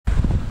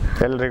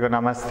ಎಲ್ರಿಗೂ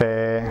ನಮಸ್ತೆ.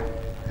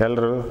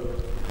 ಎಲ್ಲರೂ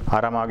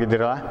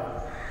ಆರಾಮಾಗಿದ್ದೀರಾ?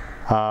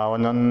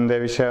 ಒಂದೊಂದೇ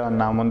ವಿಷಯವನ್ನು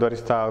ನಾವು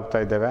ಮುಂದುವರಿಸ್ತಾ ಹೋಗ್ತಾ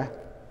ಇದ್ದೇವೆ.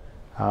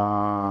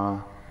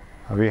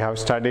 We have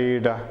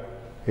studied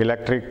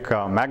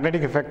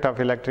magnetic effect of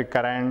electric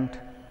current,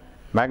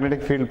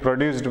 magnetic field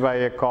produced by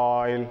a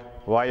coil,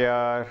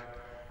 wire,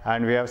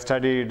 and we have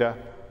studied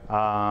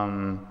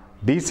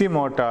DC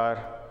motor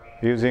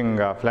using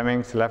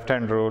Fleming's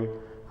left-hand rule,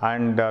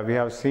 and we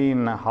have seen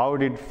how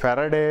did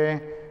Faraday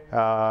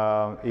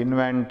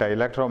invent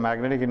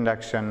electromagnetic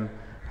induction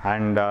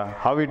and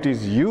how it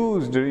is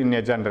used in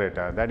a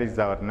generator. That is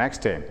our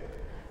next aim,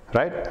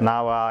 right?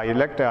 ನಾವು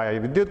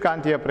ವಿದ್ಯುತ್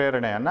ಕಾಂತೀಯ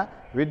ಪ್ರೇರಣೆಯನ್ನು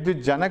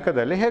ವಿದ್ಯುತ್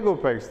ಜನಕದಲ್ಲಿ ಹೇಗೆ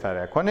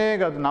ಉಪಯೋಗಿಸ್ತಾರೆ,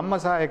 ಕೊನೆಗೆ ಅದು ನಮ್ಮ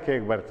ಸಹಾಯಕ್ಕೆ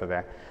ಹೇಗೆ ಬರ್ತದೆ.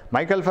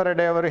 ಮೈಕಲ್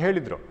ಫೆರಡೆ ಅವರು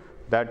ಹೇಳಿದರು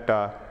that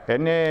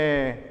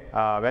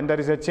when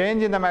there is a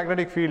change in the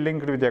magnetic field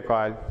linked with a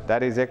coil,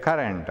 there is a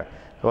current.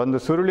 ಒಂದು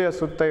ಸುರುಳಿಯ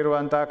ಸುತ್ತ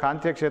ಇರುವಂಥ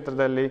ಕಾಂತೀಯ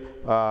ಕ್ಷೇತ್ರದಲ್ಲಿ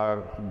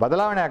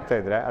ಬದಲಾವಣೆ ಆಗ್ತಾ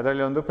ಇದ್ದರೆ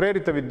ಅದರಲ್ಲಿ ಒಂದು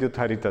ಪ್ರೇರಿತ ವಿದ್ಯುತ್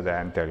ಹರಿತದೆ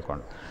ಅಂತ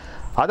ಹೇಳ್ಕೊಂಡು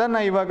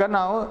ಅದನ್ನು ಇವಾಗ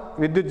ನಾವು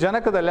ವಿದ್ಯುತ್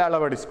ಜನಕದಲ್ಲಿ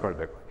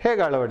ಅಳವಡಿಸ್ಕೊಳ್ಬೇಕು.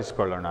 ಹೇಗೆ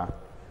ಅಳವಡಿಸ್ಕೊಳ್ಳೋಣ?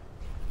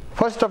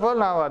 ಫಸ್ಟ್ ಆಫ್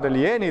ಆಲ್ ನಾವು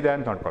ಅದರಲ್ಲಿ ಏನಿದೆ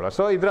ಅಂತ ನೋಡ್ಕೊಳ್ಳೋಣ.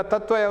 ಸೊ ಇದರ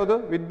ತತ್ವ ಯಾವುದು?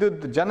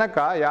 ವಿದ್ಯುತ್ ಜನಕ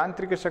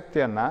ಯಾಂತ್ರಿಕ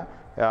ಶಕ್ತಿಯನ್ನು,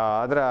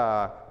 ಅದರ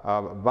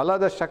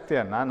ಬಲದ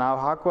ಶಕ್ತಿಯನ್ನು ನಾವು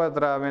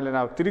ಹಾಕುವುದರ ಮೇಲೆ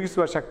ನಾವು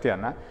ತಿರುಗಿಸುವ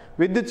ಶಕ್ತಿಯನ್ನು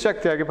ವಿದ್ಯುತ್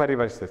ಶಕ್ತಿಯಾಗಿ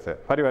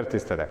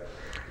ಪರಿವರ್ತಿಸ್ತದೆ.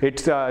 It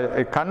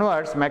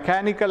converts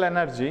mechanical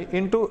energy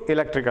into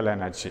electrical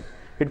energy.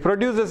 It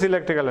produces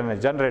electrical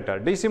energy. Generator,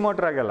 DC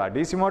motor ಆಗಲ್ಲ,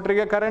 DC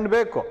motorಗೆ ಕರೆಂಟ್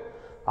ಬೇಕು,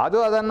 ಅದು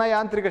ಅದನ್ನು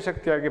ಯಾಂತ್ರಿಕ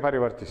ಶಕ್ತಿಯಾಗಿ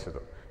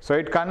ಪರಿವರ್ತಿಸೋದು. So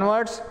it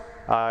converts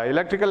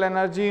electrical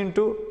energy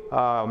into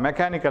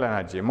mechanical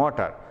energy,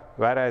 motor,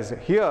 whereas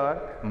here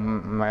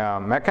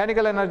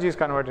mechanical energy is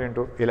converted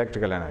into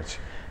electrical energy.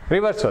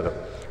 Reverse ಅದು.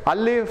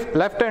 ಅಲ್ಲಿ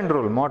left hand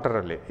rule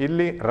ಮೋಟರಲ್ಲಿ,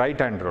 ಇಲ್ಲಿ right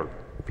hand rule,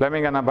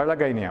 ಫ್ಲೆಮಿಂಗನ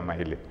ಬಲಗೈ ನಿಯಮ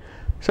ಇಲ್ಲಿ.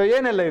 ಸೊ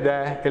ಏನೆಲ್ಲ ಇದೆ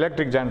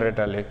electric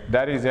ಜನರೇಟರಲ್ಲಿ?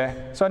 There is A,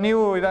 so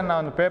ನೀವು ಇದನ್ನು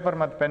ಒಂದು ಪೇಪರ್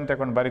ಮತ್ತು ಪೆನ್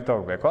ತಗೊಂಡು ಬರಿತಾ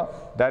ಹೋಗಬೇಕು.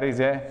 There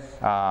is A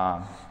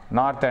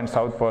north and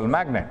south pole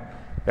magnet.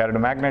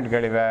 ಎರಡು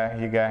ಮ್ಯಾಗ್ನೆಟ್ಗಳಿವೆ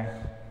ಹೀಗೆ.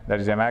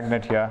 There is A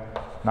magnet here,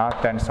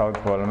 north and south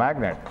pole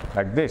magnet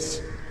like this.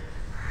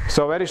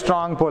 So very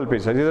strong pole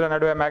pieces. ಇದರ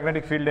ನಡುವೆ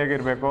ಮ್ಯಾಗ್ನೆಟಿಕ್ ಫೀಲ್ಡ್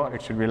ಹೇಗಿರಬೇಕು?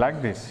 It should be like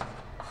this.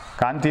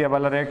 ಕಾಂತೀಯ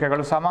ಬಲ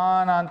ರೇಖೆಗಳು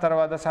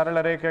ಸಮಾನಾಂತರವಾದ ಸರಳ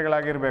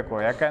ರೇಖೆಗಳಾಗಿರಬೇಕು.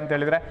 ಯಾಕೆ ಅಂತ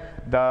ಹೇಳಿದರೆ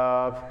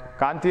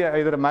ಕಾಂತೀಯ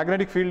ಇದರ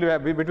magnetic field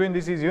between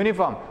this is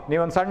uniform.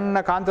 ನೀವೊಂದು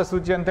ಸಣ್ಣ ಕಾಂತ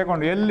ಸೂಚಿಯನ್ನು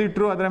ತಗೊಂಡು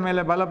ಎಲ್ಲಿಟ್ಟರು ಅದರ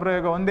ಮೇಲೆ ಬಲ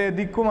ಪ್ರಯೋಗ ಒಂದೇ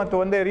ದಿಕ್ಕು ಮತ್ತು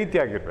ಒಂದೇ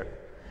ರೀತಿಯಾಗಿರಬೇಕು.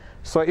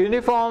 So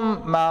uniform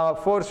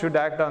force should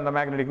act on the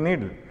magnetic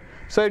needle.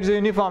 So it's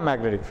uniform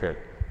magnetic field.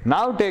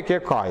 ನಾವು ಟೇಕ್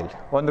ಎ ಕಾಯಿಲ್,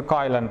 ಒಂದು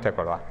ಕಾಯಿಲ್ ಅಂತ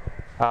ತಗೊಳ್ಳುವ.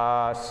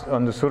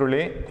 ಒಂದು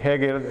ಸುರುಳಿ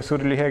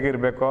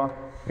ಹೇಗಿರಬೇಕು?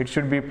 It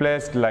should be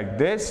placed like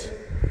this,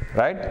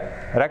 right?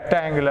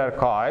 Rectangular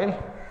coil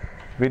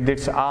with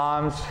its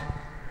arms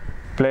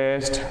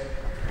placed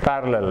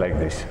parallel like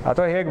this.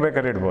 ಅಥವಾ ಹೇಗೆ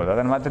ಬೇಕಾದ್ರೆ ಇಡ್ಬೋದು,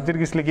 ಅದನ್ನು ಮತ್ತೆ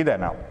ತಿರುಗಿಸ್ಲಿಕ್ಕಿದೆ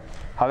ನಾವು.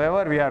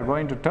 However, we are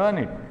going to turn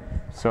it,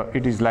 so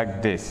it is like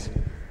this.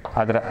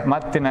 ಅದರ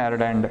ಮತ್ತಿನ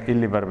ಎರಡು ಹ್ಯಾಂಡ್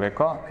ಇಲ್ಲಿ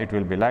ಬರಬೇಕು. It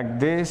will be like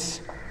this,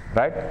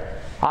 right?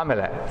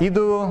 ಆಮೇಲೆ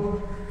ಇದು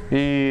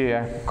ಈ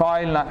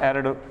ಕಾಯಿಲ್ನ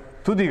ಎರಡು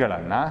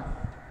ತುದಿಗಳನ್ನು,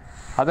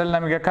 ಅದರಲ್ಲಿ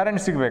ನಮಗೆ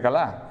ಕರೆಂಟ್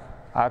ಸಿಗಬೇಕಲ್ಲ,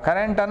 ಆ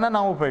ಕರೆಂಟನ್ನು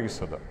ನಾವು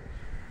ಉಪಯೋಗಿಸೋದು,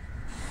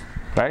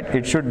 right?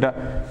 It should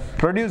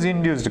produce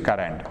induced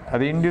current.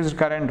 ಅದು ಇಂಡ್ಯೂಸ್ಡ್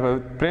ಕರೆಂಟ್,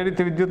 ಪ್ರೇರಿತ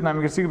ವಿದ್ಯುತ್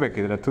ನಮಗೆ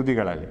ಸಿಗಬೇಕಿದ್ರೆ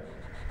ತುದಿಗಳಲ್ಲಿ,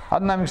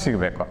 ಅದು ನಮಗೆ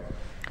ಸಿಗಬೇಕು.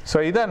 ಸೊ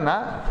ಇದನ್ನು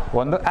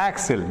ಒಂದು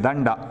ಆಕ್ಸಿಲ್,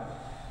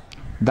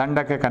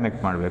 ದಂಡಕ್ಕೆ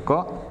ಕನೆಕ್ಟ್ ಮಾಡಬೇಕು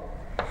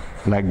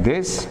ಲೈಕ್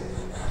ದಿಸ್.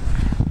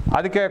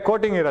 ಅದಕ್ಕೆ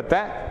ಕೋಟಿಂಗ್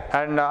ಇರುತ್ತೆ,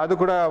 ಆ್ಯಂಡ್ ಅದು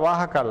ಕೂಡ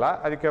ವಾಹಕ ಅಲ್ಲ,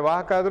 ಅದಕ್ಕೆ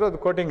ವಾಹಕ ಆದರೂ ಅದು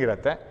ಕೋಟಿಂಗ್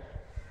ಇರುತ್ತೆ.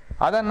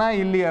 ಅದನ್ನು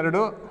ಇಲ್ಲಿ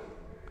ಎರಡು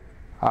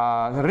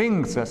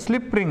ರಿಂಗ್ಸ್,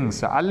 ಸ್ಲಿಪ್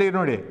ರಿಂಗ್ಸ್, ಅಲ್ಲಿ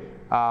ನೋಡಿ,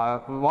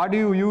 what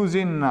you use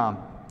in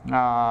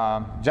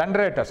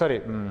generator,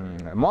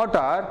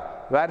 motor,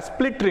 where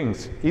split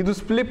rings. ಇದು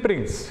ಸ್ಪ್ಲಿಪ್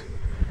ರಿಂಗ್ಸ್,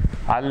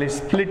 ಅಲ್ಲಿ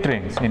split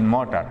rings in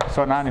motor.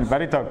 So ನಾನು ಇಲ್ಲಿ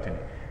ಬರಿತಾ ಹೋಗ್ತೀನಿ.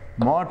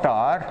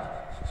 Motor,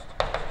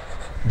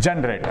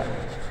 generator,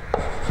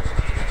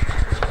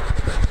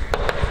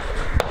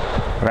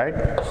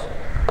 right?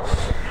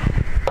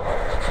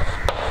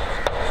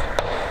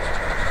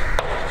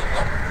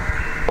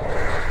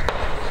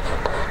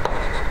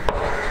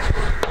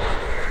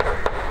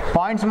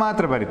 ಪಾಯಿಂಟ್ಸ್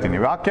ಮಾತ್ರ ಬರಿತೀನಿ,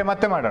 ವಾಕ್ಯ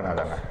ಮತ್ತೆ ಮಾಡೋಣ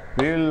ಅದನ್ನು.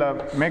 We will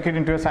make it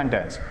in to A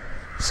sentence.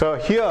 So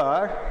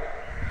here,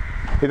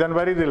 ಇದನ್ನು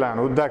ಬರೀದಿಲ್ಲ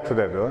ನಾನು,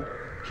 ಉದ್ದಾಗ್ತದೆ ಅದು.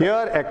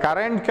 Here A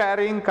current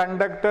carrying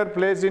conductor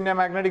placed in a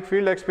magnetic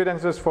field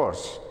experiences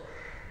force.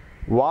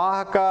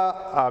 ವಾಹಕ,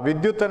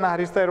 ವಿದ್ಯುತ್ತನ್ನು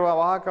ಹರಿಸ್ತಾ ಇರುವ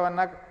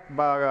ವಾಹಕವನ್ನು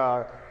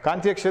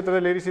ಕಾಂತೀಯ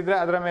ಕ್ಷೇತ್ರದಲ್ಲಿ ಇರಿಸಿದರೆ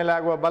ಅದರ ಮೇಲೆ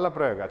ಆಗುವ ಬಲ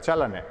ಪ್ರಯೋಗ,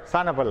 ಚಲನೆ,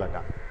 ಸ್ಥಾನಪಲ್ಲಟ.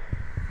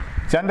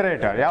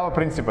 ಜನರೇಟರ್ ಯಾವ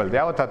ಪ್ರಿನ್ಸಿಪಲ್,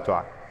 ಯಾವ ತತ್ವ?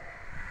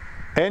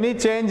 Any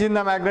change in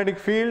the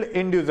magnetic field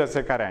induces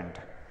A current.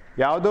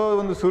 ಯಾವುದೋ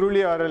ಒಂದು ಸುರುಳಿ,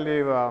 ಅವರಲ್ಲಿ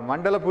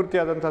ಮಂಡಲ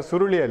ಪೂರ್ತಿಯಾದಂಥ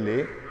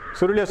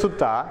ಸುರುಳಿಯ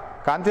ಸುತ್ತ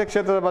ಕಾಂತೀಯ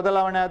ಕ್ಷೇತ್ರದ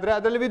ಬದಲಾವಣೆ ಆದರೆ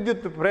ಅದರಲ್ಲಿ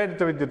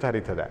ಪ್ರೇರಿತ ವಿದ್ಯುತ್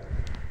ಹರಿತದೆ.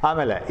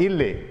 ಆಮೇಲೆ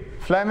ಇಲ್ಲಿ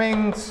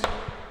ಫ್ಲೆಮಿಂಗ್ಸ್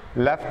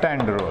ಲೆಫ್ಟ್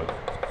ಹ್ಯಾಂಡ್ ರೂಲ್,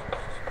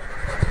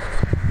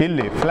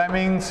 ಇಲ್ಲಿ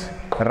ಫ್ಲೆಮಿಂಗ್ಸ್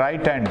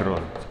ರೈಟ್ ಹ್ಯಾಂಡ್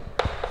ರೂಲ್,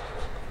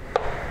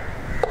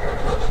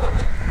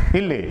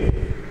 ಇಲ್ಲಿ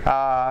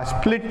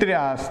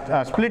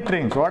ಸ್ಪ್ಲಿಟ್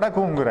ರಿಂಗ್ಸ್,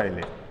 ಒಡಕು ಉಂಗುರ,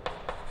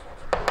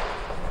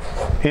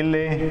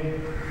 ಇಲ್ಲಿ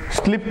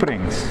slip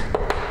rings,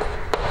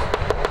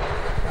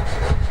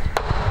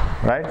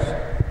 right?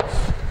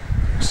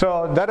 So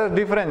there are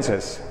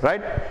differences,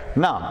 right?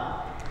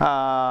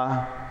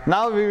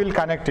 Now we will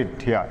connect it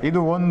here. ಇದು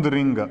ಒಂದು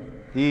ರಿಂಗ್,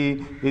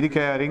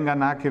 ಇದಕ್ಕೆ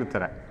ರಿಂಗನ್ನು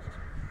ಹಾಕಿರ್ತಾರೆ,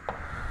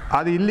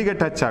 ಅದು ಇಲ್ಲಿಗೆ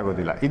ಟಚ್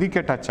ಆಗೋದಿಲ್ಲ,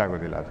 ಇದಕ್ಕೆ ಟಚ್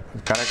ಆಗೋದಿಲ್ಲ, ಅದು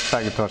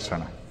ಕರೆಕ್ಟಾಗಿ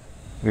ತೋರಿಸೋಣ.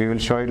 We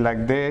will show it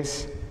like this.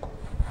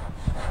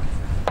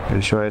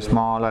 We'll show a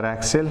smaller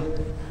axle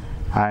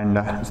and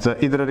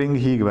ಇದರ ರಿಂಗ್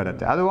ಹೀಗೆ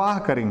ಬರುತ್ತೆ, ಅದು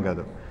ವಾಹಕ ರಿಂಗ್.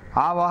 ಅದು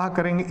ಆ ವಾಹಕ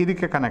ರಿಂಗ್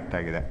ಇದಕ್ಕೆ ಕನೆಕ್ಟ್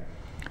ಆಗಿದೆ.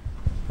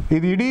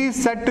 ಇದು ಇಡೀ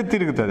ಸೆಟ್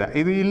ತಿರುಗುತ್ತದೆ,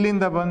 ಇದು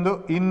ಇಲ್ಲಿಂದ ಬಂದು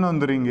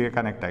ಇನ್ನೊಂದು ರಿಂಗಿಗೆ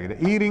ಕನೆಕ್ಟ್ ಆಗಿದೆ.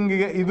 ಈ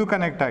ರಿಂಗಿಗೆ ಇದು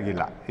ಕನೆಕ್ಟ್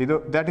ಆಗಿಲ್ಲ, ಇದು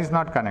that is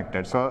not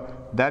connected. So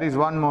there is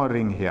one more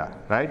ring here,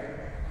 right?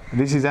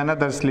 This is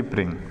another slip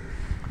ring,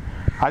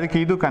 ಅದಕ್ಕೆ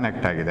ಇದು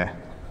ಕನೆಕ್ಟ್ ಆಗಿದೆ.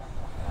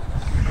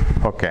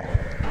 ಓಕೆ,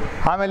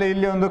 ಆಮೇಲೆ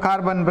ಇಲ್ಲಿ ಒಂದು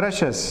ಕಾರ್ಬನ್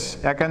ಬ್ರಷಸ್,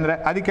 ಯಾಕೆಂದರೆ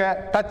ಅದಕ್ಕೆ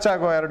ಟಚ್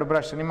ಆಗೋ ಎರಡು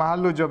ಬ್ರಷ್, ನಿಮ್ಮ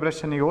ಹಲ್ಲುಜ್ಜೋ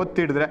ಬ್ರಷನಿಗೆ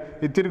ಒತ್ತಿಡಿದ್ರೆ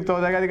ಇದು ತಿರುಗ್ತಾ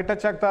ಹೋದಾಗ ಅದಕ್ಕೆ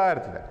ಟಚ್ ಆಗ್ತಾ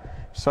ಇರ್ತದೆ.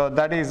 So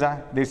that is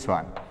this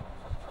one,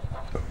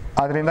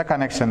 ಅದರಿಂದ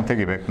ಕನೆಕ್ಷನ್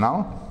ತೆಗಿಬೇಕು ನಾವು.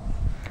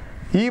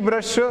 ಈ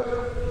ಬ್ರಷ್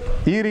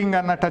ಈ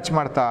ರಿಂಗನ್ನು ಟಚ್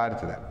ಮಾಡ್ತಾ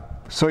ಇರ್ತದೆ,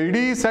 ಸೊ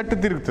ಇಡೀ ಸೆಟ್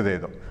ತಿರುಗ್ತದೆ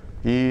ಇದು.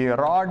 ಈ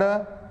rod,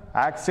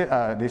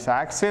 this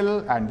axle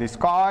and this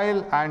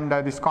coil and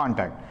this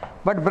contact.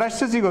 But brush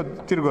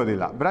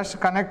ತಿರುಗೋದಿಲ್ಲ, brush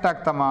connect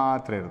ಆಗ್ತಾ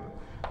ಮಾತ್ರ ಇರೋದು.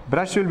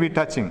 ಬ್ರಷ್ ವಿಲ್ ಬಿ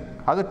ಟಚಿಂಗ್,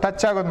 ಅದು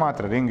ಟಚ್ ಆಗೋದು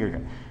ಮಾತ್ರ ರಿಂಗಿಗೆ.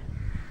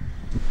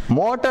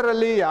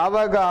 ಮೋಟರಲ್ಲಿ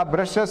ಯಾವಾಗ ಆ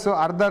ಬ್ರಷಸ್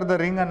ಅರ್ಧ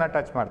ರಿಂಗನ್ನು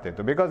ಟಚ್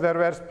ಮಾಡ್ತಿತ್ತು, because there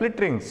were split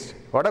rings,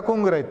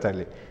 ಒಡಕುಂಗುರ ಇತ್ತು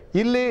ಅಲ್ಲಿ.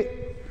 ಇಲ್ಲಿ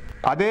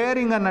ಅದೇ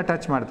ರಿಂಗನ್ನು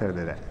ಟಚ್ ಮಾಡ್ತಾ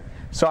ಇರ್ತಿದೆ.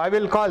 So I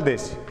will call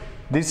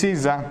this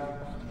is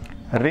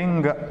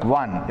ring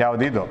 1,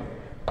 ಯಾವುದಿದು,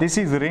 this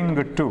is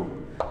ring 2,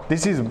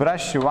 this is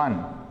brush 1,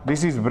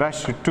 this is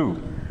brush 2.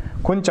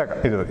 ಕುಂಚ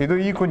ಇದು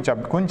ಈ ಕುಂಚ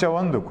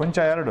 1, ಕುಂಚ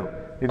 2,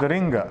 ಇದು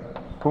ರಿಂಗ್,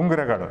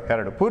 ಉಂಗುರಗಳು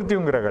 2, ಪೂರ್ತಿ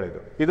ಉಂಗುರಗಳಿದು,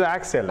 ಇದು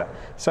ಆಕ್ಸೆಲ್.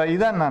 ಸೊ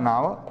ಇದನ್ನು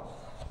ನಾವು,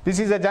 ದಿಸ್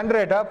ಈಸ್ ಎ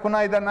ಜನರೇಟರ್.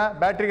 ಪುನಃ ಇದನ್ನು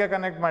ಬ್ಯಾಟ್ರಿಗೆ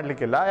ಕನೆಕ್ಟ್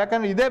ಮಾಡಲಿಕ್ಕಿಲ್ಲ,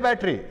 ಯಾಕಂದರೆ ಇದೇ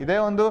ಬ್ಯಾಟ್ರಿ, ಇದೇ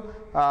ಒಂದು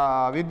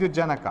ವಿದ್ಯುತ್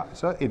ಜನಕ.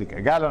 ಸೊ ಇದಕ್ಕೆ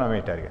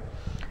ಗ್ಯಾಲೋನೋಮೀಟರ್ಗೆ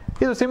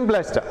ಇದು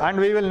simplest. And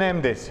we will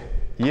name this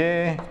A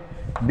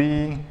B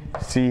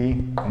C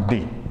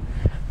D.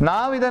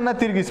 ನಾವು ಇದನ್ನು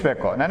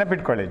ತಿರುಗಿಸ್ಬೇಕು,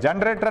 ನೆನಪಿಟ್ಕೊಳ್ಳಿ,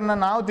 ಜನ್ರೇಟರ್ನ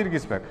ನಾವು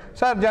ತಿರುಗಿಸ್ಬೇಕು.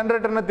 ಸರ್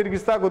ಜನ್ರೇಟರ್ನ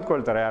ತಿರುಗಿಸ್ತಾ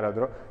ಕೂತ್ಕೊಳ್ತಾರೆ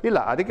ಯಾರಾದರೂ? ಇಲ್ಲ,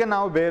 ಅದಕ್ಕೆ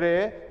ನಾವು ಬೇರೆ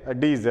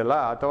ಡೀಸೆಲ್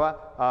ಅಥವಾ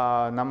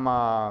ನಮ್ಮ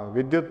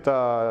ವಿದ್ಯುತ್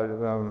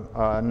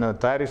ಅನ್ನು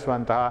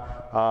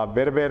ತಯಾರಿಸುವಂತಹ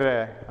ಬೇರೆ ಬೇರೆ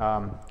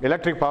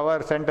electric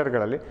power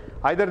ಸೆಂಟರ್ಗಳಲ್ಲಿ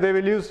either they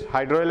will use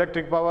hydro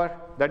electric power,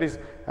 that is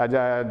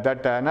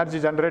that energy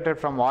generated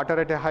from water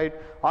at a height,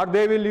 or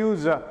they will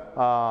use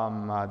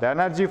the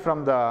energy from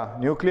the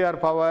nuclear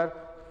power,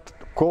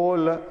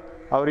 coal,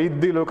 ಅವರು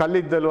ಇದ್ದಿಲು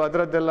ಕಲ್ಲಿದ್ದಲು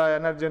ಅದರದ್ದೆಲ್ಲ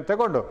ಎನರ್ಜಿಯನ್ನು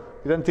ತಗೊಂಡು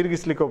ಇದನ್ನು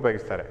ತಿರುಗಿಸ್ಲಿಕ್ಕೆ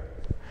ಉಪಯೋಗಿಸ್ತಾರೆ.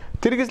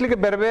 ತಿರುಗಿಸ್ಲಿಕ್ಕೆ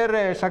ಬೇರೆ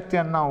ಬೇರೆ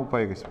ಶಕ್ತಿಯನ್ನು ನಾವು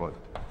ಉಪಯೋಗಿಸ್ಬೋದು.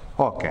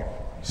 Okay,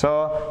 so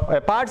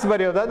parts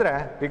ಬರೆಯೋದಾದರೆ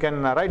we can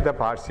write the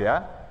parts yeah.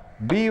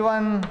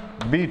 B1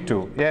 B2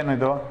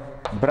 ಏನಿದು?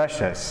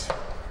 ಬ್ರಷಸ್,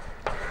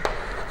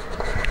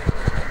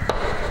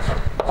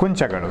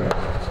 ಕುಂಚಗಳು.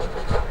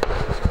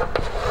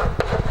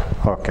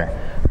 Okay,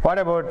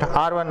 what about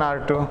R1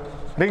 R2?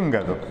 Ring,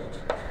 ಅದು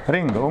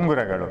ರಿಂಗ್,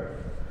 ಉಂಗುರಗಳು,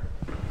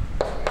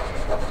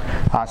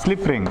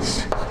 ಸ್ಲಿಪ್ ರಿಂಗ್ಸ್,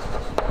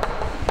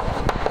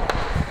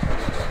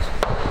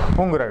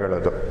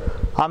 ಉಂಗುರಗಳದು.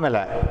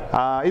 ಆಮೇಲೆ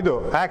ಇದು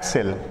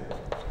ಆಕ್ಸೆಲ್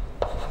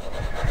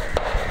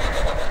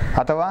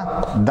ಅಥವಾ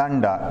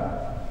ದಂಡ.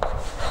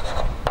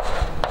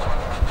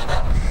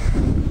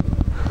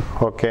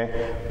 ಓಕೆ,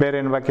 ಬೇರೆ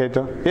ಏನು ಬಾಕಿ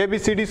ಆಯಿತು?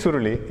 ABCD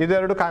ಸುರುಳಿ,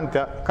 ಇದೆರಡು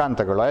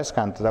ಕಾಂತಗಳು,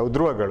 ಅಯಸ್ಕಾಂತದ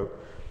ಧ್ರುವಗಳು,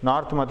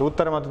 ನಾರ್ತ್ ಮತ್ತು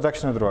ಉತ್ತರ ಮತ್ತು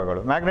ದಕ್ಷಿಣ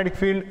ಧ್ರುವಗಳು. Magnetic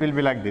field will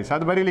be like this.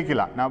 ಅದು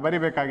ಬರೀಲಿಕ್ಕಿಲ್ಲ, ನಾವು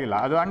ಬರಿಬೇಕಾಗಿಲ್ಲ,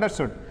 ಅದು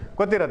ಅಂಡರ್ಸ್ಟುಡ್,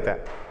 ಗೊತ್ತಿರುತ್ತೆ.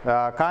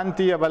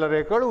 ಕಾಂತೀಯ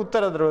ಬಲರೇಖೆಗಳು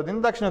ಉತ್ತರ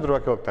ಧ್ರುವದಿಂದ ದಕ್ಷಿಣ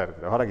ಧ್ರುವಕ್ಕೆ ಹೋಗ್ತಾ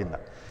ಇರ್ತದೆ ಹೊರಗಿಂದ.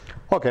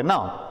 ಓಕೆ,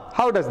 ನಾವು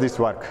ಹೌ ಡಸ್ ದಿಸ್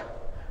ವರ್ಕ್?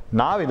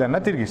 ನಾವು ಇದನ್ನು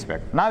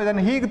ತಿರುಗಿಸ್ಬೇಕು. ನಾವು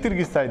ಇದನ್ನು ಹೀಗೆ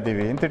ತಿರುಗಿಸ್ತಾ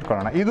ಇದ್ದೀವಿ ಅಂತ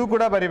ಇಟ್ಕೊಳ್ಳೋಣ. ಇದು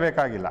ಕೂಡ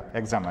ಬರಿಬೇಕಾಗಿಲ್ಲ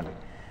ಎಕ್ಸಾಮಲ್ಲಿ,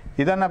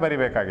 ಇದನ್ನು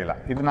ಬರಿಬೇಕಾಗಿಲ್ಲ,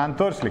 ಇದು ನಾನು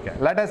ತೋರಿಸಲಿಕ್ಕೆ.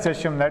 Let us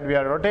assume that we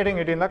are rotating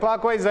it in the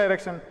clock wise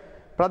direction.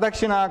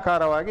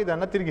 ಪ್ರದಕ್ಷಿಣಾಕಾರವಾಗಿ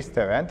ಇದನ್ನು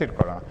ತಿರುಗಿಸ್ತೇವೆ ಅಂತ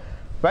ಇಟ್ಕೊಳ್ಳೋಣ.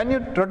 When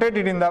you rotate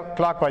it in the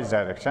clock wise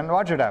direction,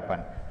 what should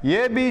happen?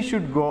 AB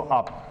should go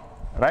up,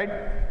 right?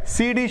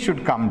 CD should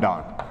come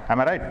down.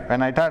 Am I right?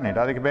 When I turn it,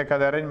 ಅದಕ್ಕೆ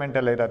ಬೇಕಾದ arrangement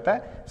ಎಲ್ಲ ಇರುತ್ತೆ.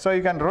 So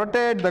you can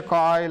rotate the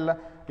coil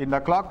in the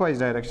clockwise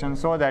direction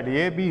so that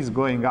AB is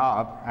going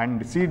up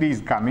and CD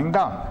is coming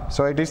down.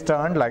 So it is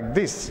turned like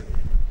this.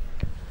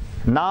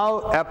 Now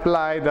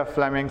apply the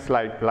Fleming's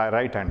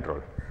right hand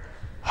rule.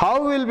 How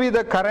will be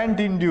the current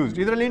induced?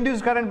 ಇದರಲ್ಲಿ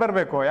induced current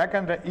ಬರಬೇಕು,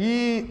 ಯಾಕಂದರೆ ಈ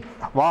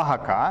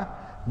ವಾಹಕ,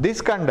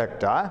 this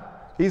conductor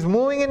is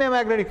moving in a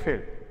magnetic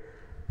field.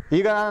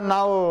 ಈಗ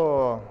ನಾವು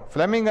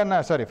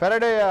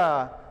ಫೆರಡೆಯ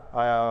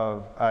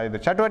ಇದು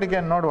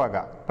ಚಟುವಟಿಕೆಯನ್ನು ನೋಡುವಾಗ,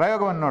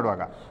 ಪ್ರಯೋಗವನ್ನು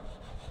ನೋಡುವಾಗ,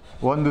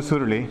 ಒಂದು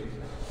ಸುರುಳಿ,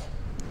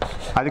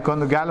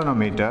 ಅದಕ್ಕೊಂದು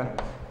ಗ್ಯಾಲನೋಮೀಟರ್,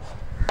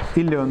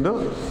 ಇಲ್ಲಿ ಒಂದು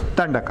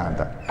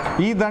ದಂಡಕಾಂತ.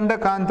 ಈ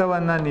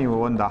ದಂಡಕಾಂತವನ್ನು ನೀವು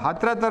ಒಂದು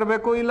ಹತ್ತಿರ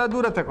ತರಬೇಕು, ಇಲ್ಲ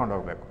ದೂರ ತಗೊಂಡು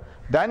ಹೋಗಬೇಕು.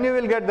 Then you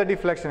will get the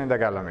deflection in the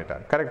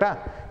galvanometer. ಕರೆಕ್ಟಾ?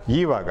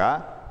 ಇವಾಗ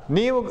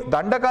ನೀವು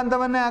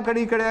ದಂಡಕಾಂತವನ್ನೇ ಆ ಕಡೆ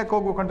ಈ ಕಡೆ ಯಾಕೆ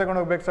ಹೋಗ್ಬೇಕು ತಗೊಂಡು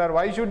ಹೋಗ್ಬೇಕು sir?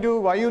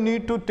 Why you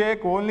need to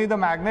take only the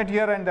magnet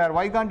here and there?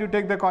 Why can't you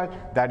take the coil?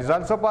 That is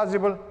also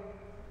possible.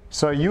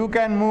 So you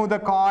can move the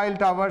coil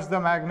towards the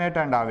magnet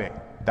and away.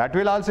 That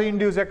will also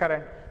induce A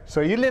current. So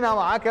ಇಲ್ಲಿ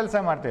ನಾವು ಆ ಕೆಲಸ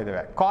ಮಾಡ್ತಾ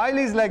ಇದ್ದೇವೆ. Coil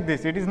is like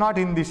this, it is not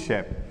in this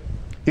shape,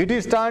 it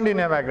is turned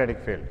in a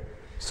magnetic field.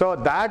 So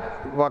that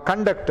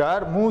conductor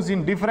moves in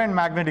different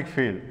magnetic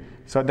field.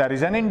 So there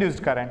is an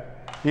induced current.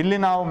 ಇಲ್ಲಿ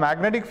ನಾವು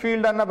magnetic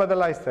field ಅನ್ನು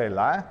ಬದಲಾಯಿಸ್ತಾ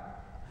ಇಲ್ಲ.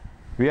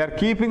 We are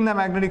keeping the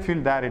magnetic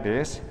field there it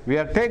is. We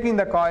are taking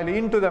the coil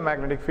into the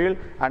magnetic field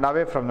and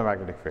away from the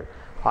magnetic field.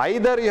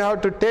 Either you have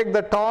to take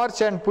the torch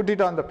and put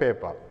it on the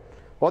paper.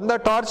 ಒಂದು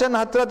torch ಅನ್ನು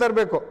ಹತ್ರ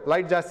ತರಬೇಕು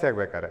light ಜಾಸ್ತಿ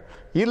ಆಗಬೇಕಾದ್ರೆ,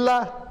 ಇಲ್ಲ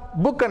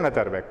book ಅನ್ನು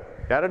ತರಬೇಕು.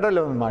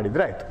 ಎರಡರಲ್ಲಿ ಒಂದು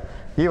ಮಾಡಿದ್ರೆ ಆಯ್ತು.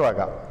 ಇವಾಗ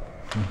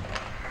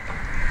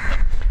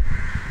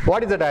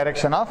what is the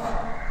direction of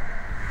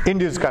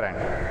induce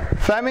current?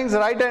 Fleming's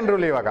right hand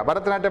rule ಇವಾಗ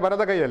ಭರತನಾಟ್ಯ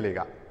ಬರದ ಕೈಯಲ್ಲಿ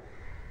ಈಗ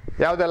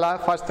ಯಾವುದೆಲ್ಲ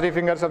first 3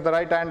 fingers of the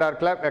right hand are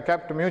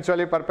kept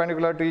mutually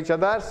perpendicular to each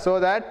other so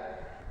that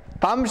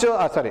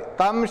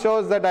thumb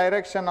shows the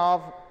direction of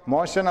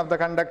motion of the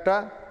conductor,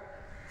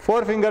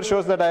 forefinger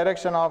shows the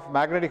direction of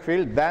magnetic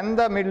field, then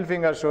the middle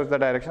finger shows the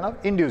direction of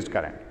induced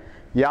current.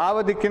 ಯಾವ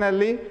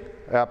ದಿಕ್ಕಿನಲ್ಲಿ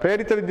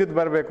ಪ್ರೇರಿತ ವಿದ್ಯುತ್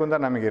ಬರಬೇಕು ಅಂತ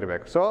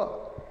ನಮಗಿರಬೇಕು. So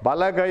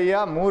ಬಲಗೈಯ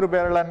 3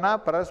 ಬೆರಳನ್ನು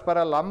ಪರಸ್ಪರ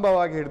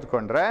ಲಂಬವಾಗಿ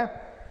ಹಿಡಿದುಕೊಂಡ್ರೆ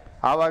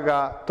ಆವಾಗ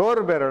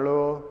ತೋರು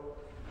ಬೆರಳು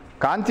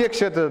ಕಾಂತೀಯ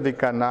ಕ್ಷೇತ್ರದ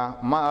ದಿಕ್ಕನ್ನು,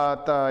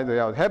 ಇದು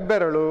ಯಾವುದು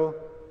ಹೆಬ್ಬೆರಳು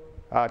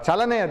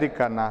ಚಲನೆಯ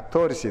ದಿಕ್ಕನ್ನು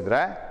ತೋರಿಸಿದರೆ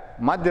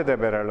ಮಧ್ಯದ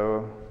ಬೆರಳು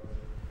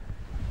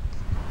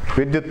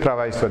ವಿದ್ಯುತ್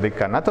ಪ್ರವಹಿಸುವ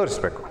ದಿಕ್ಕನ್ನು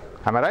ತೋರಿಸ್ಬೇಕು.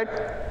 Am I right?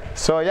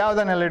 ಸೊ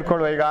ಯಾವುದನ್ನೆಲ್ಲ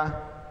ಇಟ್ಕೊಳ್ಳುವ ಈಗ?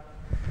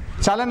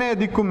 ಚಲನೆಯ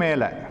ದಿಕ್ಕು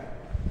ಮೇಲೆ,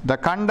 the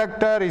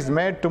conductor is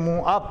made to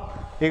move up.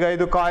 ಈಗ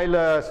ಇದು ಕಾಯಿಲ್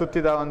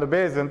ಸುತ್ತಿದ ಒಂದು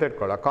ಬೇಸ್ ಅಂತ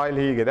ಇಟ್ಕೊಳ್ಳೋ. ಕಾಯಿಲ್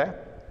ಹೀಗಿದೆ,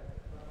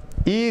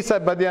 ಈ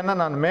ಬದಿಯನ್ನು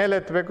ನಾನು ಮೇಲೆ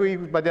ಎತ್ತಬೇಕು, ಈ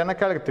ಬದಿಯನ್ನು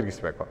ಕೆಳಗೆ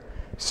ತಿರುಗಿಸ್ಬೇಕು.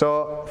 So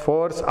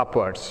force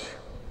upwards.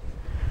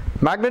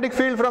 Magnetic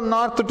field from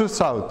north to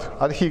south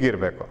ಅದು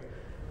ಹೀಗಿರಬೇಕು.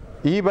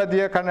 ಈ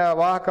ಬದಿಯ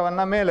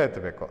ವಾಹಕವನ್ನು ಮೇಲೆ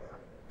ಎತ್ತಬೇಕು.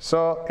 So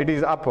it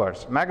is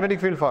upwards.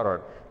 Magnetic field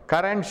forward.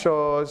 Current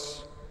shows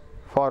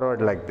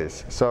forward like this.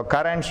 So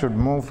current should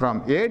move from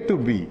A to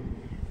B.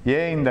 A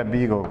ಇಂದ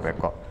ಬಿಗೆ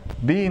ಹೋಗಬೇಕು,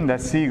 ಬಿ ಇಂದ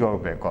ಸಿಗೆ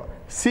ಹೋಗಬೇಕು,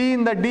 ಸಿ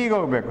ಇಂದ ಡಿಗೆ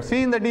ಹೋಗಬೇಕು. ಸಿ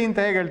ಇಂದ ಡಿ ಅಂತ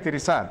ಹೇಗೆ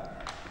ಹೇಳ್ತೀರಿ sir?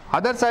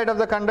 Other side of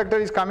the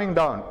conductor is coming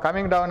down.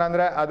 Coming down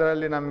ಅಂದರೆ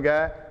ಅದರಲ್ಲಿ ನಮಗೆ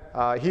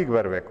ಹೀಗೆ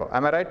ಬರಬೇಕು.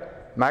 Am I right?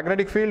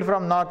 Magnetic field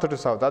from north to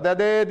south.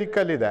 ಅದೇ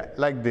ದಿಕ್ಕಲ್ಲಿದೆ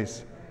like this.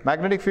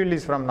 Magnetic field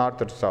is from north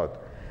to south.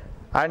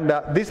 And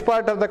this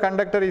part of the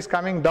conductor is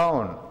coming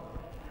down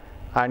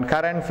and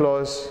current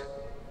flows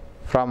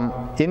from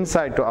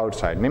inside to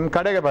outside. ನಿಮ್ಮ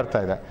ಕಡೆಗೆ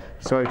ಬರ್ತಾ ಇದೆ.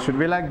 So it should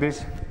be like this.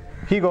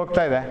 ಹೀಗೆ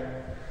ಹೋಗ್ತಾ ಇದೆ.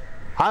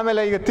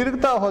 ಆಮೇಲೆ ಈಗ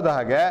ತಿರುಗ್ತಾ ಹೋದ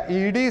ಹಾಗೆ ಈ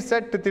ಇಡೀ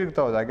ಸೆಟ್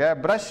ತಿರುಗ್ತಾ ಹೋದಾಗೆ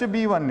brush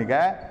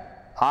B1ಗೆ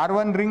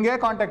R1 ರಿಂಗೇ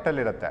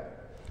ಕಾಂಟ್ಯಾಕ್ಟಲ್ಲಿರುತ್ತೆ.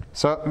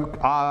 So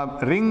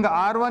ring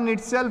R1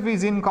 itself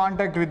is in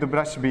contact with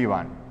brush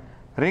B1.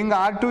 Ring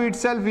R2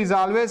 itself is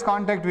always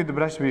contact with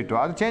brush B2.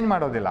 ಅದು ಚೇಂಜ್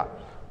ಮಾಡೋದಿಲ್ಲ.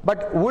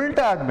 ಬಟ್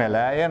ಉಲ್ಟಾ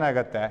ಆದಮೇಲೆ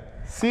ಏನಾಗುತ್ತೆ?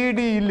 ಸಿ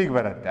ಡಿ ಇಲ್ಲಿಗೆ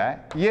ಬರುತ್ತೆ,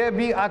 ಎ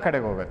ಬಿ ಆ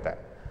ಕಡೆಗೆ ಹೋಗುತ್ತೆ.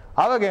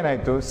 ಆವಾಗ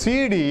ಏನಾಯಿತು? ಸಿ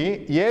ಡಿ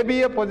ಎ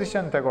ಬಿಯ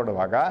ಪೊಸಿಷನ್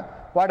ತಗೊಳ್ಳುವಾಗ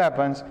ವಾಟ್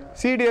ಹ್ಯಾಪನ್ಸ್?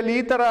 ಸಿ ಡಿಯಲ್ಲಿ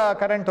ಈ ಥರ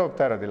ಕರೆಂಟ್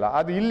ಹೋಗ್ತಾ ಇರೋದಿಲ್ಲ,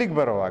 ಅದು ಇಲ್ಲಿಗೆ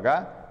ಬರುವಾಗ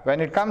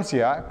when it comes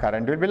here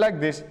current will be like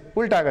this.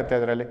 ಉಲ್ಟಾ ಆಗುತ್ತೆ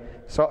ಅದರಲ್ಲಿ.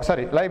 So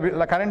sorry,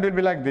 current will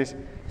be like this.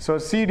 So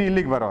C D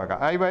ಇಲ್ಲಿಗೆ ಬರುವಾಗ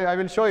I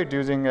will show it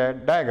using A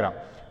diagram.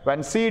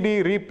 When C D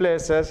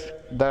replaces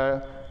the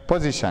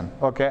position.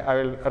 Okay, I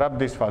will rub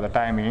this for the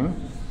timing.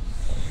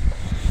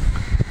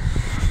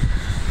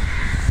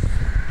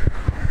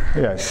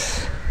 Yes.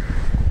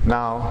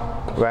 Now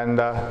when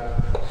the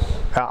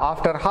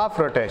after half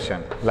rotation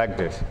like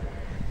this,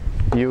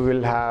 you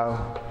will have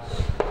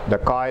the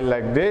coil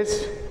like this.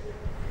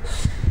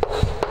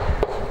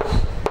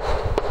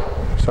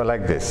 So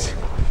like this.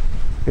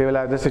 You will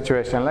have the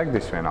situation like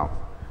this way now.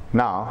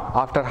 Now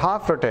after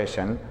half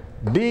rotation,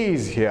 D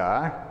is here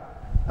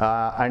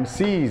and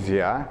C is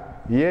here.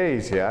 A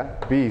is here,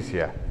 B is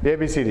here, A,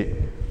 B, C, D.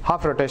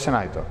 Half rotation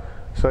ಆಯಿತು.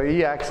 So ಈ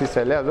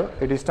ಆಕ್ಸಿಸಲ್ಲಿ ಅದು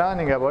it is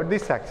turning about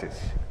this Axis.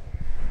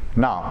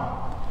 ನಾವು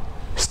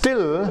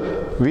still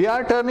we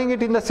are turning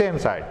it in the same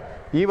side.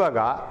 ಇವಾಗ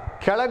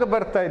ಕೆಳಗೆ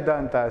ಬರ್ತಾ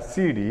ಇದ್ದಂಥ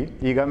C D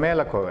ಈಗ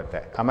ಮೇಲಕ್ಕೆ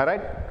ಹೋಗುತ್ತೆ. Am I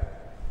right?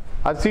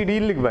 ಅದು ಸಿ ಡಿ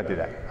ಇಲ್ಲಿಗೆ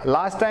ಬರ್ತಿದೆ.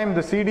 Last time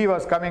the C D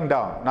was coming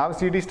down. ನಾವು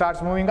C D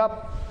starts moving up.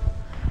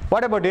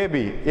 What about A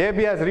B? A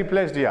B has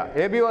replaced here.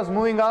 A B was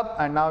moving up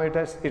and ನಾವು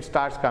it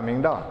starts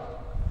coming down.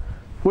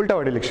 ಉಲ್ಟಾ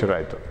ಹೊಡಿಲಿಕ್ಕೆ ಶುರು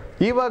ಆಯಿತು.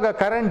 ಇವಾಗ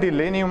current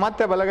ಇಲ್ಲಿ ನೀವು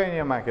ಮತ್ತೆ ಬಲಗೈ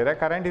ನಿಯಮ ಹಾಕಿದರೆ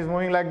current is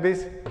moving like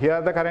this. Here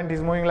the current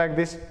is moving like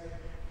this.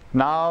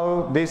 ನಾವು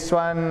this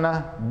one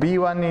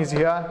B1 is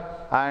here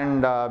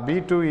and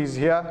B2 is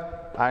here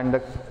and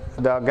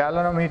the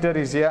galvanometer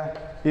is here.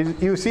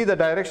 You see the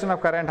direction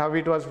of current, how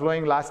it was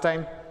flowing last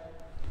time?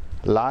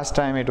 Last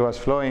time it was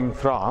flowing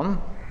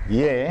from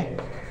A,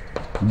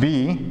 B,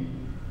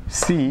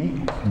 C,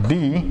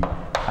 D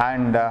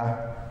and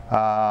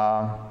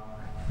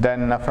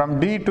then from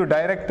D to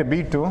direct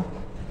B2,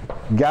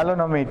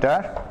 galvanometer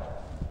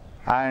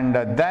and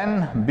then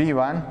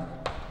B1,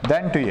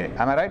 then to A.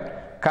 Am I right?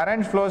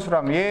 Current flows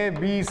from A,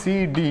 B,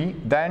 C, D,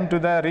 then to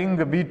the ring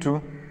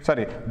B2.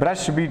 Sorry,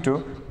 brush B2,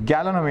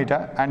 galvanometer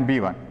and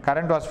B1.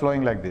 Current was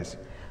flowing like this.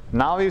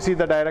 Now you see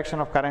the direction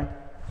of current.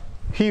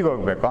 ಹೀಗೆ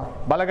ಹೋಗಬೇಕು.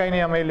 ಬಲಗೈ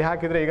ನಿಯಮ ಇಲ್ಲಿ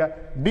ಹಾಕಿದರೆ ಈಗ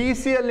D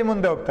C ಅಲ್ಲಿ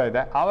ಮುಂದೆ ಹೋಗ್ತಾ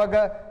ಇದೆ. ಆವಾಗ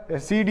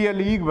ಸಿ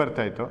ಡಿಯಲ್ಲಿ ಈಗ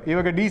ಬರ್ತಾ ಇತ್ತು.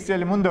 ಇವಾಗ ಡಿ ಸಿ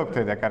ಅಲ್ಲಿ ಮುಂದೆ ಹೋಗ್ತಾ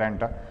ಇದೆ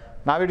current.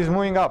 Now it is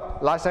moving up.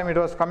 Last time it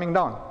was coming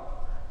down.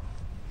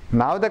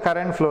 Now the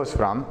current flows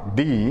from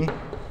D,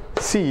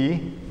 C,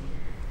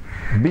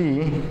 B,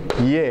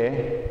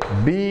 A,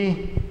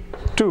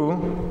 B2,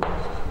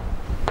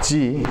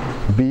 G,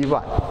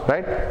 B1,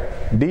 right?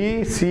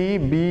 D, C,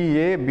 B,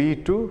 A,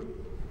 B2,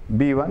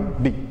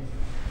 B1, D.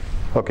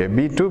 Okay,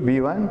 B2,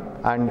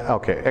 B1 and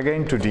okay,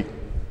 again to D.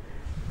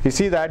 You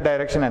see that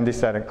direction and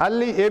this direction.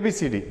 Alli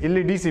ABCD,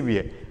 illi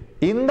DCBA.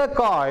 In the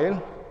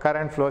coil,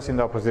 current flows in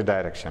the opposite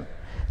direction.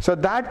 So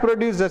that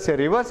produces a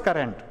reverse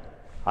current.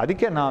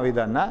 ಅದಕ್ಕೆ ನಾವು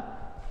ಇದನ್ನು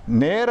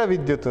ನೇರ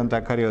ವಿದ್ಯುತ್ ಅಂತ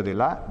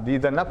ಕರೆಯೋದಿಲ್ಲ,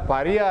 ಇದನ್ನು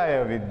ಪರ್ಯಾಯ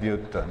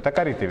ವಿದ್ಯುತ್ ಅಂತ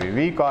ಕರಿತೀವಿ.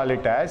 We call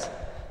it as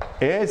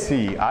AC,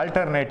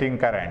 alternating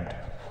current.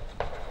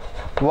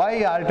 Why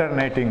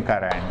alternating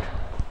current?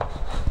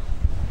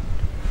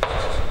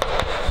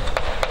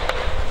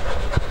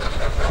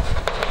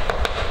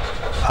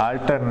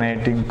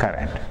 Alternating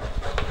current.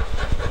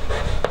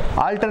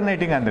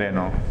 Alternating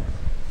ಅಂದ್ರೇನು?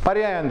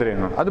 ಪರ್ಯಾಯ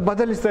ಅಂದ್ರೇನು? ಅದು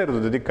ಬದಲಿಸ್ತಾ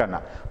ಇರೋದು ದಿಕ್ಕನ್ನು.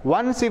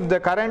 Once if the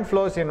current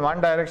flows in one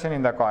direction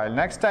in the coil,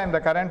 next time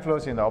the current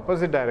flows in the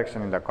opposite direction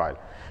in the coil.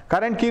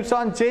 Current keeps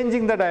on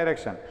changing the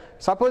direction.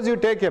 Suppose you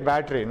take a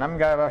battery,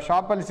 ನಮಗೆ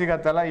ಶಾಪಲ್ಲಿ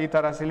ಸಿಗತ್ತಲ್ಲ ಈ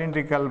ಥರ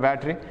cylindrical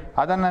battery,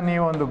 ಅದನ್ನು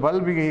ನೀವು ಒಂದು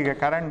ಬಲ್ಬಿಗೆ ಹೀಗೆ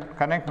current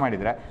connect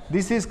ಮಾಡಿದರೆ,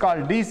 this is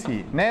called DC,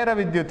 ನೇರ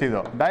ವಿದ್ಯುತ್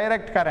ಇದು,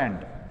 direct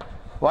current.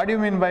 What you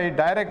mean by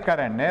direct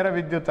current? ನೇರ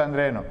ವಿದ್ಯುತ್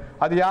ಅಂದರೆ ಏನು?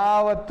 ಅದು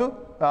ಯಾವತ್ತು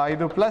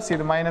ಇದು ಪ್ಲಸ್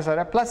ಇದು ಮೈನಸ್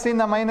ಆದರೆ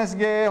ಪ್ಲಸ್ಸಿಂದ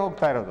ಮೈನಸ್ಗೆ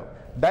ಹೋಗ್ತಾ ಇರೋದು,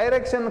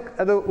 ಡೈರೆಕ್ಷನ್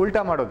ಅದು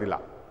ಉಲ್ಟಾ ಮಾಡೋದಿಲ್ಲ.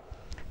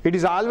 It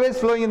is always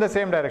flowing in the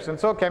same direction.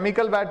 So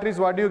chemical batteries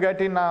what you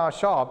get in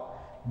shop,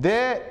 they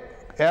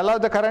allow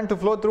the current to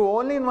flow through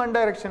only in one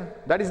direction.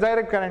 That is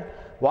direct current.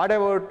 What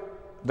about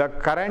the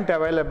current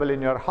available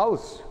in your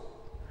house?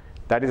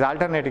 That is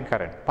alternating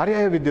current.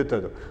 ಪರ್ಯಾಯ ವಿದ್ಯುತ್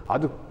ಅದು,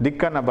 ಅದು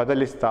ದಿಕ್ಕನ್ನು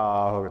ಬದಲಿಸ್ತಾ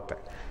ಹೋಗುತ್ತೆ.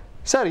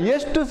 Sir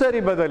ಎಷ್ಟು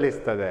ಸರಿ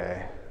ಬದಲಿಸ್ತದೆ?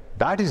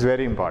 That is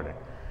very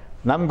important.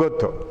 ನಮ್ಗೆ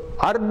ಗೊತ್ತು,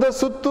 ಅರ್ಧ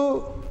ಸುತ್ತು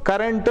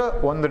ಕರೆಂಟ್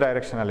ಒಂದು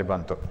ಡೈರೆಕ್ಷನಲ್ಲಿ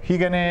ಬಂತು,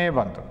 ಹೀಗೇ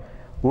ಬಂತು.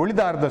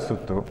 ಉಳಿದ ಅರ್ಧ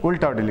ಸುತ್ತು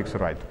ಉಲ್ಟಾ ಹೊಡಿಲಿಕ್ಕೆ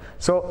ಶುರು ಆಯಿತು.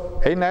 So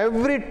in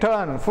every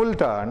turn, full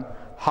turn,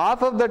 half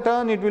of the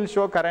turn it will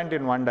show current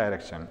in one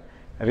direction.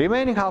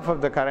 Remaining half of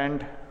the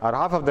current or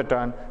half of the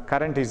turn,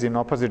 current is in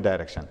opposite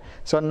direction.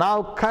 So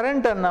ನಾವು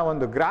ಕರೆಂಟನ್ನು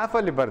ಒಂದು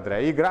ಗ್ರಾಫಲ್ಲಿ ಬರೆದ್ರೆ,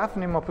 ಈ graph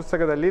ನಿಮ್ಮ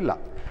ಪುಸ್ತಕದಲ್ಲಿ ಇಲ್ಲ,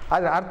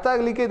 ಆದರೆ ಅರ್ಥ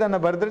ಆಗಲಿಕ್ಕೆ ಇದನ್ನು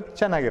ಬರೆದ್ರೆ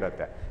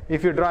ಚೆನ್ನಾಗಿರುತ್ತೆ.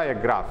 If you draw A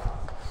graph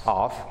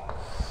of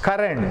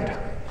current,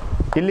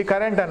 ಇಲ್ಲಿ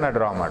ಕರೆಂಟನ್ನು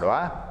ಡ್ರಾ ಮಾಡುವ,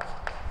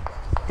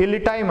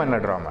 ಇಲ್ಲಿ ಟೈಮನ್ನು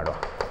ಡ್ರಾ ಮಾಡುವ.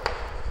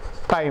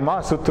 ಟೈಮ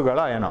ಸುತ್ತುಗಳ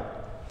ಏನೋ.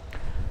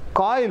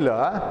 ಕಾಯಿಲ್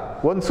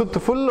ಒಂದು ಸುತ್ತು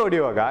ಫುಲ್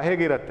ಹೊಡೆಯುವಾಗ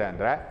ಹೇಗಿರುತ್ತೆ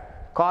ಅಂದರೆ,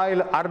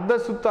 ಕಾಯಿಲ್ ಅರ್ಧ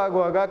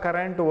ಸುತ್ತಾಗುವಾಗ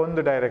ಕರೆಂಟ್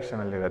ಒಂದು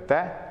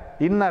ಡೈರೆಕ್ಷನಲ್ಲಿರುತ್ತೆ,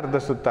 ಇನ್ನರ್ಧ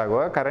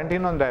ಸುತ್ತಾಗುವಾಗ ಕರೆಂಟ್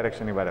ಇನ್ನೊಂದು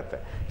ಡೈರೆಕ್ಷನಿಗೆ ಬರುತ್ತೆ.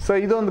 ಸೊ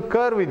ಇದೊಂದು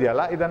ಕರ್ವ್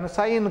ಇದೆಯಲ್ಲ, ಇದನ್ನು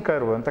ಸೈನ್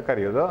ಕರ್ವ್ ಅಂತ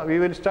ಕರೆಯೋದು. We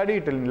will study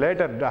it in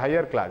later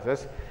higher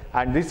classes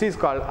and this is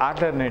called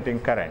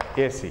alternating current,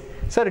 AC.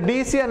 Sir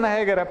DC ಅನ್ನು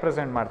ಹೇಗೆ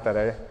ರೆಪ್ರೆಸೆಂಟ್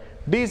ಮಾಡ್ತಾರೆ?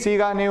 DC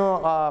ಈಗ ನೀವು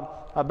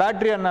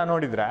ಬ್ಯಾಟ್ರಿಯನ್ನು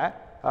ನೋಡಿದರೆ,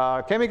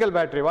 chemical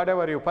battery what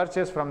ever you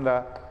purchase from the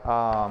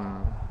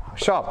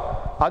shop,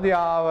 ಅದು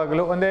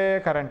ಯಾವಾಗಲೂ ಒಂದೇ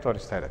ಕರೆಂಟ್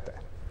ತೋರಿಸ್ತಾ ಇರುತ್ತೆ.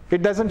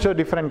 It doesn't show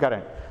different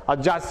current.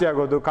 ಅದು ಜಾಸ್ತಿ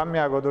ಆಗೋದು ಕಮ್ಮಿ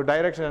ಆಗೋದು,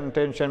 ಡೈರೆಕ್ಷನ್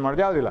ಟೆನ್ಷನ್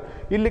ಮಾಡೋದು ಯಾವುದಿಲ್ಲ.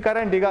 ಇಲ್ಲಿ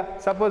ಕರೆಂಟ್ ಈಗ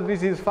suppose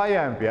this is 5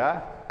 ampere,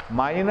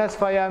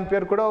 -5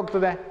 ampere ಕೂಡ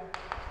ಹೋಗ್ತದೆ.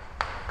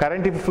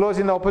 Current if flows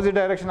in the opposite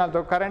direction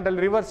ಆಯಿತು,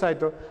 ಕರೆಂಟಲ್ಲಿ ರಿವರ್ಸ್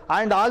ಆಯಿತು.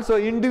 And also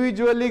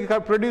individually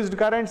produced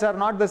currents R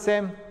not the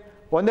same,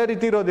 ಒಂದೇ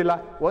ರೀತಿ ಇರೋದಿಲ್ಲ.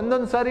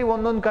 ಒಂದೊಂದು ಸಾರಿ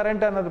ಒಂದೊಂದು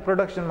ಕರೆಂಟ್ ಅನ್ನೋದು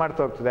ಪ್ರೊಡಕ್ಷನ್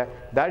ಮಾಡ್ತಾ ಹೋಗ್ತದೆ.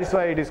 That is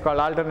why it is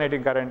called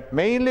alternating current,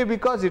 mainly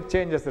because it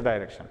changes the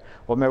direction.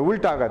 ಒಮ್ಮೆ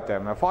ಉಲ್ಟಾ ಆಗುತ್ತೆ,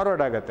 ಒಮ್ಮೆ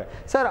ಫಾರ್ವರ್ಡ್ ಆಗುತ್ತೆ.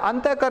 ಸರ್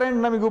ಅಂಥ ಕರೆಂಟ್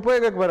ನಮಗೆ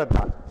ಉಪಯೋಗಕ್ಕೆ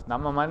ಬರುತ್ತಾ?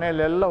 ನಮ್ಮ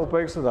ಮನೆಯಲ್ಲೆಲ್ಲ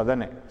ಉಪಯೋಗಿಸೋದು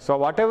ಅದನ್ನೇ. So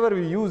what ever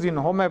we use in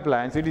home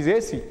appliances it is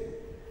AC.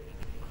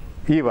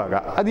 ಇವಾಗ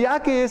ಅದು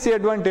ಯಾಕೆ AC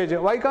advantage?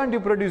 Why can't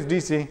you produce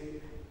DC?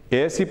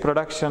 AC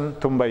production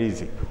ತುಂಬ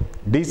ಈಸಿ,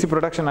 DC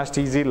ಪ್ರೊಡಕ್ಷನ್ ಅಷ್ಟು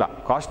ಈಸಿ ಇಲ್ಲ,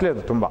 ಕಾಸ್ಟ್ಲಿ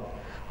ಅದು ತುಂಬ.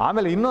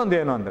 ಆಮೇಲೆ ಇನ್ನೊಂದು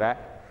ಏನು ಅಂದರೆ,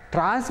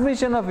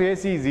 transmission of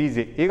AC is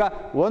easy. ಈಗ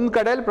ಒಂದು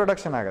ಕಡೆಯಲ್ಲಿ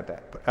ಪ್ರೊಡಕ್ಷನ್ ಆಗುತ್ತೆ,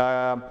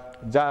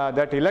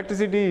 that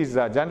electricity is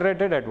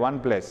generated at one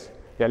place.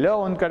 ಎಲ್ಲೋ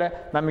ಒಂದು ಕಡೆ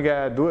ನಮಗೆ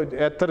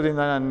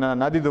ಎತ್ತರದಿಂದ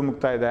ನದಿ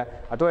ಧುಮುಕ್ತಾ ಇದೆ,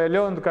 ಅಥವಾ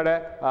ಎಲ್ಲೋ ಒಂದು ಕಡೆ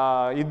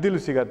ಇದ್ದಿಲು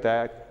ಸಿಗುತ್ತೆ,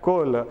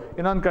 ಕೋಲ್,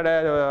 ಇನ್ನೊಂದು ಕಡೆ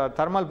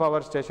ಥರ್ಮಲ್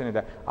ಪವರ್ ಸ್ಟೇಷನ್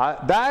ಇದೆ.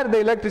 There the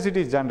electricity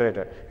is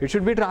generated. It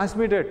should be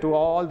transmitted to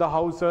all the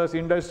houses,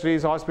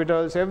 industries,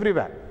 hospitals,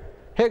 everywhere.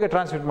 ಹೇಗೆ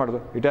ಟ್ರಾನ್ಸ್ಮಿಟ್ ಮಾಡೋದು?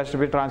 It has to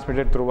B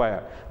transmitted through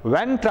wire.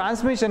 When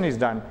transmission is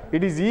done,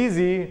 it is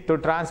easy to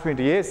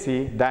transmit AC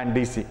than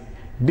DC.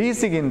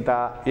 DC-ಗಿಂತ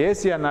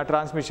AC-ಯನ್ನು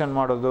transmission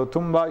ಮಾಡೋದು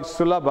ತುಂಬ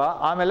ಸುಲಭ.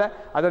 ಆಮೇಲೆ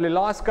ಅದರಲ್ಲಿ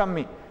loss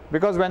ಕಮ್ಮಿ,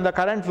 because when the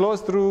current flows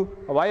through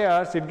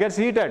wires it gets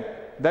heated.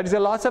 That is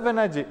a loss of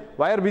energy.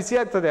 Wire ಬಿಸಿ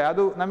ಆಗ್ತದೆ,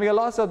 ಅದು ನಮಗೆ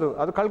loss, ಅದು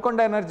ಕಳ್ಕೊಂಡ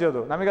ಎನರ್ಜಿ,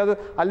 ಅದು ನಮಗೆ ಅದು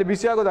ಅಲ್ಲಿ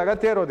ಬಿಸಿ ಆಗೋದು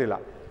ಅಗತ್ಯ ಇರೋದಿಲ್ಲ.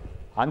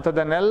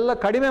 ಅಂಥದ್ದನ್ನೆಲ್ಲ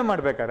ಕಡಿಮೆ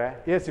ಮಾಡಬೇಕಾದ್ರೆ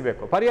AC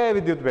ಬೇಕು, ಪರ್ಯಾಯ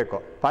ವಿದ್ಯುತ್ ಬೇಕು.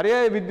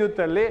 ಪರ್ಯಾಯ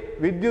ವಿದ್ಯುತ್ತಲ್ಲಿ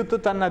ವಿದ್ಯುತ್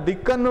ತನ್ನ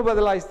ದಿಕ್ಕನ್ನು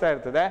ಬದಲಾಯಿಸ್ತಾ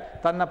ಇರ್ತದೆ,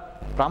 ತನ್ನ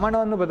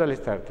ಪ್ರಮಾಣವನ್ನು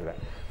ಬದಲಿಸ್ತಾ ಇರ್ತದೆ.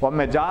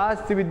 ಒಮ್ಮೆ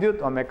ಜಾಸ್ತಿ ವಿದ್ಯುತ್,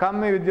 ಒಮ್ಮೆ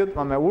ಕಮ್ಮಿ ವಿದ್ಯುತ್,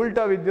 ಒಮ್ಮೆ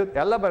ಉಲ್ಟಾ ವಿದ್ಯುತ್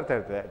ಎಲ್ಲ ಬರ್ತಾ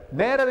ಇರ್ತದೆ.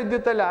 ನೇರ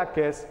ವಿದ್ಯುತ್ತಲ್ಲಿ ಆ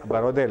ಕೇಸ್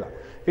ಬರೋದೇ ಇಲ್ಲ.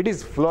 It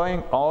is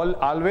flowing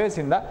always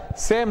in the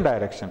same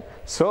direction.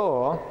 So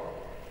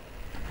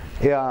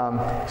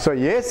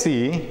AC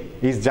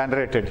is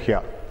generated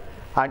here.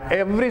 And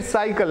every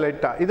cycle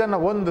ಇದನ್ನು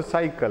ಒಂದು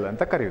ಸೈಕಲ್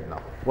ಅಂತ ಕರೆಯೋದು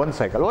ನಾವು. ಒಂದು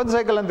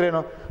ಸೈಕಲ್ ಅಂದರೆ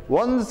ಏನು?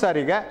 ಒಂದು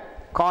ಸಾರಿಗೆ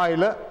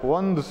ಕಾಯಿಲ್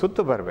ಒಂದು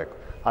ಸುತ್ತು ಬರಬೇಕು.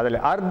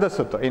 ಅದರಲ್ಲಿ ಅರ್ಧ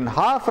ಸುತ್ತು. In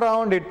half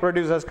round it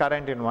produces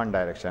current in one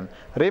direction,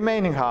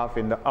 remaining half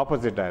in the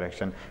opposite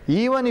direction.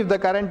 Even if the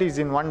current is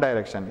in one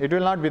direction, it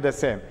will not be the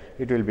same.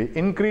 It will be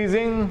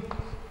increasing,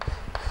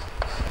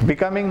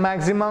 becoming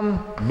maximum,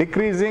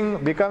 decreasing,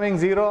 becoming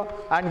zero,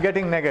 and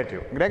getting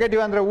negative.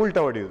 Negative ಅಂದರೆ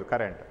ಉಲ್ಟಾ ಹೊಡೆಯುವುದು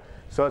current.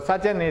 So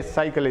such an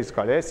cycle is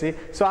called AC.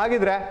 So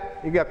ಹಾಗಿದ್ರೆ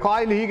ಈಗ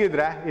coil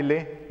ಹೀಗಿದ್ರೆ ಇಲ್ಲಿ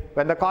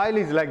when the coil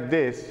is like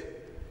this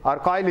or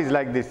coil is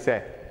like this, say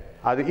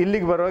ಅದು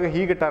ಇಲ್ಲಿಗೆ ಬರುವಾಗ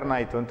ಹೀಗೆ ಟರ್ನ್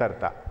ಆಯಿತು ಅಂತ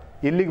ಅರ್ಥ,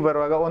 ಇಲ್ಲಿಗೆ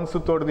ಬರುವಾಗ ಒಂದು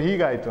ಸುತ್ತು ಹೊಡೆದು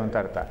ಹೀಗಾಯಿತು ಅಂತ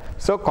ಅರ್ಥ.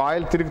 ಸೊ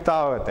ಕಾಯಿಲ್ ತಿರುಗ್ತಾ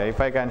ಹೋಗುತ್ತೆ.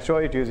 If I can show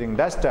it using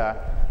Duster,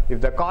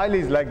 if the coil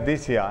is like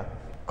this here,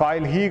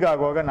 coil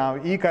ಹೀಗಾಗುವಾಗ ನಾವು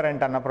ಈ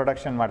ಕರೆಂಟನ್ನು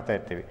ಪ್ರೊಡಕ್ಷನ್ ಮಾಡ್ತಾ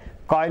ಇರ್ತೀವಿ.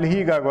 ಕಾಯಿಲ್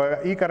ಹೀಗಾಗುವಾಗ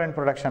ಈ ಕರೆಂಟ್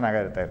ಪ್ರೊಡಕ್ಷನ್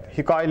ಆಗಿರ್ತಾ ಇರುತ್ತೆ.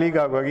 ಈ ಕಾಯಿಲ್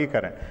ಹೀಗಾಗುವಾಗ ಈ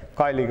ಕರೆಂಟ್,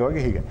 ಕಾಯಿಲ್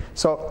ಹೀಗಾಗಿ ಹೀಗೆ.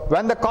 So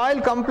when the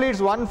coil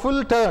completes one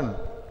full turn,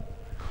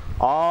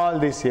 all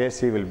this AC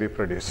will be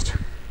produced.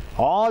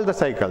 All the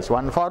cycles,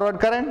 one forward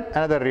current,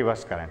 another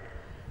reverse current.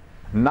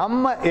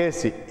 ನಮ್ಮ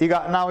AC ಈಗ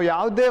ನಾವು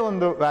ಯಾವುದೇ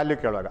ಒಂದು ವ್ಯಾಲ್ಯೂ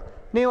ಕೇಳುವಾಗ,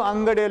 ನೀವು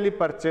ಅಂಗಡಿಯಲ್ಲಿ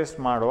ಪರ್ಚೇಸ್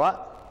ಮಾಡುವ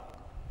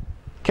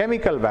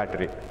chemical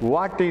battery,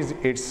 what is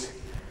it's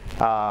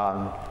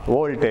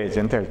voltage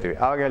ಅಂತ ಹೇಳ್ತೀವಿ.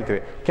 ಆವಾಗ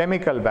ಹೇಳ್ತೀವಿ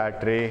chemical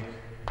battery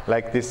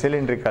like this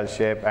cylindrical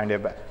shape and a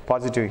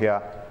positive here,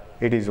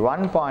 it is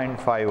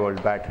 1.5 volt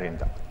battery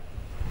ಅಂತ.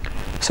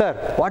 Sir,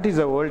 what is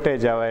the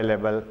voltage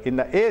available in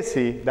the AC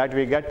that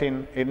we get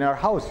in your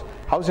house?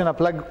 ಹೌಸಿನ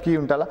plug key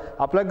ಉಂಟಲ್ಲ,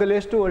 ಆ ಪ್ಲಗ್ಗಲ್ಲಿ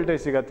ಎಷ್ಟು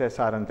voltage ಸಿಗುತ್ತೆ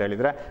sir ಅಂತ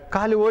ಹೇಳಿದರೆ,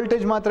 ಖಾಲಿ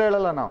voltage ಮಾತ್ರ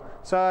ಹೇಳಲ್ಲ ನಾವು.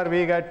 Sir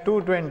we get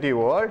 220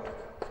 volt,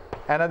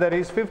 another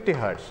is 50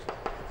 hertz.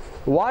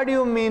 What do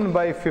you mean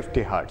by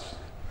 50 hertz?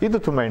 ಇದು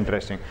ತುಂಬ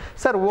ಇಂಟ್ರೆಸ್ಟಿಂಗ್.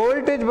 ಸರ್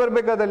ವೋಲ್ಟೇಜ್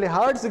ಬರಬೇಕಾದಲ್ಲಿ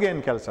ಹರ್ಟ್ಸ್ಗೆ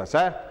ಏನು ಕೆಲಸ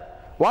sir?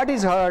 What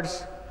is hertz?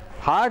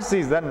 Hertz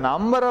is the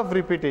number of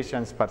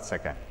repetitions per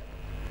second.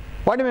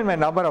 What do you mean by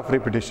number of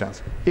repetitions?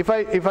 If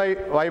I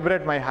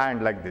vibrate my hand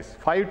like this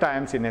 5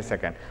 times in a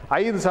second,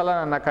 5 ಸಲ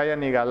ನನ್ನ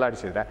ಕೈಯನ್ನು ಈಗ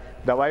ಅಲ್ಲಾಡಿಸಿದ್ರೆ,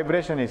 the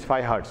vibration is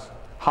 5 hertz.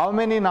 How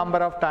many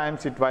number of times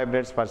it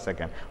vibrates per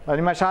second?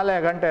 ನಿಮ್ಮ ಶಾಲೆಯ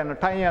ಗಂಟೆಯನ್ನು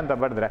tie ಅಂತ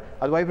ಬರೆದ್ರೆ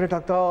ಅದು vibrate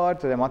ಆಗ್ತಾ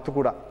ಇರ್ತದೆ ಮತ್ತು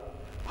ಕೂಡ.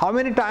 How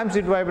many times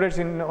it vibrates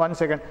in 1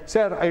 second?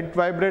 Sir, it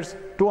vibrates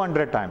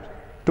 200 times.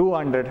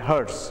 200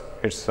 hertz,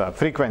 it's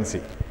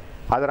frequency.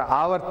 ಅದರ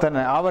ಆವರ್ತನ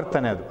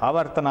ಅದು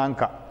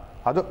ಆವರ್ತನಾಂಕ,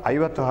 ಅದು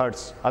 50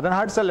 ಹರ್ಟ್ಸ್. ಅದನ್ನು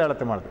ಹರ್ಟ್ಸಲ್ಲಿ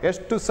ಅಳತೆ ಮಾಡೋದು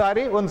ಎಷ್ಟು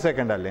ಸಾರಿ 1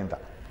 ಸೆಕೆಂಡಲ್ಲಿ ಅಂತ.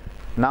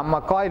 ನಮ್ಮ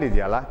ಕಾಯಿಲ್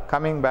ಇದೆಯಲ್ಲ,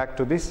 coming back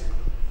to this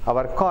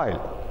hour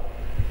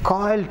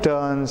coil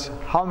turns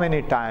how many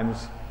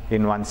times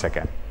in 1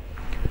 second.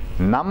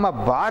 ನಮ್ಮ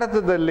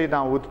ಭಾರತದಲ್ಲಿ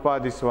ನಾವು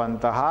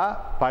ಉತ್ಪಾದಿಸುವಂತಹ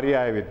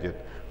ಪರ್ಯಾಯ ವಿದ್ಯುತ್,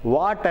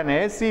 what an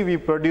AC we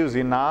produce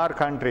in our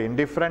country in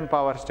different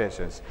power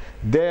stations,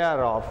 they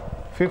are of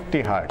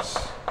 50 hertz.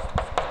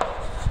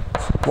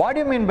 What do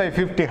you mean by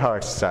 50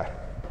 hertz, sir?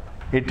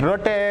 It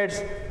rotates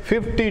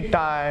 50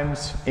 times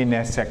in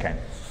a second.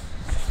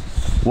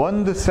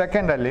 1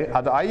 ಸೆಕೆಂಡಲ್ಲಿ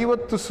ಅದು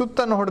 50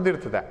 ಸುತ್ತನ್ನು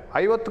ಹೊಡೆದಿರ್ತದೆ.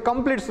 50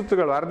 complete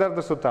ಸುತ್ತುಗಳು,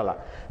 ಅರ್ಧ ಸುತ್ತಲ್ಲ.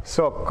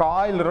 So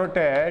coil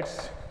rotates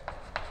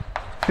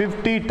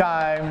 50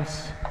 times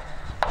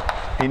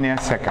in a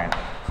second.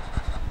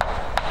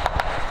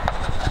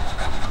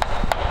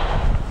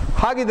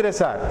 ಹಾಗಿದ್ರೆ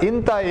sir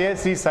ಇಂಥ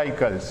AC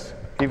cycles,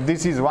 if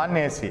this is one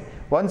AC,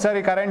 ಒಂದು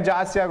ಸಾರಿ current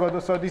ಜಾಸ್ತಿ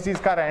ಆಗೋದು, so this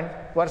is current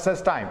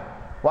versus time.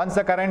 Once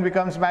the current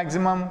becomes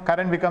maximum,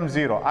 current becomes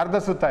zero. ಅರ್ಧ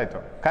ಸುತ್ತಾಯಿತು.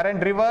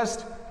 Current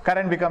reversed,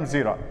 current becomes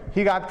zero.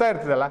 ಹೀಗೆ ಆಗ್ತಾ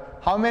ಇರ್ತದಲ್ಲ.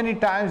 How many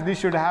times this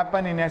should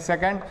happen in a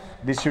second?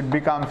 This should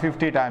become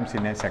 50 times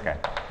in a second.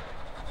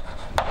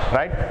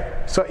 Right?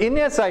 So in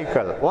a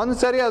cycle, ಒಂದು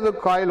ಸರಿ ಅದು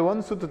coil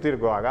ಒಂದು ಸುತ್ತು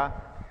ತಿರುಗುವಾಗ,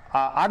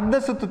 ಅರ್ಧ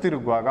ಸುತ್ತು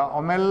ತಿರುಗುವಾಗ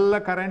ಒಮ್ಮೆಲ್ಲ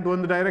ಕರೆಂಟ್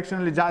ಒಂದು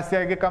ಡೈರೆಕ್ಷನಲ್ಲಿ ಜಾಸ್ತಿ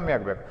ಆಗಿ ಕಮ್ಮಿ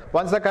ಆಗಬೇಕು.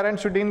 Once the current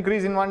should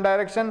increase in one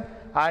direction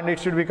and it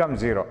should become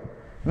zero.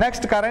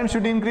 Next current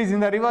should increase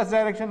in the reverse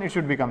direction, it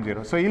should become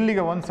zero. So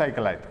ಇಲ್ಲಿಗೆ ಒಂದು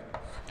ಸೈಕಲ್ ಆಯಿತು.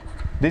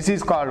 This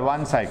is called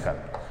one cycle.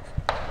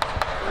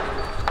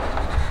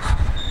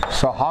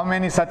 So how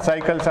many such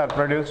cycles are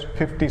produced?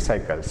 50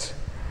 cycles.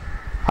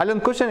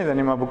 ಅಲ್ಲೊಂದು question ಇದೆ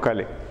ನಿಮ್ಮ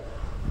ಬುಕ್ಕಲ್ಲಿ,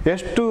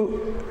 ಎಷ್ಟು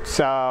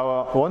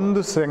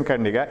ಒಂದು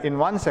ಸೆಕೆಂಡಿಗೆ in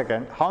 1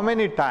 second how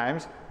many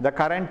times the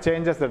current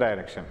changes the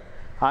direction?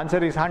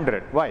 Answer is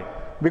 100. Why?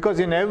 Because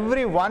in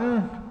every one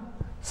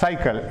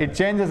cycle it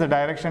changes the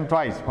direction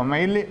twice. ಒಮ್ಮೆ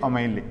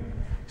ಇಲ್ಲಿ.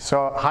 So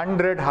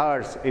 100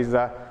 hertz is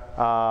the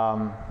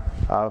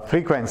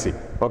frequency.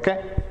 Okay?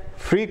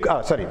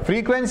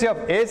 Frequency of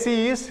AC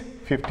is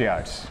 50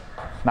 hertz.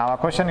 Now a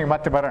question ಗೆ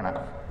ಮತ್ತೆ ಬರೋಣ.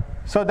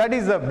 So that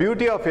is the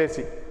beauty of AC.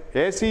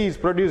 AC is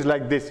produced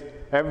like this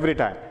every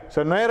time. So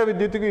ನೇರ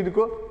ವಿದ್ಯುತ್ತಿಗೂ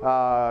ಇದಕ್ಕೂ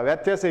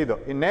ವ್ಯತ್ಯಾಸ ಇದು.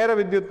 ಈ ನೇರ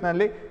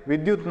ವಿದ್ಯುತ್ನಲ್ಲಿ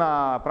ವಿದ್ಯುತ್ನ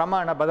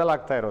ಪ್ರಮಾಣ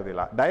ಬದಲಾಗ್ತಾ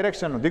ಇರೋದಿಲ್ಲ,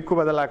 ಡೈರೆಕ್ಷನ್ ದಿಕ್ಕು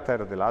ಬದಲಾಗ್ತಾ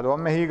ಇರೋದಿಲ್ಲ, ಅದು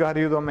ಒಮ್ಮೆ ಹೀಗೆ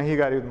ಹರಿಯುವುದು ಒಮ್ಮೆ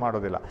ಹೀಗೆ ಹರಿಯುವುದು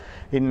ಮಾಡೋದಿಲ್ಲ.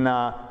 ಇನ್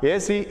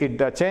AC it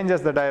changes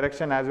the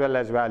direction as well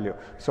as value.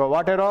 So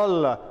whatever all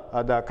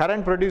the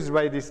current produced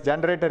by this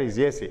generator is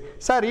AC.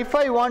 Sir, if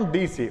I want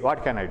DC,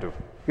 what can I do?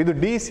 ಇದು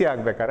DC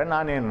ಆಗಬೇಕಾದ್ರೆ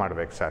ನಾನೇನು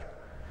ಮಾಡಬೇಕು sir?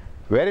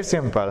 Very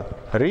simple,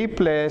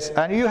 replace,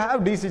 and you have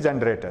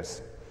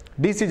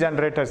DC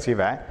generators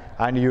ಇವೆ,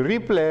 and you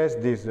replace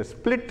this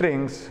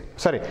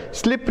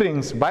slip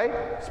rings by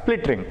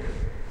split ring.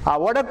 ಆ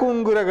ಒಡಕು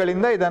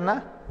ಉಂಗುರಗಳಿಂದ ಇದನ್ನು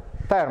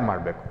ತಯಾರು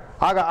ಮಾಡಬೇಕು.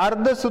 ಆಗ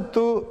ಅರ್ಧ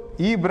ಸುತ್ತು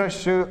ಈ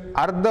ಬ್ರಷ್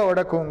ಅರ್ಧ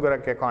ಒಡಕು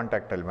ಉಂಗುರಕ್ಕೆ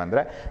ಕಾಂಟ್ಯಾಕ್ಟ್ ಅಲ್ಲಿ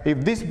ಬಂದ್ರೆ,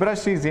 if this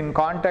brush is in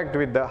contact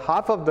with the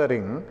half of the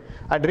ring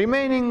and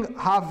remaining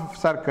half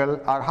circle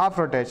or half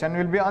rotation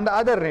will be on the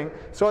other ring,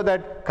 so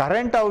that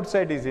current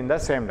outside is in the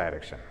same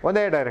direction,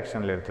 ಒಂದೇ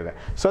direction ಇರ್ತದೆ.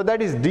 So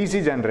that is D C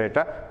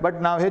generator. But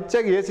ನಾವು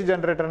ಹೆಚ್ಚಾಗಿ A C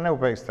ಜನರೇಟರ್ನೇ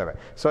ಉಪಯೋಗಿಸ್ತೇವೆ.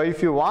 So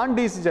if you want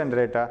D C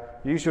generator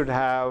you should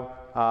have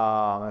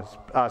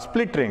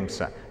split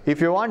rings. If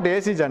you want A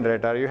C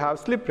generator you have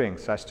slip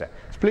rings ಅಷ್ಟೇ.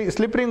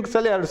 Slip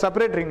ರಿಂಗ್ಸಲ್ಲಿ 2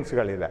 separate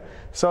ರಿಂಗ್ಸ್ಗಳಿದೆ.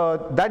 So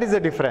that is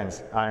the difference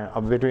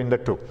between the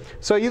to.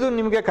 So ಇದು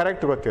ನಿಮಗೆ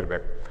correct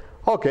ಗೊತ್ತಿರಬೇಕು.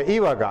 Okay,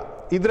 ಇವಾಗ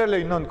ಇದರಲ್ಲಿ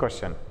ಇನ್ನೊಂದು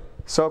question.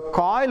 So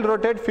coil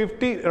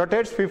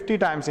rotates 50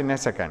 times in a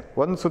second.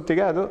 ಒಂದು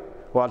ಸುತ್ತಿಗೆ ಅದು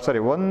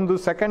ಒಂದು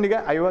ಸೆಕೆಂಡಿಗೆ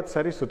 50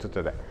 ಸರಿ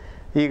ಸುತ್ತುತ್ತದೆ.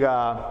 ಈಗ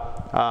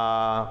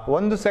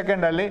ಒಂದು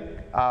ಸೆಕೆಂಡಲ್ಲಿ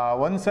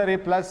ಒಂದು ಸರಿ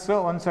ಪ್ಲಸ್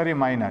ಒಂದು ಸರಿ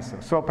ಮೈನಸ್.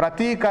 ಸೊ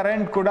ಪ್ರತಿ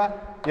ಕರೆಂಟ್ ಕೂಡ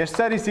ಎಷ್ಟು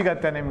ಸರಿ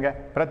ಸಿಗತ್ತೆ ನಿಮಗೆ?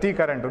 ಪ್ರತಿ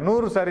ಕರೆಂಟು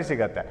 100 ಸರಿ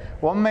ಸಿಗತ್ತೆ.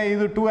 ಒಮ್ಮೆ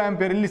ಇದು 2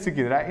 ಆಂಪಿಯರ್ ಇಲ್ಲಿ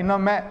ಸಿಕ್ಕಿದ್ರೆ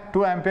ಇನ್ನೊಮ್ಮೆ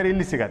 2 ಆಂಪಿಯರ್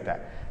ಇಲ್ಲಿ ಸಿಗತ್ತೆ.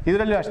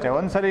 ಇದರಲ್ಲೂ ಅಷ್ಟೇ,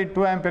 ಒಂದು ಸರಿ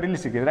 2 ಆಂಪಿಯರ್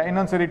ಇಲ್ಲಿ ಸಿಕ್ಕಿದ್ರೆ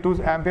ಇನ್ನೊಂದು ಸರಿ 2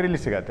 ಆಂಪಿಯರ್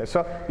ಇಲ್ಲಿ ಸಿಗತ್ತೆ. So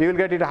you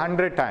will get it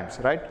 100 times,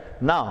 right?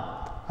 ನಾವು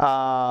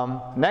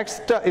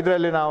ನೆಕ್ಸ್ಟ್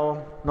ಇದರಲ್ಲಿ ನಾವು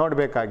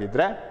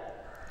ನೋಡಬೇಕಾಗಿದ್ರೆ,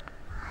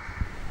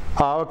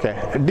 ಓಕೆ,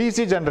 ಡಿ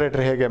ಸಿ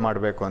ಜನರೇಟರ್ ಹೇಗೆ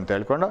ಮಾಡಬೇಕು ಅಂತ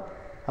ಹೇಳ್ಕೊಂಡು,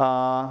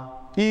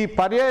 ಈ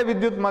ಪರ್ಯಾಯ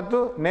ವಿದ್ಯುತ್ ಮತ್ತು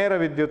ನೇರ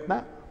ವಿದ್ಯುತ್ನ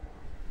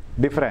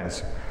difference.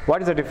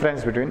 What is the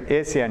difference between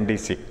A C and D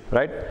C,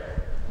 right?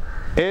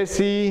 A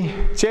C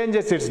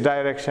changes it's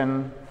direction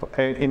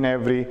in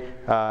every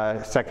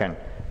second.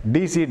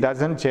 D C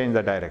doesn't change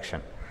the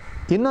direction.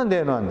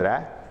 ಇನ್ನೊಂದೇನು ಅಂದರೆ,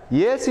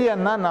 ಎ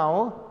ಸಿಯನ್ನು ನಾವು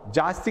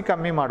ಜಾಸ್ತಿ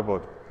ಕಮ್ಮಿ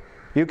ಮಾಡ್ಬೋದು.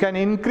 You can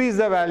increase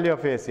the value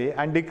of AC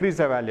and decrease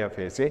the value of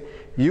AC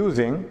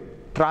using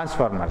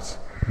transformers.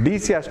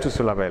 DC ಅಷ್ಟು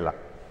ಸುಲಭ ಇಲ್ಲ.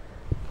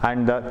 And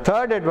the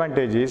third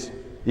advantage is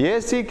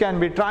AC can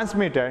be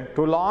transmitted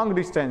to long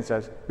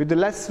distances with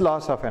less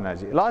loss of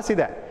energy. Loss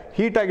ಇದೆ,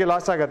 heat ಆಗಿ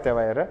loss ಆಗುತ್ತೆ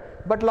wire,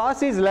 but loss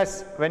is less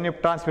when you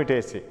transmit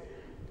AC.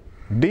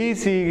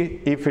 DC,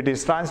 if it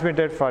is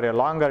transmitted for a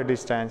longer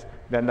distance,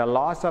 then the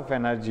loss of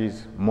energy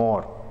is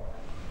more.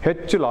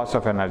 ಹೆಚ್ಚು loss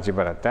of energy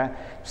ಬರುತ್ತೆ.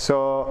 So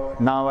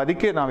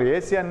ಅದಕ್ಕೆ ನಾವು A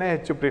ಸಿಯನ್ನೇ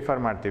ಹೆಚ್ಚು prefer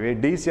ಮಾಡ್ತೀವಿ,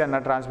 D ಸಿಯನ್ನು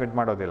transmit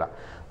ಮಾಡೋದಿಲ್ಲ.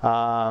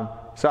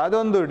 So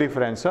ಅದೊಂದು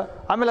difference.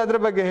 ಆಮೇಲೆ ಅದರ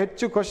ಬಗ್ಗೆ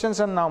ಹೆಚ್ಚು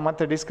ಕ್ವಶನ್ಸನ್ನು ನಾವು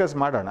ಮತ್ತೆ ಡಿಸ್ಕಸ್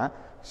ಮಾಡೋಣ.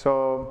 So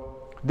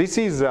this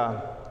is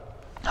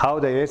how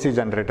the A C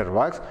generator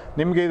works.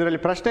 ನಿಮಗೆ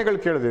ಇದರಲ್ಲಿ ಪ್ರಶ್ನೆಗಳು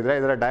ಕೇಳೋದಿದ್ರೆ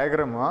ಇದರ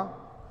ಡಯಾಗ್ರಾಮು,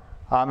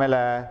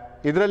 ಆಮೇಲೆ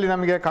ಇದರಲ್ಲಿ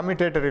ನಮಗೆ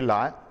ಕಮ್ಯುಟೇಟರ್ ಇಲ್ಲ,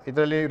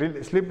 ಇದರಲ್ಲಿ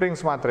ಸ್ಲಿಪ್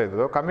ರಿಂಗ್ಸ್ ಮಾತ್ರ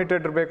ಇದ್ದು.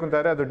 ಕಮ್ಯುಟೇಟರ್ ಬೇಕು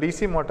ಅಂತಂದರೆ ಅದು ಡಿ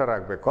ಸಿ ಮೋಟರ್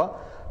ಆಗಬೇಕು.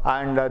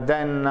 And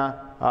then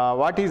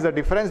what is the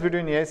difference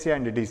between AC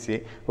and DC?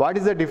 What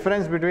is the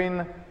difference between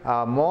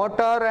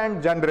motor and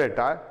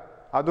generator?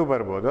 ಅದು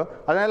ಬರ್ಬೋದು.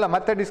 ಅದನ್ನೆಲ್ಲ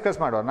ಮತ್ತೆ ಡಿಸ್ಕಸ್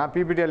ಮಾಡೋಣ, ನಾನು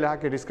ಪಿ ಪಿ ಟಿಯಲ್ಲಿ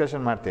ಹಾಕಿ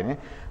ಡಿಸ್ಕಷನ್ ಮಾಡ್ತೀನಿ.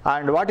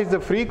 And what is the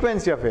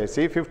frequency of A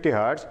C? 50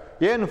 Hz.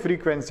 ಏನು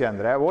frequency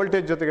ಅಂದರೆ,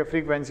 voltage ಜೊತೆಗೆ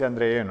ಫ್ರೀಕ್ವೆನ್ಸಿ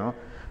ಅಂದರೆ ಏನು,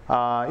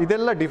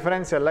 ಇದೆಲ್ಲ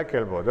ಡಿಫರೆನ್ಸ್ ಎಲ್ಲ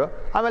ಕೇಳ್ಬೋದು.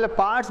 ಆಮೇಲೆ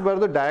ಪಾರ್ಟ್ಸ್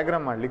ಬರೆದು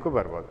ಡಯಾಗ್ರಾಮ್ ಮಾಡಲಿಕ್ಕೂ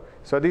ಬರ್ಬೋದು.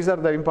 So these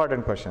are the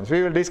important questions.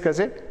 We will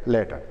discuss it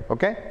later.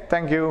 Okay,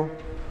 thank you.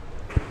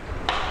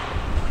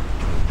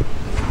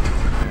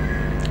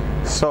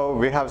 So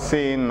we have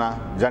seen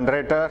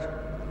generator,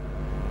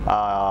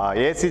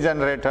 AC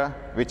generator,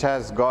 which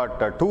has got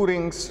 2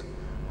 rings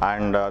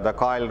and the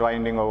coil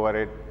winding over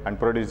it and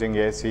producing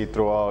AC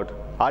throughout.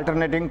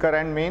 Alternating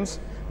current means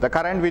the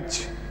current which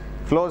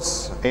flows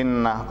in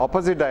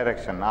opposite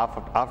direction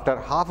after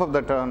half of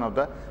the turn of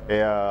the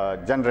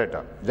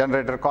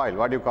generator coil,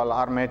 what you call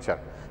armature.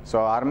 So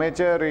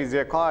armature is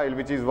a coil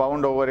which is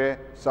wound over a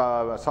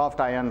soft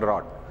iron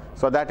rod.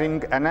 So that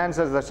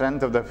enhances the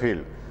strength of the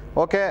field.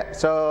 Okay,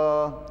 so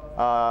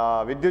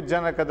ವಿದ್ಯುತ್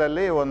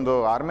ಜನಕದಲ್ಲಿ ಒಂದು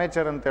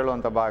armature ಅಂತ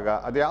ಹೇಳುವಂಥ ಭಾಗ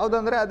ಅದು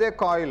ಯಾವುದಂದರೆ ಅದೇ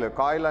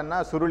ಕಾಯಿಲನ್ನು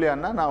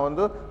ಸುರುಳಿಯನ್ನು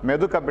ನಾವೊಂದು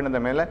ಮೆದು ಕಬ್ಬಿಣದ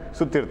ಮೇಲೆ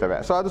ಸುತ್ತಿರ್ತೇವೆ.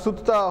 ಸೊ ಅದು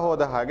ಸುತ್ತಾ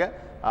ಹೋದ ಹಾಗೆ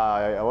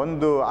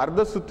ಒಂದು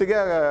ಅರ್ಧ ಸುತ್ತಿಗೆ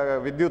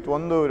ವಿದ್ಯುತ್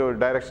ಒಂದು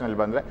ಡೈರೆಕ್ಷನಲ್ಲಿ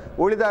ಬಂದರೆ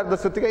ಉಳಿದ ಅರ್ಧ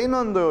ಸುತ್ತಿಗೆ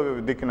ಇನ್ನೊಂದು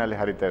ದಿಕ್ಕಿನಲ್ಲಿ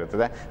ಹರಿತಾ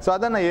ಇರ್ತದೆ. ಸೊ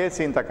ಅದನ್ನು ಎ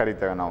ಸಿ ಅಂತ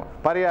ಕರಿತೇವೆ ನಾವು,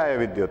 ಪರ್ಯಾಯ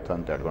ವಿದ್ಯುತ್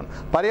ಅಂತ ಹೇಳ್ಕೊಂಡು.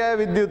 ಪರ್ಯಾಯ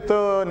ವಿದ್ಯುತ್ತು,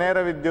 ನೇರ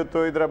ವಿದ್ಯುತ್ತು,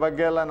 ಇದರ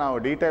ಬಗ್ಗೆ ಎಲ್ಲ ನಾವು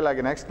ಡೀಟೇಲ್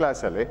ಆಗಿ ನೆಕ್ಸ್ಟ್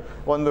ಕ್ಲಾಸಲ್ಲಿ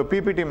ಒಂದು ಪಿ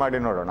ಪಿ ಟಿ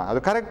ಮಾಡಿ ನೋಡೋಣ.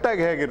 ಅದು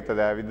ಕರೆಕ್ಟಾಗಿ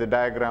ಹೇಗಿರ್ತದೆ with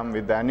diagram,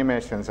 with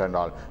animations and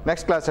all.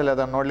 Next ಕ್ಲಾಸಲ್ಲಿ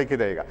ಅದನ್ನು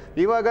ನೋಡಲಿಕ್ಕಿದೆ.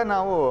 ಇವಾಗ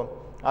ನಾವು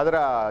ಅದರ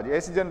ಎ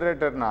ಸಿ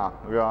ಜನರೇಟರ್ನ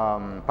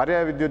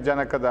ಪರ್ಯಾಯ ವಿದ್ಯುತ್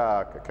ಜನಕದ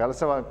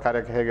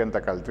ಕಾರ್ಯಕ್ಕೆ ಹೇಗೆ ಅಂತ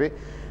ಕಲ್ತ್ವಿ.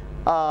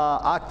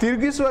 ಆ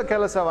ತಿರುಗಿಸುವ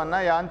ಕೆಲಸವನ್ನು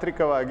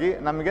ಯಾಂತ್ರಿಕವಾಗಿ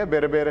ನಮಗೆ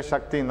ಬೇರೆ ಬೇರೆ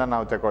ಶಕ್ತಿಯಿಂದ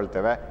ನಾವು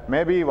ತಗೊಳ್ತೇವೆ. May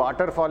be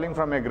water falling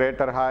from A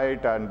greater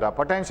height and the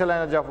potential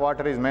energy of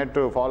water is made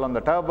to fall on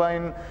the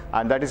turbine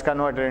and that is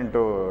converted in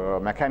to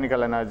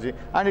mechanical energy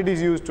and it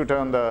is use to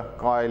turn the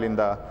coil in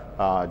the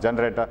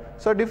generator.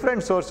 So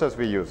different sources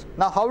we use.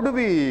 Now how do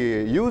we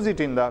use it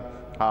in the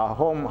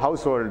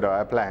household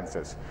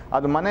appliances?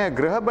 ಅದು ಮನೆ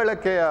ಗೃಹ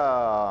ಬಳಕೆಯ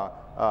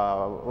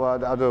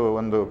ಅದು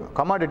ಒಂದು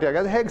commodity ಆಗಿ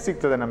ಅದು ಹೇಗೆ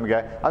ಸಿಗ್ತದೆ ನಮಗೆ,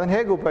 ಅದನ್ನು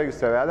ಹೇಗೆ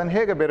ಉಪಯೋಗಿಸ್ತೇವೆ, ಅದನ್ನು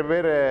ಹೇಗೆ ಬೇರೆ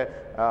ಬೇರೆ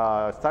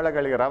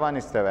ಸ್ಥಳಗಳಿಗೆ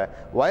ರವಾನಿಸ್ತೇವೆ?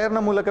 ವೈರ್ನ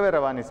ಮೂಲಕವೇ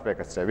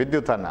ರವಾನಿಸಬೇಕಷ್ಟೇ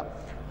ವಿದ್ಯುತ್ತನ್ನು.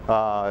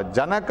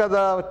 ಜನಕದ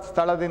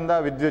ಸ್ಥಳದಿಂದ,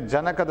 ವಿದ್ಯುತ್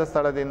ಜನಕದ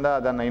ಸ್ಥಳದಿಂದ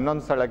ಅದನ್ನು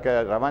ಇನ್ನೊಂದು ಸ್ಥಳಕ್ಕೆ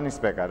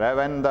ರವಾನಿಸಬೇಕಾದ್ರೆ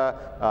when the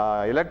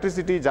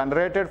electricity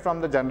generated from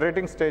the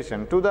generating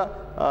station to the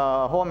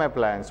home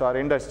appliances R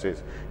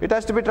industries, it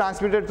has to B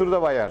transmitted through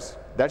the wires.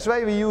 That's why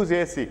we use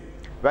AC.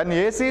 When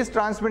AC is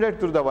transmitted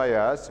through the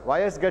wires,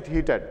 wires get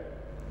heated.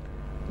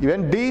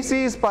 When DC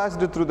is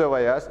passed through the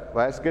wires,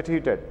 wires get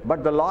heated. But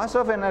the loss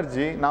of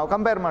energy, ನಾವು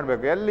compare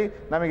ಮಾಡಬೇಕು, ಎಲ್ಲಿ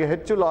ನಮಗೆ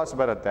ಹೆಚ್ಚು loss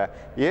ಬರುತ್ತೆ.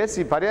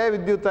 AC ಪರ್ಯಾಯ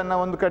ವಿದ್ಯುತ್ತನ್ನು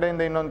ಒಂದು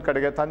ಕಡೆಯಿಂದ ಇನ್ನೊಂದು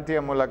ಕಡೆಗೆ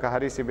ತಂತಿಯ ಮೂಲಕ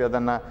ಹರಿಸಿ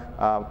ಅದನ್ನು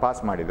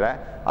ಪಾಸ್ ಮಾಡಿದರೆ,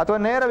 ಅಥವಾ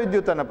ನೇರ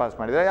ವಿದ್ಯುತ್ತನ್ನು ಪಾಸ್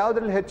ಮಾಡಿದರೆ,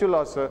 ಯಾವುದರಲ್ಲಿ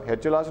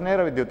ಹೆಚ್ಚು ಲಾಸ್ ನೇರ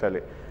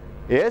ವಿದ್ಯುತ್ತಲ್ಲಿ.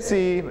 AC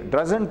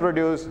doesn't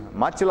produce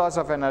much loss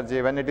of energy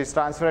when it is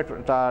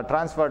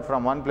transferred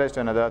from one place to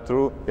another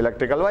through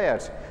electrical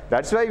wires.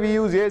 That's why we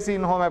use AC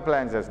in home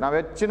appliances. ನಾವು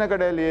ಹೆಚ್ಚಿನ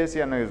ಕಡೆಯಲ್ಲಿ AC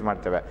ಅನ್ನು ಯೂಸ್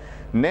ಮಾಡ್ತೇವೆ.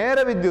 ನೇರ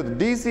ವಿದ್ಯುತ್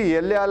DC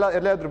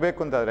ಎಲ್ಲಿಯಾದರೂ ಬೇಕು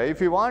ಅಂತಂದರೆ,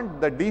 if you want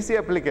the DC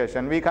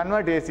application, we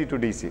convert AC to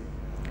DC.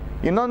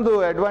 ಇನ್ನೊಂದು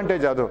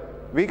ಅಡ್ವಾಂಟೇಜ್ ಅದು,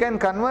 we can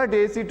convert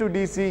AC to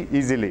DC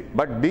easily,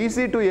 but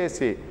DC to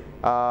AC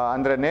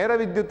ಅಂದರೆ ನೇರ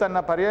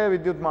ವಿದ್ಯುತ್ತನ್ನು ಪರ್ಯಾಯ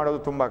ವಿದ್ಯುತ್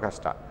ಮಾಡೋದು ತುಂಬ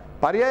ಕಷ್ಟ.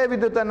 ಪರ್ಯಾಯ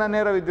ವಿದ್ಯುತ್ತನ್ನು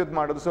ನೇರ ವಿದ್ಯುತ್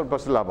ಮಾಡೋದು ಸ್ವಲ್ಪ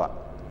ಸುಲಭ.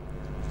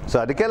 ಸೊ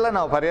ಅದಕ್ಕೆಲ್ಲ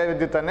ನಾವು ಪರ್ಯಾಯ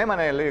ವಿದ್ಯುತ್ತನ್ನೇ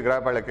ಮನೆಯಲ್ಲಿ ಗೃಹ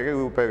ಬಳಕೆಗೆ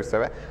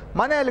ಉಪಯೋಗಿಸ್ತೇವೆ.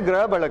 ಮನೆಯಲ್ಲಿ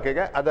ಗೃಹ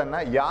ಬಳಕೆಗೆ ಅದನ್ನು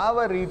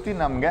ಯಾವ ರೀತಿ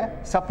ನಮಗೆ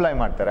ಸಪ್ಲೈ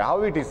ಮಾಡ್ತಾರೆ, how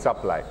it is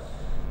supply.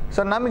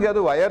 So ನಮಗೆ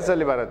ಅದು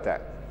ವಯರ್ಸಲ್ಲಿ ಬರುತ್ತೆ,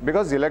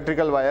 because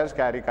electrical wires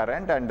carry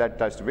current and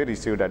that has to be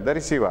received at the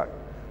receiver.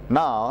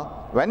 Now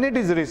when it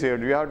is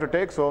received, we have to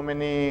take so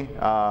many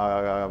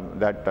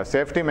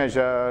safety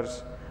measures.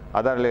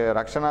 ಅದರಲ್ಲಿ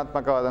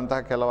ರಕ್ಷಣಾತ್ಮಕವಾದಂತಹ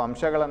ಕೆಲವು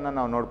ಅಂಶಗಳನ್ನು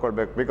ನಾವು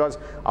ನೋಡ್ಕೊಳ್ಬೇಕು, because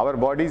our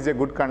body is A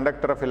good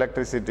conductor of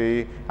electricity,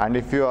 and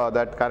if you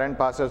that current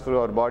passes through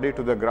our body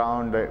to the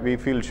ground, we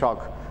feel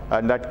shock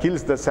and that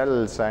kills the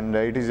cells, and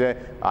it is a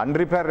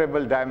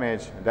unrepairable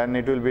damage, then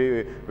it will be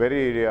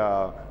very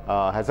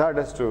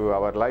hazardous to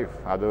our life.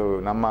 ಅದು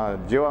ನಮ್ಮ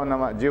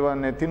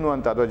ಜೀವನ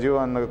ತಿನ್ನುವಂಥ ಅಥವಾ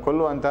ಜೀವನ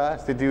ಕೊಲ್ಲುವಂಥ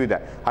ಸ್ಥಿತಿಯೂ ಇದೆ.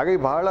 ಹಾಗಾಗಿ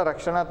ಬಹಳ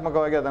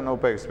ರಕ್ಷಣಾತ್ಮಕವಾಗಿ ಅದನ್ನು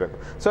ಉಪಯೋಗಿಸಬೇಕು.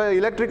 ಸೊ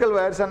ಎಲೆಕ್ಟ್ರಿಕಲ್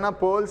ವೈರ್ಸನ್ನು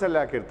ಪೋಲ್ಸಲ್ಲಿ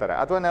ಹಾಕಿರ್ತಾರೆ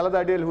ಅಥವಾ ನೆಲದ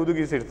ಅಡಿಯಲ್ಲಿ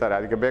ಹುದುಗಿಸಿರ್ತಾರೆ,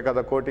 ಅದಕ್ಕೆ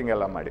ಬೇಕಾದ ಕೋಟಿಂಗ್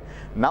ಎಲ್ಲ ಮಾಡಿ.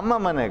 ನಮ್ಮ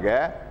ಮನೆಗೆ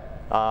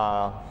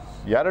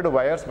 2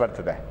 ವೈರ್ಸ್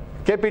ಬರ್ತದೆ.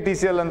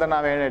 KPTCL ಅಂತ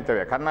ನಾವು ಏನು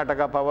ಹೇಳ್ತೇವೆ,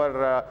 Karnataka power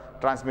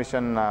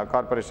transmission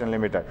corporation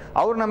limited,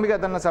 ಅವ್ರು ನಮಗೆ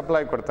ಅದನ್ನು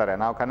ಸಪ್ಲೈ ಕೊಡ್ತಾರೆ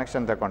ನಾವು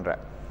ಕನೆಕ್ಷನ್ ತಗೊಂಡ್ರೆ.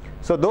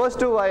 So those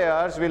 2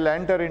 wires will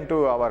enter into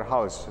our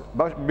house.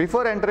 But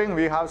before entering,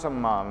 we have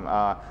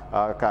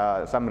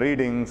some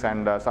readings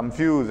and some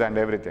fuse and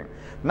everything.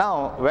 Now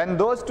when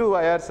those 2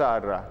 wires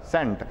are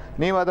sent,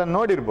 ನೀವು ಅದನ್ನು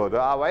ನೋಡಿರ್ಬೋದು,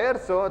 ಆ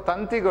ವೈರ್ಸು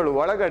ತಂತಿಗಳು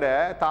ಒಳಗಡೆ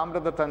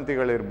ತಾಮ್ರದ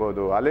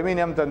ತಂತಿಗಳಿರ್ಬೋದು,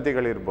 aluminium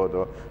ತಂತಿಗಳಿರ್ಬೋದು.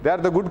 They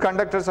are the good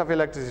conductors of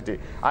electricity,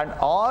 and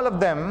all of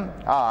them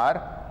are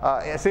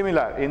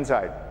similar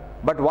inside.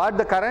 But what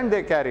the current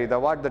they carry,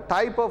 the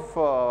type of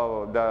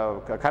the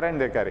current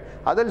they carry,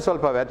 ಅದರಲ್ಲಿ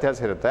ಸ್ವಲ್ಪ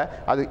ವ್ಯತ್ಯಾಸ ಇರುತ್ತೆ.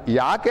 ಅದು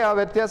ಯಾಕೆ ಆ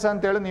ವ್ಯತ್ಯಾಸ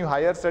ಅಂತೇಳಿ ನೀವು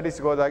ಹೈಯರ್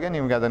ಸ್ಟಡೀಸ್ಗೆ ಹೋದಾಗೆ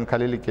ನಿಮಗೆ ಅದನ್ನು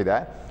ಕಲೀಲಿಕ್ಕಿದೆ.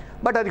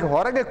 ಬಟ್ ಅದಕ್ಕೆ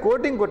ಹೊರಗೆ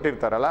ಕೋಟಿಂಗ್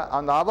ಕೊಟ್ಟಿರ್ತಾರಲ್ಲ,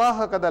 ಒಂದು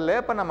ಅವಾಹಕದ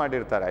ಲೇಪನ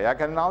ಮಾಡಿರ್ತಾರೆ,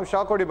 ಯಾಕಂದ್ರೆ ನಾವು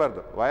ಶಾಕ್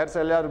ಹೊಡಿಬಾರ್ದು. ವೈರ್ಸ್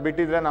ಎಲ್ಲಾದ್ರು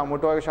ಬಿಟ್ಟಿದ್ರೆ ನಾವು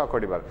ಮುಟ್ಟುವಾಗ shock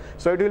ಹೊಡಿಬಾರ್ದು.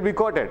 So it will be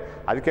coated.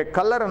 ಅದಕ್ಕೆ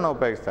ಕಲರನ್ನು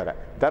ಉಪಯೋಗಿಸ್ತಾರೆ.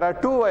 There are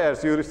 2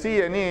 wires, U C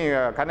any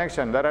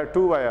connection, there are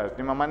 2 wires.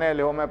 ನಿಮ್ಮ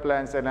ಮನೆಯಲ್ಲಿ ಹೋಮ್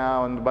ಅಪ್ಲಯನ್ಸಿನ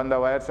ಒಂದು ಬಂದ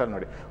ವೈರ್ಸಲ್ಲಿ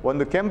ನೋಡಿ,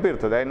 ಒಂದು ಕೆಂಪು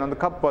ಇರ್ತದೆ, ಇನ್ನೊಂದು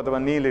ಕಪ್ಪು ಅಥವಾ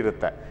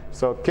ನೀಲಿರುತ್ತೆ.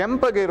 ಸೊ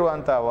ಕೆಂಪಗೆ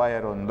ಇರುವಂಥ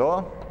ವೈರ್ ಒಂದು,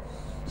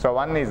 so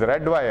one is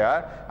red wire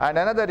and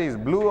another is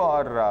blue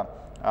or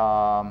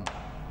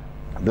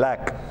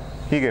black,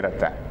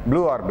 ಹೀಗಿರುತ್ತೆ,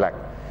 blue R black.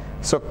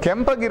 So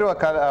ಕೆಂಪಗಿರುವ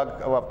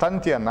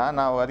ತಂತಿಯನ್ನು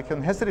ನಾವು, ಅದಕ್ಕೆ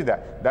ಒಂದು ಹೆಸರಿದೆ,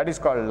 that is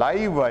called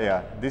live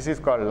wire. This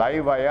is called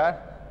live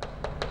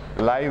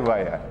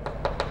wire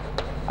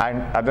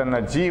and ಅದನ್ನು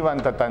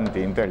ಜೀವಂತ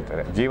ತಂತಿ ಅಂತ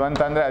ಹೇಳ್ತಾರೆ.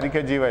 ಜೀವಂತ ಅಂದರೆ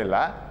ಅದಕ್ಕೆ ಜೀವ ಇಲ್ಲ,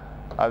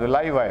 ಅದು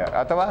ಲೈವ್ ವಯರ್.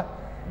 ಅಥವಾ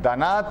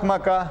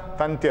ಧನಾತ್ಮಕ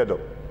ತಂತಿ,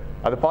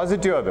 ಅದು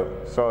ಪಾಸಿಟಿವ್,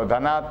 ಸೊ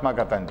ಧನಾತ್ಮಕ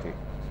ತಂತಿ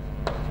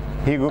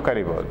ಹೀಗೂ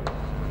ಕರಿಬೋದು.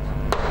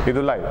 ಇದು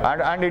live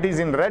and it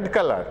is in red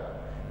colour.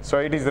 So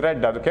it is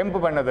red, ಅದು ಕೆಂಪು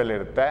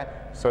ಬಣ್ಣದಲ್ಲಿರುತ್ತೆ.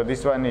 So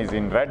this one is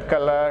in red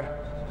colour,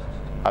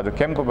 ಅದು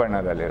ಕೆಂಪು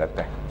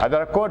ಬಣ್ಣದಲ್ಲಿರುತ್ತೆ.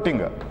 ಅದರ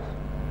ಕೋಟಿಂಗ್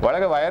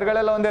ಒಳಗೆ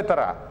ವೈರ್ಗಳೆಲ್ಲ ಒಂದೇ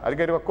ಥರ,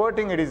 ಅದಕ್ಕೆ ಇರುವ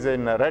coating it is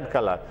in red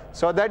colour.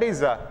 So that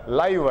is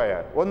live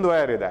wire. ಒಂದು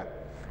ವಯರ್ ಇದೆ.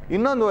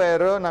 ಇನ್ನೊಂದು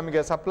ವಯರು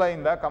ನಮಗೆ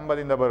ಸಪ್ಲೈಯಿಂದ,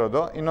 ಕಂಬದಿಂದ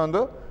ಬರೋದು.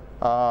 ಇನ್ನೊಂದು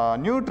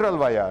ನ್ಯೂಟ್ರಲ್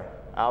ವಯರ್,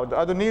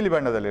 ಅದು ನೀಲಿ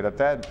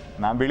ಬಣ್ಣದಲ್ಲಿರುತ್ತೆ.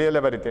 ನಾನು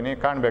ಬಿಳಿಯಲ್ಲೇ ಬರಿತೀನಿ,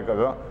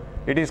 ಕಾಣಬೇಕದು.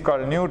 It is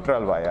called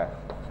neutral wire,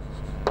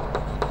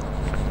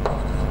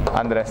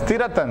 ಅಂದರೆ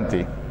ಸ್ಥಿರ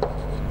ತಂತಿ.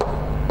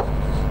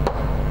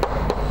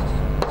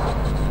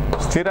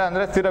 ಸ್ಥಿರ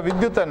ಅಂದರೆ ಸ್ಥಿರ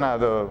ವಿದ್ಯುತ್ತನ್ನು,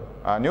 ಅದು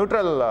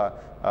ನ್ಯೂಟ್ರಲ್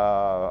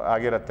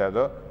ಆಗಿರುತ್ತೆ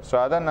ಅದು. ಸೊ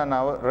ಅದನ್ನು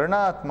ನಾವು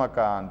ಋಣಾತ್ಮಕ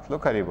ಅಂತಲೂ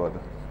ಕರಿಬೋದು,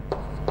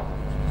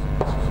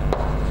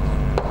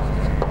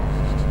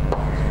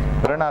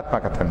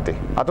 ಋಣಾತ್ಮಕ ತಂತಿ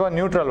ಅಥವಾ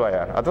ನ್ಯೂಟ್ರಲ್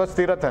ವಯರ್ ಅಥವಾ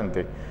ಸ್ಥಿರ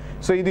ತಂತಿ.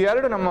 ಸೊ ಇದು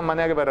 2 ನಮ್ಮ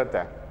ಮನೆಗೆ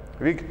ಬರುತ್ತೆ.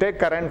 We take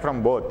current from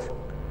both.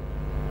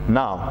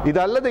 ನಾವು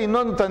ಇದಲ್ಲದೆ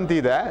ಇನ್ನೊಂದು ತಂತಿ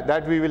ಇದೆ,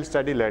 that we will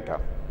study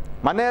litre.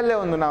 ಮನೆಯಲ್ಲೇ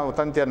ಒಂದು ನಾವು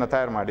ತಂತಿಯನ್ನು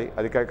ತಯಾರು ಮಾಡಿ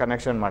ಅದಕ್ಕೆ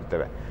ಕನೆಕ್ಷನ್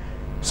ಮಾಡ್ತೇವೆ.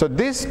 So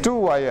these 2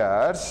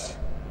 wires,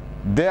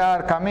 they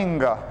are coming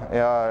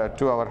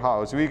to our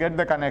house. We get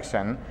the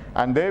connection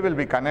and they will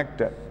be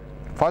connected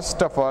first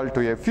of all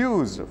to a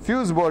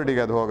fuse board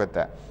ಗೆ ಅದು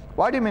ಹೋಗುತ್ತೆ.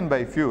 What do you mean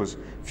by fuse?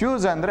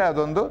 Fuse ಅಂದರೆ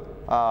ಅದೊಂದು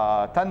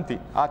ತಂತಿ.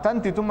 ಆ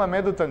ತಂತಿ ತುಂಬ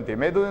ಮೆದು ತಂತಿ.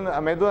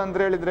 ಮೆದು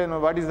ಅಂದರೆ ಹೇಳಿದ್ರೆ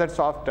what is that?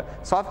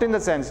 Soft in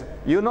the sense,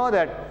 you know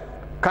that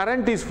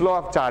current is flow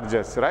of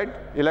charges, right?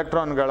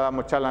 ಎಲೆಕ್ಟ್ರಾನ್ಗಳ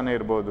ಚಲನೆ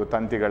ಇರ್ಬೋದು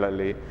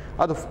ತಂತಿಗಳಲ್ಲಿ.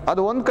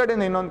 ಅದು ಒಂದು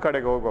ಕಡೆಯಿಂದ ಇನ್ನೊಂದು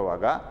ಕಡೆಗೆ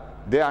ಹೋಗುವಾಗ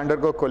ದೇ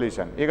ಅಂಡರ್ಗೋ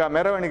ಕೊಲಿಷನ್. ಈಗ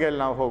ಮೆರವಣಿಗೆಯಲ್ಲಿ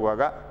ನಾವು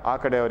ಹೋಗುವಾಗ ಆ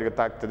ಕಡೆಯವರಿಗೆ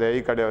ತಾಗ್ತದೆ,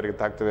 ಈ ಕಡೆಯವರಿಗೆ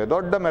ತಾಗ್ತದೆ.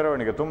 ದೊಡ್ಡ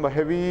ಮೆರವಣಿಗೆ, ತುಂಬ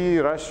ಹೆವಿ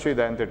ರಶ್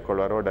ಇದೆ ಅಂತ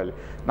ಇಟ್ಕೊಳ್ಳುವ ರೋಡಲ್ಲಿ,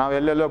 ನಾವು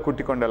ಎಲ್ಲೆಲ್ಲೋ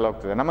ಕುಟ್ಟಿಕೊಂಡೆಲ್ಲ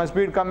ಹೋಗ್ತದೆ, ನಮ್ಮ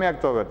ಸ್ಪೀಡ್ ಕಮ್ಮಿ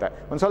ಆಗ್ತಾ ಹೋಗುತ್ತೆ.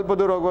 ಒಂದು ಸ್ವಲ್ಪ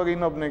ದೂರ ಹೋಗುವಾಗ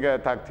ಇನ್ನೊಬ್ಬನಿಗೆ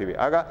ತಾಗ್ತೀವಿ,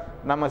 ಆಗ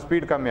ನಮ್ಮ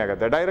ಸ್ಪೀಡ್ ಕಮ್ಮಿ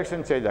ಆಗುತ್ತೆ,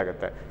 ಡೈರೆಕ್ಷನ್ ಚೇಂಜ್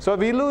ಆಗುತ್ತೆ. So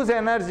we lose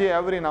energy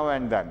every now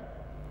and then.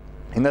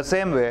 In the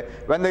same way,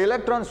 when the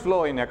electrons flow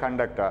in a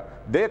conductor,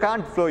 they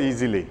can't flow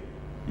easily.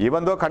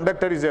 Even though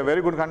conductor is a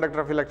very good conductor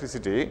of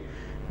electricity,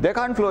 they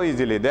can't flow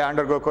easily. They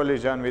undergo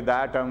collision with the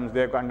atoms,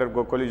 they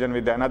undergo collision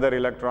with another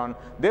electron,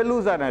 they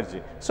lose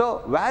energy. So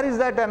where is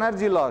that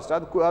energy lost?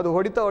 ಅದು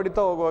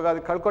ಹೊಡಿತಾ ಹೋಗುವಾಗ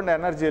ಅದು ಕಳ್ಕೊಂಡ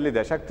energy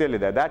ಎಲ್ಲಿದೆ, ಶಕ್ತಿ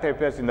ಎಲ್ಲಿದೆ? That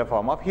appears in the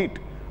form of heat.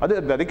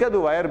 ಅದಕ್ಕೆ ಅದು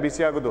wire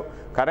ಬಿಸಿ ಆಗೋದು.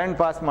 ಕರೆಂಟ್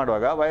ಪಾಸ್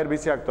ಮಾಡುವಾಗ ವೈರ್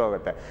ಬಿಸಿ ಆಗ್ತಾ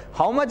ಹೋಗುತ್ತೆ.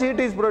 How much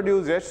heat is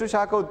produce, ಎಷ್ಟು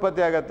ಶಾಖ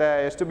ಉತ್ಪತ್ತಿ ಆಗುತ್ತೆ,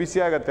 ಎಷ್ಟು ಬಿಸಿ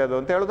ಆಗುತ್ತೆ ಅದು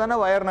ಅಂತ ಹೇಳೋದನ್ನ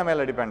ವೈರ್ನ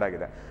ಮೇಲೆ ಡಿಪೆಂಡ್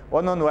ಆಗಿದೆ.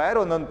 ಒಂದೊಂದು ವೈರ್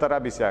ಒಂದೊಂದು ಥರ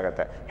ಬಿಸಿ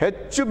ಆಗುತ್ತೆ.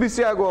 ಹೆಚ್ಚು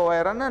ಬಿಸಿ ಆಗುವ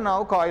ವೈರನ್ನು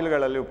ನಾವು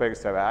ಕಾಯಿಲ್ಗಳಲ್ಲಿ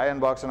ಉಪಯೋಗಿಸ್ತೇವೆ.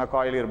 ಅಯನ್ ಬಾಕ್ಸ್ನ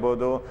ಕಾಯಿಲ್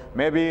ಇರ್ಬೋದು,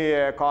 may be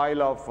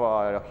coil of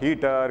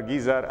heater,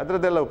 geyser,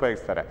 ಅದರದ್ದೆಲ್ಲ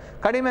ಉಪಯೋಗಿಸ್ತಾರೆ.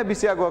 ಕಡಿಮೆ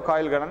ಬಿಸಿ ಆಗುವ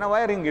ಕಾಯಿಲ್ಗಳನ್ನು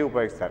ವೈರಿಂಗ್ಗೆ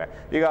ಉಪಯೋಗಿಸ್ತಾರೆ.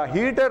 ಈಗ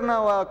ಹೀಟರ್ನ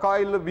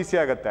ಕಾಯಿಲ್ ಬಿಸಿ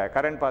ಆಗುತ್ತೆ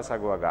ಕರೆಂಟ್ ಪಾಸ್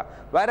ಆಗುವಾಗ,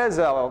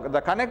 ವ್ಯಾರಸ್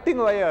ದ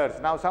ಕನೆಕ್ಟಿಂಗ್ ವೈರ್ಸ್,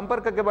 ನಾವು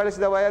ಸಂಪರ್ಕಕ್ಕೆ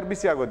ಬಳಸಿದ ವೈರ್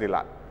ಬಿಸಿ ಆಗೋದಿಲ್ಲ.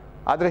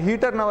 ಆದರೆ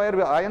ಹೀಟರ್ನ ವೈರ್,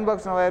 ಅಯನ್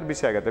ಬಾಕ್ಸ್ನ ವೈರ್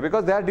ಬಿಸಿ ಆಗುತ್ತೆ.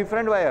 Because they are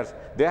different wires,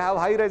 they have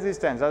high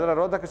resistance, ಅದರ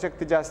ರೋಧಕ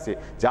ಶಕ್ತಿ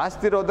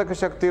ಜಾಸ್ತಿ ರೋಧಕ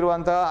ಶಕ್ತಿ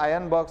ಇರುವಂತಹ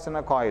ಅಯನ್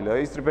ಬಾಕ್ಸ್ನ ಕಾಯಿಲ್,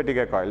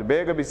 ಇಸ್ತ್ರಿಪೆಟ್ಟಿಗೆ ಕಾಯಿಲ್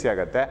ಬೇಗ ಬಿಸಿ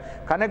ಆಗುತ್ತೆ.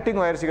 ಕನೆಕ್ಟಿಂಗ್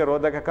ವೈರ್ಸ್ಗೆ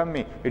ರೋಧಕ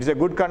ಕಮ್ಮಿ. It's A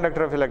good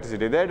conductor of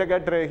electricity, they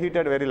get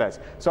heated very less.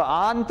 So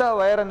ಅಂಥ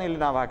ವೈರನ್ನು ಇಲ್ಲಿ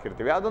ನಾವು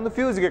ಹಾಕಿರ್ತೀವಿ, ಅದೊಂದು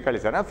ಫ್ಯೂಸ್ಗೆ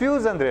ಕಳಿಸೋಣ.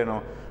 ಫ್ಯೂಸ್ ಅಂದ್ರೆ ಏನು?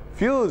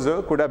 ಫ್ಯೂಸ್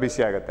ಕೂಡ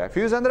ಬಿಸಿ ಆಗುತ್ತೆ.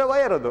 ಫ್ಯೂಸ್ ಅಂದರೆ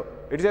ವೈರ್, ಅದು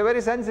it's A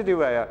very sensitive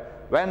wire.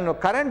 When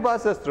current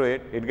passes through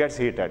it, it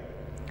gets heated.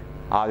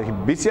 ಅದು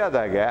ಬಿಸಿ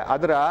ಆದಾಗೆ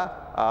ಅದರ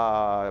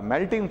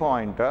ಮೆಲ್ಟಿಂಗ್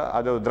ಪಾಯಿಂಟ್,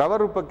 ಅದು ದ್ರವ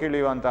ರೂಪಕ್ಕೆ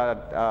ಇಳಿಯುವಂಥ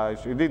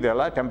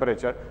ಇದಿದೆಯಲ್ಲ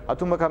ಟೆಂಪರೇಚರ್, ಅದು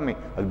ತುಂಬ ಕಮ್ಮಿ,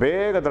 ಅದು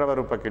ಬೇಗ ದ್ರವ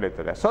ರೂಪಕ್ಕೆ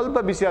ಇಳಿಯುತ್ತದೆ. ಸ್ವಲ್ಪ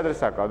ಬಿಸಿ ಆದರೆ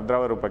ಸಾಕು, ಅದು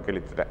ದ್ರವ ರೂಪಕ್ಕೆ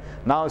ಇಳಿತದೆ.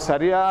 ನಾವು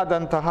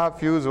ಸರಿಯಾದಂತಹ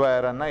ಫ್ಯೂಸ್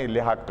ವೈರನ್ನು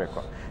ಇಲ್ಲಿ ಹಾಕಬೇಕು.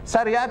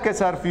 ಸರ್ ಯಾಕೆ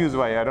ಸರ್ ಫ್ಯೂಸ್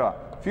ವೈರು?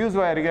 ಫ್ಯೂಸ್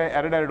ವೈರಿಗೆ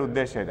ಎರಡೆರಡು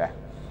ಉದ್ದೇಶ ಇದೆ.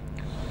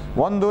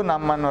 ಒಂದು,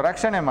 ನಮ್ಮನ್ನು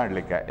ರಕ್ಷಣೆ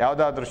ಮಾಡಲಿಕ್ಕೆ,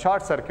 ಯಾವುದಾದ್ರೂ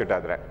ಶಾರ್ಟ್ ಸರ್ಕ್ಯೂಟ್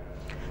ಆದರೆ.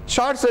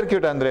 ಶಾರ್ಟ್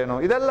ಸರ್ಕ್ಯೂಟ್ ಅಂದ್ರೇನು?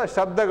 ಇದೆಲ್ಲ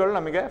ಶಬ್ದಗಳು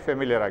ನಮಗೆ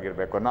ಫೆಮಿಲಿಯರ್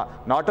ಆಗಿರಬೇಕು.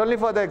 Not only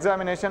for the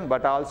examination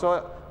but also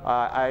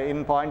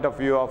in point of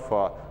view of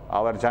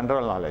our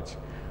general knowledge.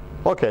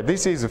 Okay,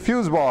 this is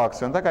fuse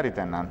box ಅಂತ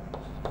ಕರಿತೇನೆ ನಾನು.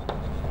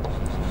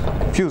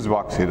 ಫ್ಯೂಸ್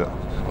ಬಾಕ್ಸ್ ಇದು.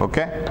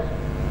 ಓಕೆ,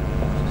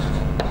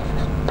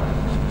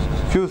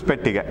 ಫ್ಯೂಸ್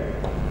ಪೆಟ್ಟಿಗೆ.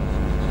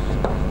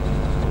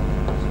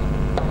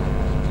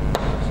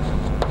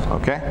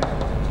 ಓಕೆ,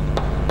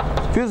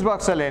 ಫ್ಯೂಸ್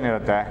ಬಾಕ್ಸಲ್ಲಿ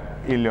ಏನಿರುತ್ತೆ?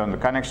 ಇಲ್ಲಿ ಒಂದು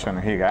ಕನೆಕ್ಷನ್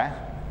ಹೀಗೆ,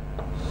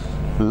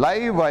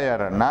 live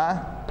ವೈರನ್ನು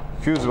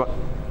fuse,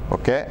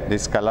 okay,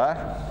 this colour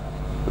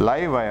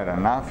live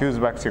ವೈರನ್ನು fuse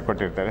ಬಾಕ್ಸಿಗೆ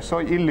ಕೊಟ್ಟಿರ್ತಾರೆ. ಸೊ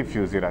ಇಲ್ಲಿ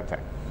ಫ್ಯೂಸ್ ಇರುತ್ತೆ.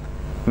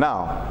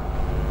 ನಾವು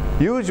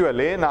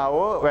ಯೂಶ್ವಲಿ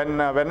ನಾವು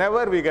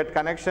whenever we get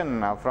connection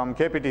from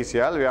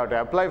KPTCL, we have to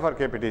apply for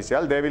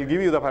KPTCL, they will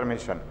give you the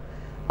permission.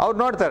 ಅವ್ರು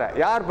ನೋಡ್ತಾರೆ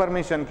ಯಾರು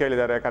ಪರ್ಮಿಷನ್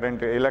ಕೇಳಿದ್ದಾರೆ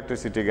current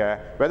ಎಲೆಕ್ಟ್ರಿಸಿಟಿಗೆ,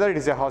 whether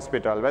it is A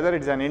hospital, whether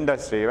it is an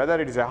industry,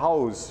 whether it is A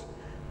house,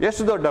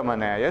 ಎಷ್ಟು ದೊಡ್ಡ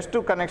ಮನೆ, ಎಷ್ಟು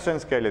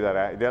connections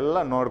ಕೇಳಿದ್ದಾರೆ, ಇದೆಲ್ಲ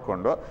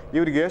ನೋಡಿಕೊಂಡು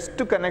ಇವರಿಗೆ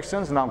ಎಷ್ಟು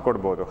ಕನೆಕ್ಷನ್ಸ್ ನಾವು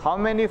ಕೊಡ್ಬೋದು. How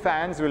many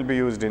fans will be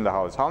used in the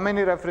house, how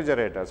many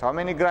refrigerators, how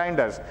many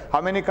grinders,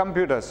 how many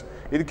computers,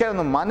 ಇದಕ್ಕೆ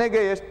ಒಂದು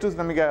ಮನೆಗೆ ಎಷ್ಟು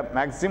ನಮಗೆ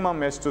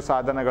ಮ್ಯಾಕ್ಸಿಮಮ್ ಎಷ್ಟು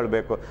ಸಾಧನಗಳು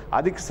ಬೇಕು,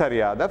 ಅದಕ್ಕೆ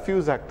ಸರಿಯಾದ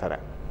ಫ್ಯೂಸ್ ಹಾಕ್ತಾರೆ.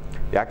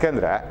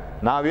 ಯಾಕೆಂದರೆ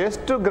ನಾವು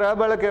ಎಷ್ಟು ಗೃಹ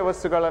ಬಳಕೆ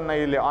ವಸ್ತುಗಳನ್ನು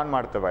ಇಲ್ಲಿ on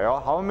ಮಾಡ್ತೇವೆಯೋ,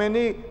 how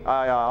many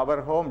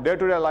our home day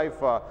to day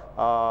life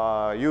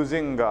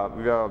using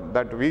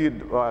that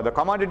the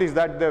commodities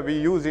that we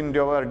use in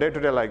our day to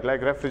day life,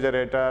 like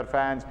refrigerator,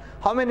 fans,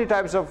 how many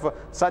types of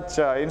such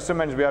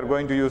instruments we are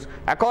going to use,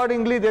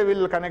 accordingly they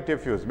will connect a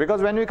fuse.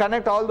 Because when we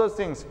connect all those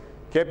things,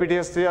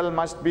 KPTCL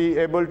must be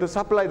able to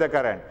supply the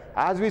current.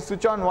 As we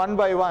switch on one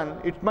by one,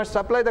 it must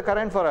supply the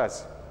current for us.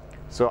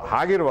 So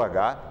ಹಾಗಿರುವಾಗ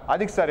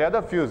ಅದಕ್ಕೆ ಸರಿಯಾದ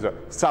fuse.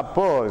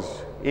 Suppose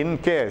in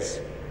case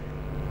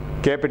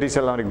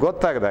KPTCL ಅವ್ರಿಗೆ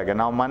ಗೊತ್ತಾಗದಾಗೆ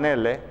ನಾವು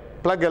ಮನೆಯಲ್ಲೇ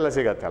plug ಎಲ್ಲ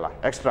ಸಿಗತ್ತಲ್ಲ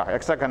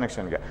extra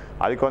ಕನೆಕ್ಷನ್ಗೆ,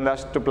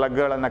 ಅದಕ್ಕೊಂದಷ್ಟು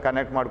ಪ್ಲಗ್ಗಳನ್ನು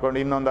connect ಮಾಡ್ಕೊಂಡು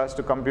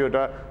ಇನ್ನೊಂದಷ್ಟು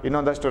computer,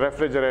 ಇನ್ನೊಂದಷ್ಟು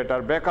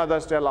ರೆಫ್ರಿಜರೇಟರ್,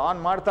 ಬೇಕಾದಷ್ಟು ಎಲ್ಲ ಆನ್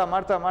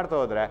ಮಾಡ್ತಾ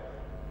ಹೋದರೆ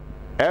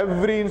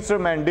every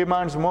instrument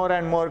demands more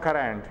and more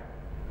current.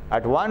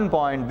 At one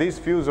point this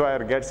fuse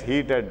wire gets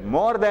heated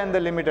more than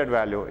the limited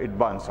value, it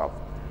burns off.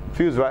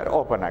 Fuse wire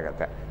open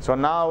ಆಗುತ್ತೆ. So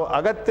ನಾವು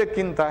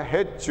ಅಗತ್ಯಕ್ಕಿಂತ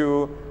ಹೆಚ್ಚು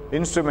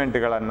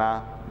ಇನ್ಸ್ಟ್ರೂಮೆಂಟ್ಗಳನ್ನು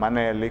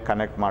ಮನೆಯಲ್ಲಿ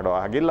ಕನೆಕ್ಟ್ ಮಾಡೋ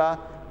ಹಾಗಿಲ್ಲ.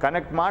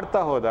 ಕನೆಕ್ಟ್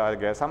ಮಾಡ್ತಾ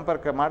ಹೋದಾಗೆ,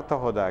 ಸಂಪರ್ಕ ಮಾಡ್ತಾ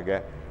ಹೋದಾಗೆ,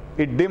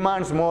 it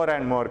demands more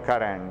and more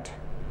current,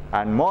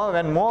 and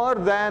when more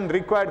than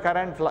required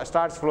current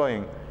starts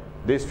flowing,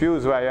 this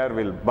fuse wire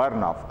will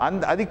burn of.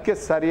 ಅದಕ್ಕೆ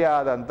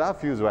ಸರಿಯಾದಂಥ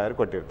ಫ್ಯೂಸ್ ವೈರ್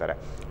ಕೊಟ್ಟಿರ್ತಾರೆ.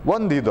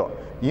 ಒಂದಿದು.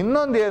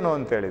 ಇನ್ನೊಂದು ಏನು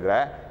ಅಂತೇಳಿದರೆ,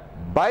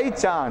 ಬೈ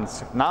ಚಾನ್ಸ್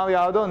ನಾವು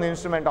ಯಾವುದೋ ಒಂದು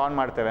ಇನ್ಸ್ಟ್ರೂಮೆಂಟ್ ಆನ್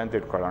ಮಾಡ್ತೇವೆ ಅಂತ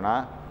ಇಟ್ಕೊಳ್ಳೋಣ,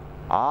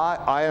 ಆ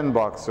ಅಯನ್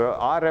ಬಾಕ್ಸ್,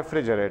 ಆ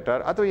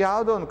ರೆಫ್ರಿಜರೇಟರ್ ಅಥವಾ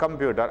ಯಾವುದೋ ಒಂದು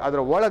ಕಂಪ್ಯೂಟರ್, ಅದರ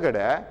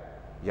ಒಳಗಡೆ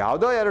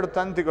ಯಾವುದೋ ಎರಡು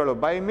ತಂತಿಗಳು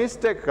ಬೈ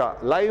ಮಿಸ್ಟೇಕ್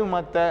ಲೈವ್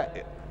ಮತ್ತು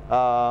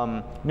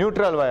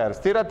ನ್ಯೂಟ್ರಲ್ ವೈರ್,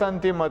 ಸ್ಥಿರ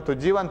ತಂತಿ ಮತ್ತು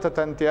ಜೀವಂತ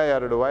ತಂತಿಯ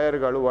ಎರಡು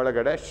ವೈರ್ಗಳು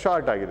ಒಳಗಡೆ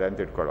ಶಾರ್ಟ್ ಆಗಿದೆ ಅಂತ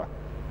ಇಟ್ಕೊಳ್ಳುವ.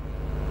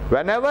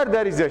 Whenever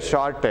there is A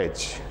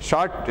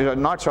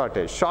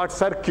short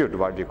circuit,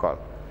 what you call,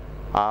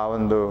 ಆ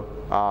ಒಂದು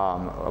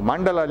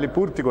ಮಂಡಲಲ್ಲಿ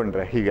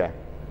ಪೂರ್ತಿಗೊಂಡ್ರೆ ಹೀಗೆ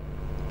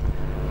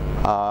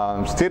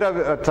ಸ್ಥಿರ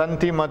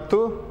ತಂತಿ ಮತ್ತು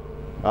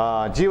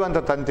ಜೀವಂತ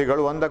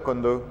ತಂತಿಗಳು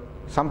ಒಂದಕ್ಕೊಂದು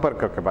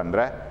ಸಂಪರ್ಕಕ್ಕೆ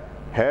ಬಂದರೆ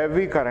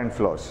ಹೆವಿ ಕರೆಂಟ್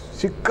ಫ್ಲೋಸ್,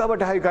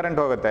 ಸಿಕ್ಕಾಪಟ್ಟೆ ಹೈ ಕರೆಂಟ್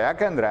ಹೋಗುತ್ತೆ.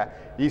 ಯಾಕೆಂದರೆ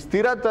ಈ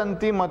ಸ್ಥಿರ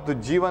ತಂತಿ ಮತ್ತು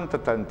ಜೀವಂತ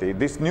ತಂತಿ,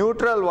 this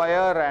neutral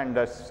wire and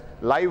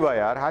live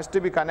wire has to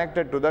be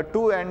connected to the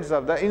two ends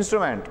of the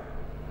instrument.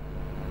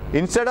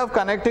 Instead of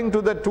connecting to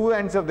the two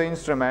ends of the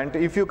instrument,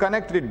 if you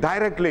connect it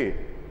directly,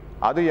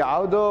 ಅದು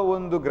ಯಾವುದೋ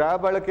ಒಂದು ಗೃಹ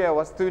ಬಳಕೆಯ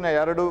ವಸ್ತುವಿನ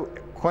ಎರಡು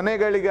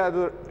ಕೊನೆಗಳಿಗೆ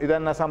ಅದು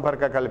ಇದನ್ನು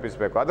ಸಂಪರ್ಕ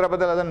ಕಲ್ಪಿಸಬೇಕು. ಅದರ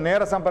ಬದಲು ಅದನ್ನು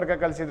ನೇರ ಸಂಪರ್ಕ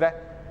ಕಲಿಸಿದರೆ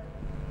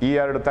ಈ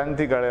ಎರಡು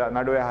ತಂತಿಗಳ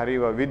ನಡುವೆ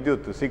ಹರಿಯುವ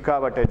ವಿದ್ಯುತ್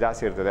ಸಿಕ್ಕಾಪಟ್ಟೆ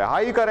ಜಾಸ್ತಿ ಇರ್ತದೆ.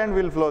 High current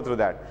will flow through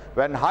that.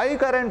 When high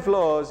current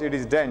flows it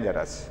is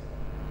dangerous.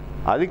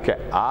 ಅದಕ್ಕೆ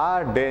ಆ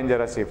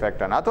ಡೇಂಜರಸ್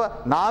ಇಫೆಕ್ಟನ್ನು, ಅಥವಾ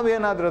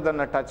ನಾವೇನಾದರೂ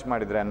ಅದನ್ನು ಟಚ್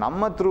ಮಾಡಿದರೆ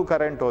ನಮ್ಮ ಥ್ರೂ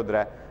ಕರೆಂಟ್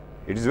ಹೋದರೆ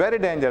ಇಟ್ ಇಸ್ ವೆರಿ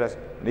ಡೇಂಜರಸ್.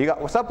 ಈಗ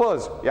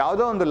ಸಪೋಸ್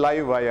ಯಾವುದೋ ಒಂದು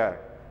ಲೈವ್ ವಯರ್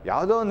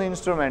ಯಾವುದೋ ಒಂದು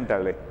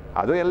ಇನ್ಸ್ಟ್ರೂಮೆಂಟಲ್ಲಿ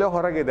ಅದು ಎಲ್ಲೋ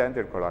ಹೊರಗಿದೆ ಅಂತ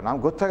ಇಟ್ಕೊಳ್ಳೋ, ನಾವು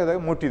ಗೊತ್ತಾಗದಾಗ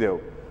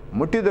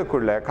ಮುಟ್ಟಿದ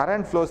ಕೂಡಲೇ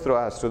current flows through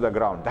us to the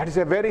ground. That is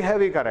A very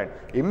heavy current.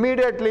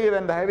 Immediately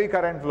when the heavy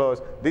current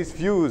flows, this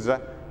fuse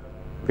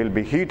will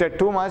be heated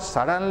too much,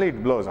 suddenly it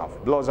blows off.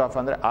 Blows off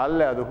ಅಂದರೆ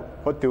ಅಲ್ಲೇ ಅದು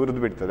ಹೊತ್ತಿ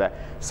ಉರಿದು ಬಿಡ್ತದೆ,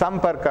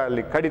 ಸಂಪರ್ಕ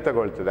ಅಲ್ಲಿ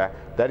ಕಡಿತಗೊಳ್ತದೆ.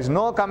 There is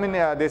no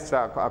this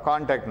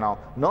contact now,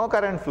 no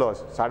current flows.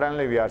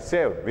 Suddenly we are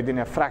saved within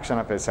a fraction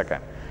of a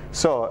second.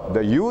 So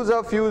the use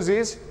of fuse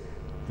is,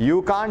 you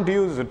can't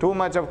use too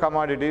much of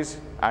commodities,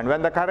 and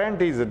when the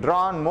current is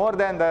drawn more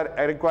than the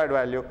required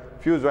value,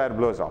 fuse wire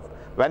blows off.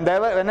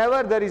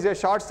 Whenever there is a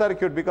short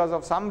circuit because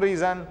of some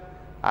reason,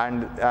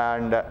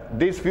 and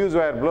this fuse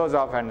wire blows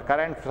off and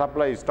current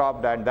supply is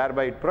stopped, and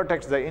thereby it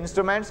protects the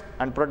instruments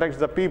and protects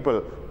the people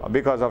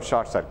because of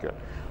short circuit.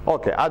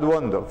 Okay, ಅದು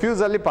ಒಂದು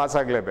fuse ಅಲ್ಲಿ pass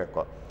ಆಗಲೇಬೇಕು.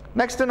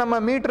 Next ನಮ್ಮ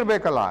metre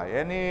ಬೇಕಲ್ಲ,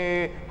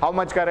 how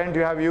much current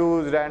you have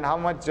used and how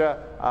much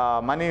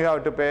money you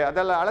have to pay,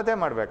 ಅದೆಲ್ಲ ಅಳತೆ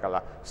ಮಾಡಬೇಕಲ್ಲ.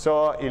 So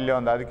ಇಲ್ಲಿ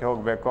ಒಂದು ಅದಕ್ಕೆ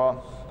ಹೋಗಬೇಕು.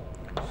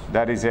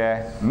 There is A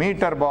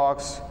metre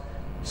box.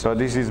 So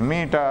this is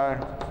metre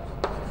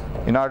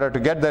in order to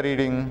get the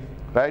reading,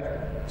 right?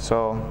 So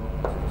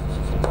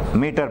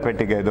metre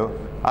ಪೆಟ್ಟಿಗೆ ಇದು,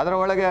 ಅದರ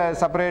ಒಳಗೆ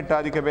ಸಪ್ರೇಟ್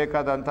ಅದಕ್ಕೆ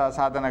ಬೇಕಾದಂಥ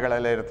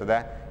ಸಾಧನಗಳೆಲ್ಲ ಇರ್ತದೆ.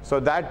 So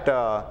that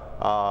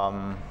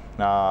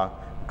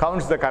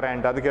counts the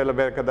current, ಅದಕ್ಕೆಲ್ಲ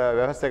ಬೇಕಾದ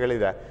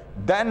ವ್ಯವಸ್ಥೆಗಳಿದೆ.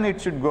 Then it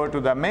should go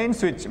to the main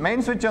switch.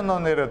 Main switch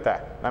ಒಂದು ಇರುತ್ತೆ,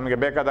 ನಮಗೆ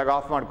ಬೇಕಾದಾಗ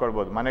ಆಫ್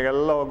ಮಾಡ್ಕೊಳ್ಬೋದು,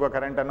 ಮನೆಗೆಲ್ಲ ಹೋಗುವ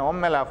ಕರೆಂಟನ್ನು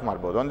ಒಮ್ಮೆಲೆ ಆಫ್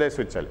ಮಾಡ್ಬೋದು ಒಂದೇ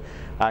ಸ್ವಿಚ್ಚಲ್ಲಿ.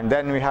 And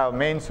then we have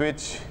main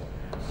switch,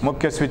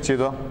 ಮುಖ್ಯ ಸ್ವಿಚ್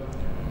ಇದು.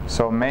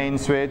 ಸೊ ಮೇನ್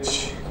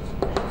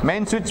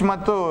ಸ್ವಿಚ್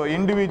ಮತ್ತು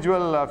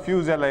ಇಂಡಿವಿಜುವಲ್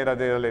ಫ್ಯೂಸ್ ಎಲ್ಲ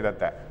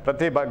ಇರುತ್ತೆ,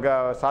 ಪ್ರತಿ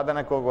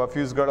ಸಾಧನಕ್ಕೆ ಹೋಗುವ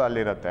ಫ್ಯೂಸ್ಗಳು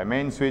ಅಲ್ಲಿರುತ್ತೆ.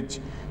 ಮೇನ್ ಸ್ವಿಚ್,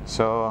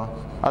 ಸೊ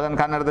ಅದನ್ನು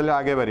ಕನ್ನಡದಲ್ಲಿ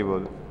ಹಾಗೆ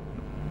ಬರಿಬೋದು,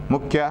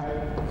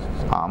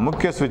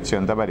 ಮುಖ್ಯ ಸ್ವಿಚ್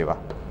ಅಂತ ಬರೀವ.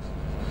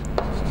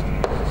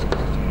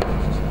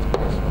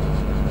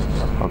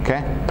 ಓಕೆ,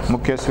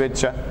 ಮುಖ್ಯ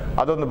ಸ್ವಿಚ್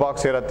ಅದೊಂದು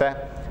ಬಾಕ್ಸ್ ಇರುತ್ತೆ.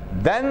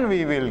 Then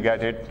we will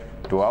get it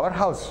to our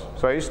house.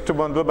 So ಇಷ್ಟು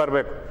ಬಂದು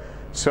ಬರಬೇಕು.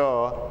 So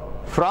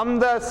from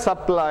the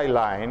supply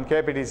line,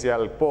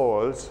 KPTCL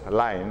poles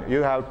line,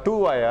 you have two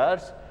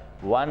wires.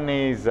 One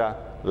is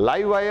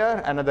live wire,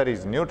 another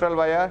is neutral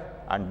wire,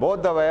 and both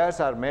the wires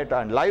are made,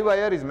 and live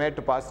wire is made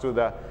to pass through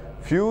the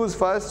fuse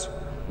first,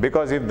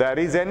 because if there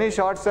is any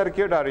short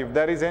circuit or if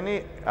there is any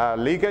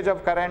leakage of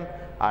current,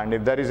 and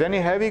if there is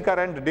any heavy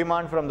current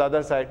demand from the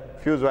other side,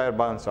 fuse wire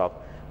burns off.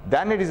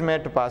 Then it is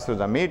made to pass through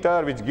the meter,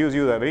 which gives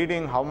you the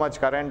reading, how much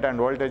current and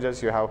voltages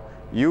you have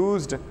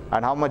used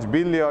and how much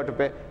bill you have to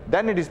pay.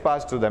 Then it is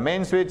passed to the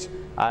main switch,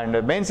 and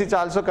the main switch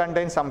also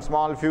contains some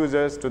small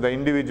fuses to the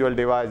individual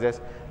devices.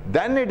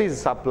 Then it is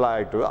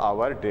supplied to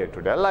our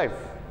day-to-day life.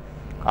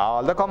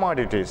 All the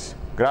commodities,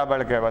 ಗೃಹ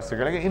ಬಳಕೆಯ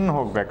ವಸ್ತುಗಳಿಗೆ ಇನ್ನು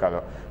ಹೋಗಬೇಕದು.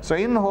 So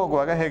ಇನ್ನು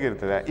ಹೋಗುವಾಗ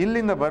ಹೇಗಿರ್ತದೆ,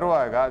 ಇಲ್ಲಿಂದ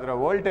ಬರುವಾಗ ಅದರ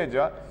ವೋಲ್ಟೇಜ್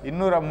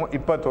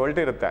 220 ವೋಲ್ಟ್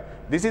ಇರುತ್ತೆ.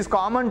 This is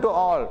common to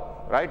all,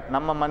 right?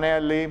 ನಮ್ಮ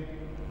ಮನೆಯಲ್ಲಿ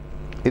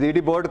ಇದು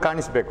ಇಡೀ ಬೋರ್ಡ್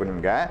ಕಾಣಿಸ್ಬೇಕು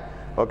ನಿಮಗೆ.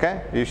 Okay,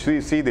 U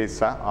see this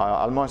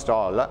almost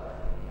all.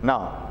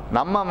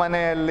 ನಮ್ಮ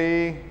ಮನೆಯಲ್ಲಿ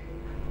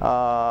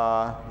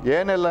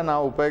ಏನೆಲ್ಲ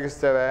ನಾವು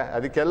ಉಪಯೋಗಿಸ್ತೇವೆ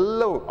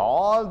ಅದಕ್ಕೆಲ್ಲವೂ,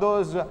 all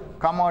those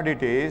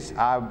commodities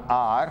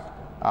R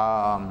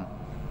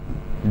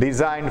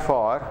designed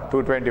for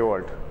 220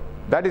 volt.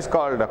 That is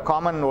called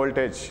common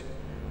voltage.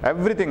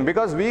 Everything,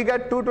 because we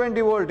get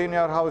 220 volt in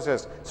your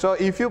houses. So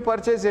if you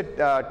purchase a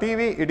TV,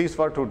 it is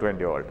for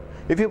 220 volt.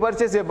 If you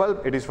purchase a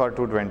bulb, it is for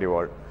 220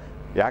 volt.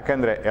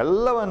 ಯಾಕೆಂದರೆ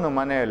ಎಲ್ಲವನ್ನು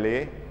ಮನೆಯಲ್ಲಿ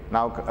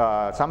ನಾವು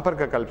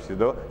ಸಂಪರ್ಕ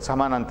ಕಲ್ಪಿಸಿದ್ದು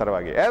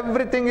ಸಮಾನಾಂತರವಾಗಿ.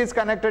 Everything is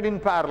connected in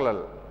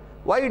parallel.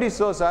 Why it is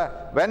so sir?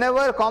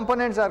 Whenever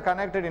components are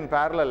connected in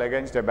parallel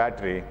against A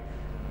battery,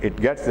 it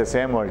gets the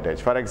same voltage.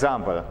 For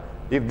example,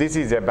 if this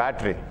is A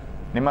battery,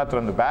 ನಿಮ್ಮ ಹತ್ರ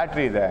ಒಂದು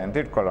battery ಇದೆ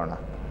ಅಂತ ಇಟ್ಕೊಳ್ಳೋಣ,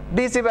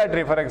 D C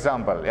battery for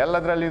example.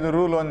 ಎಲ್ಲದರಲ್ಲಿ ಇದು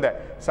rule ಒಂದೇ.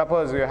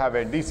 Suppose you have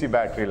A D C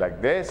battery like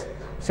this,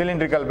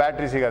 cylindrical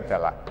battery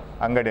ಸಿಗತ್ತಲ್ಲ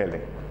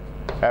ಅಂಗಡಿಯಲ್ಲಿ,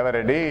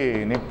 ಎವರೆಡಿ,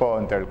 ನಿಪ್ಪೋ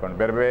ಅಂತ ಹೇಳ್ಕೊಂಡು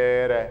ಬೇರೆ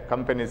ಬೇರೆ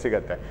ಕಂಪನಿ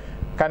ಸಿಗುತ್ತೆ.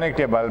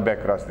 Connect A bulb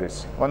across this.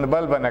 ಒಂದು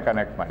ಬಲ್ಬನ್ನು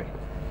ಕನೆಕ್ಟ್ ಮಾಡಿ,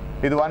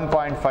 ಇದು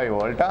 1.5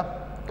 ವೋಲ್ಟಾ?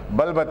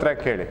 ಬಲ್ಬ್ ಹತ್ರ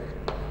ಕೇಳಿ,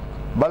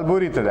 ಬಲ್ಬ್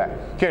ಉರಿತದೆ,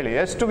 ಕೇಳಿ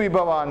ಎಷ್ಟು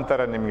ವಿಭವ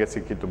ಅಂತರ ನಿಮಗೆ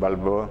ಸಿಕ್ಕಿತ್ತು,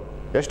 ಬಲ್ಬು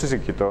ಎಷ್ಟು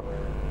ಸಿಕ್ಕಿತ್ತು?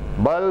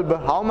 Bulb,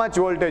 how much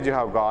voltage you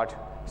have got?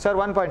 Sir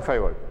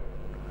 1.5 volt,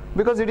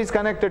 because it is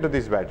connected to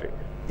this battery.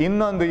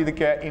 ಇನ್ನೊಂದು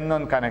ಇದಕ್ಕೆ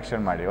ಇನ್ನೊಂದು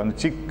ಕನೆಕ್ಷನ್ ಮಾಡಿ, ಒಂದು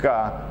ಚಿಕ್ಕ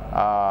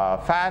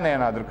ಫ್ಯಾನ್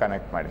ಏನಾದರೂ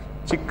ಕನೆಕ್ಟ್ ಮಾಡಿ.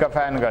 ಚಿಕ್ಕ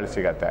ಫ್ಯಾನ್ಗಳು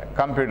ಸಿಗತ್ತೆ,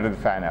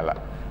 ಕಂಪ್ಯೂಟರ್ದು ಫ್ಯಾನ್ ಎಲ್ಲ.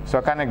 So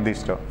connect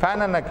ದಿಷ್ಟು.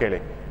 ಫ್ಯಾನನ್ನು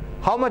ಕೇಳಿ,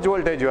 how much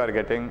voltage you are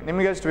getting,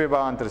 ನಿಮಗೆ ಎಷ್ಟು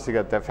ವಿಭವಾಂತರ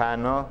ಸಿಗುತ್ತೆ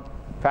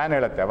ಫ್ಯಾನ್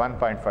ಹೇಳುತ್ತೆ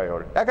 1.5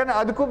 ವೋಲ್ಟ್. ಯಾಕಂದರೆ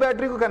ಅದಕ್ಕೂ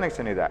ಬ್ಯಾಟ್ರಿಗೂ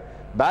ಕನೆಕ್ಷನ್ ಇದೆ.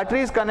 Battery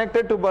is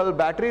connected to bulb,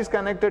 battery is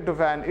connected to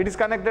fan, it is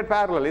connected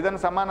parallel. ಇದನ್ನು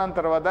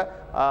ಸಮಾನಾಂತರವಾದ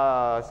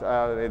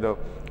ಇದು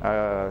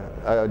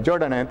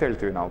ಜೋಡಣೆ ಅಂತ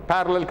ಹೇಳ್ತೀವಿ ನಾವು,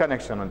 ಪ್ಯಾರಲಲ್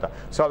ಕನೆಕ್ಷನ್ ಅಂತ.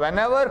 So when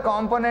ever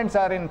components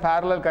R in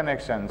parallel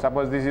connection,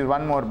 suppose this is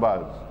one more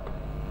bulb,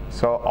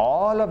 so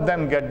all of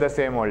them get the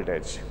same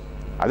voltage.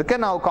 ಅದಕ್ಕೆ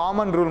ನಾವು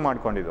common rule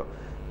ಮಾಡ್ಕೊಂಡಿದ್ದು.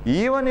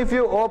 Even if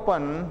you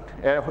open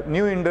a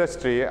new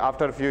industry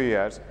after a few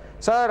years,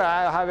 sir,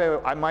 I have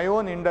my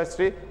own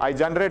industry, I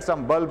generate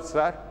some bulbs,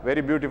 sir,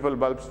 very beautiful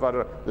bulbs for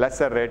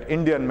lesser rate,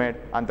 Indian made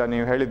anta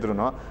ನೀವು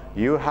ಹೇಳಿದ್ರುನು,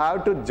 you have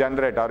to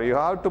generate or you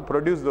have to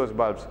produce those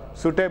bulbs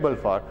suitable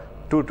for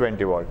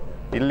 220 volt.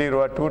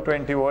 ಇಲ್ಲಿರುವ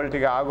 220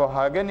 ವೋಲ್ಟಿಗೆ ಆಗೋ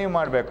ಹಾಗೆ ನೀವು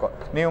ಮಾಡಬೇಕು.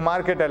 ನೀವು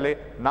ಮಾರ್ಕೆಟಲ್ಲಿ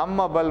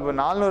ನಮ್ಮ bulb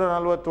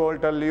 440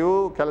 ವೋಲ್ಟಲ್ಲಿಯೂ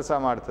ಕೆಲಸ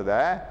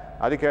ಮಾಡ್ತದೆ,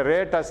 ಅದಕ್ಕೆ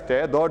ರೇಟ್ ಅಷ್ಟೇ,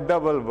 ದೊಡ್ಡ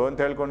ಬಲ್ಬ್ ಅಂತ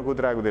ಹೇಳ್ಕೊಂಡು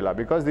ಕೂತ್ರೆ ಆಗೋದಿಲ್ಲ.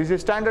 Because this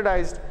is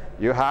standardised,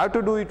 you have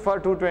to do it for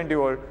 220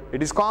 volt.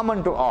 It is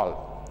common to all.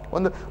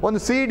 ಒಂದು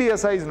ಸಿ ಡಿಯ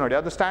ಸೈಜ್ ನೋಡಿ,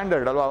 ಅದು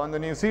ಸ್ಟ್ಯಾಂಡರ್ಡ್ ಅಲ್ವಾ. ಒಂದು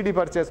ನೀವು ಸಿ ಡಿ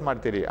ಪರ್ಚೇಸ್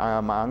ಮಾಡ್ತೀರಿ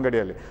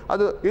ಅಂಗಡಿಯಲ್ಲಿ,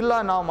 ಅದು ಇಲ್ಲ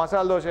ನಾವು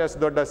ಮಸಾಲೆ ದೋಸೆ ಅಷ್ಟು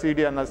ದೊಡ್ಡ ಸಿ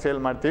ಡಿಯನ್ನು ಸೇಲ್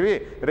ಮಾಡ್ತೀವಿ,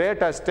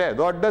 ರೇಟ್ ಅಷ್ಟೇ,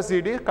 ದೊಡ್ಡ ಸಿ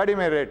ಡಿ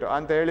ಕಡಿಮೆ ರೇಟು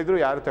ಅಂತ ಹೇಳಿದ್ರು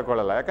ಯಾರು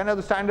ತಗೊಳ್ಳಲ್ಲ. ಯಾಕಂದರೆ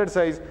ಅದು ಸ್ಟ್ಯಾಂಡರ್ಡ್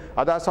ಸೈಜ್,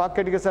 ಅದು ಆ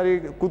ಸಾಕೆಟ್ಗೆ ಸರಿ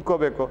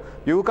ಕೂತ್ಕೋಬೇಕು.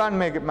 You can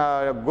make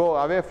go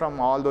away from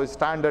all those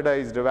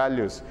standardised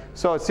values.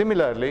 So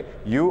similarly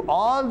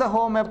all the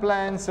home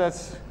appliances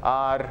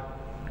R,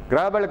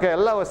 ಗೃಹ ಬಳಕೆ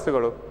ಎಲ್ಲ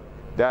ವಸ್ತುಗಳು,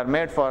 they are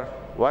made for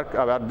work,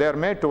 they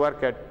are made to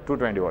work at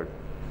 220 volt.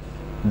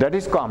 That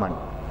is common.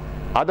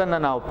 ಅದನ್ನು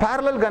ನಾವು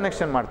parallel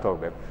connection ಮಾಡ್ತಾ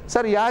ಹೋಗ್ಬೇಕು.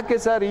 Sir ಯಾಕೆ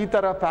sir ಈ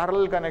ಥರ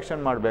ಪ್ಯಾರಲಲ್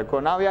ಕನೆಕ್ಷನ್ ಮಾಡಬೇಕು,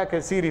 ನಾವು ಯಾಕೆ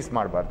ಸೀರೀಸ್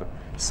ಮಾಡಬಾರ್ದು,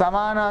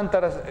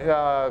 ಸಮಾನಾಂತರ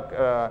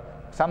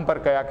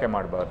ಸಂಪರ್ಕ ಯಾಕೆ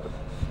ಮಾಡಬಾರ್ದು,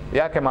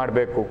 ಯಾಕೆ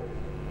ಮಾಡಬೇಕು?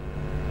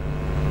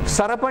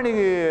 ಸರಪಣಿ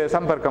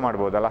ಸಂಪರ್ಕ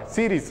ಮಾಡ್ಬೋದಲ್ಲ,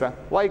 series.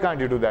 Why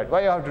can't you do that,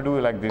 why have to do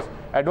like this?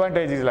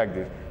 Advantage is like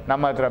this.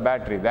 ನಮ್ಮ ಹತ್ರ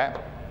ಬ್ಯಾಟ್ರಿ ಇದೆ,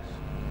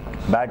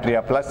 ಬ್ಯಾಟ್ರಿಯ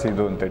ಪ್ಲಸ್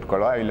ಇದು ಅಂತ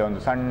ಇಟ್ಕೊಳ್ಳುವ, ಇಲ್ಲಿ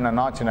ಒಂದು ಸಣ್ಣ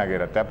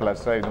ನಾಚಿನಾಗಿರುತ್ತೆ,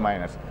 ಪ್ಲಸ್ ಇದು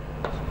ಮೈನಸ್.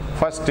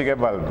 ಫಸ್ಟಿಗೆ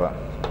ಬಲ್ಬ್,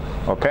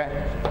 ಓಕೆ,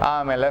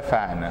 ಆಮೇಲೆ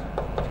ಫ್ಯಾನ್,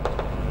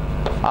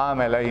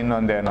 ಆಮೇಲೆ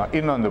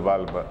ಇನ್ನೊಂದು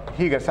ಬಲ್ಬ್,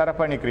 ಹೀಗೆ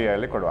ಸರಪಣಿ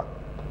ಕ್ರಿಯೆಯಲ್ಲಿ ಕೊಡುವ.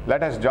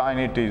 Let us join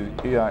it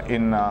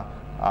in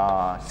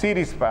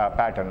series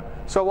pattern.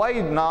 So why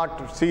not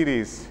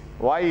series,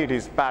 why it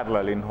is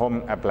parallel in home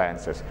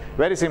appliances?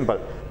 Very simple.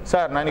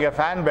 Sir ನನಗೆ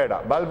ಫ್ಯಾನ್ ಬೇಡ,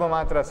 ಬಲ್ಬ್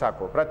ಮಾತ್ರ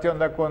ಸಾಕು,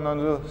 ಪ್ರತಿಯೊಂದಕ್ಕೂ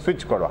ಒಂದೊಂದು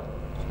ಸ್ವಿಚ್ ಕೊಡುವ.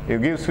 You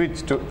give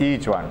switch to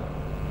each one,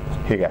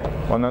 ಹೀಗೆ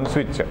ಒಂದೊಂದು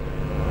ಸ್ವಿಚ್.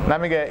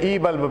 ನಮಗೆ ಈ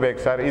ಬಲ್ಬ್ ಬೇಕು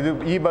ಸರ್,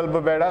 ಈ ಬಲ್ಬ್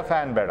ಬೇಡ,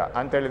 ಫ್ಯಾನ್ ಬೇಡ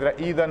ಅಂತ ಹೇಳಿದ್ರೆ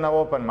ಇದನ್ನು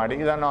ಓಪನ್ ಮಾಡಿ,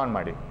 ಇದನ್ನು ಆನ್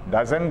ಮಾಡಿ.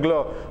 Doesn't glow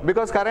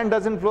because current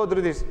doesn't flow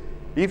through this.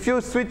 If you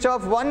switch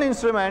off one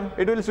instrument,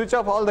 it will switch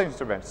off all the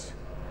instruments.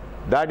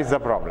 That is the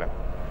problem.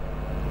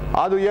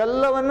 ಅದು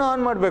ಎಲ್ಲವನ್ನು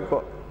ಆನ್ ಮಾಡಬೇಕು.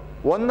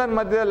 ಒಂದನ್ನು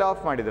ಮಧ್ಯದಲ್ಲಿ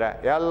ಆಫ್ ಮಾಡಿದರೆ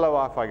ಎಲ್ಲವೂ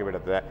of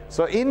ಆಗಿಬಿಡುತ್ತದೆ.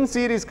 So in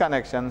series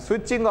connection,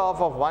 switching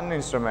of one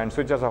instrument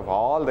switches of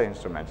all the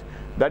instruments.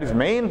 That is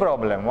main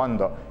problem.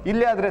 ಒಂದು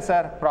ಇಲ್ಲಿ ಆದರೆ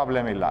ಸರ್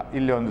ಪ್ರಾಬ್ಲಮ್ ಇಲ್ಲ,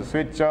 ಇಲ್ಲಿ ಒಂದು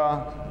ಸ್ವಿಚ್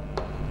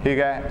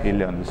ಹೀಗೆ,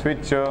 ಇಲ್ಲಿ ಒಂದು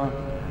ಸ್ವಿಚ್ಚು,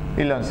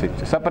 ಇಲ್ಲೊಂದು ಸ್ವಿಚ್,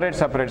 ಸಪರೇಟ್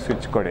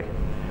ಸ್ವಿಚ್ ಕೊಡಿ.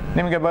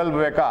 ನಿಮಗೆ ಬಲ್ಬ್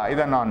ಬೇಕಾ,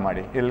 ಇದನ್ನು ಆನ್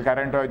ಮಾಡಿ, ಇಲ್ಲಿ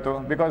ಕರೆಂಟ್ ಹೋಯ್ತು,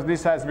 because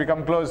this has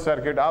become close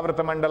circuit, ಆವೃತ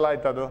ಮಂಡಲ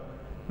ಆಯ್ತು ಅದು.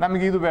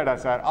 ನಮಗೆ ಇದು ಬೇಡ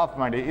ಸರ್, ಆಫ್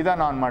ಮಾಡಿ,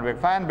 ಇದನ್ನು ಆನ್ ಮಾಡಬೇಕು.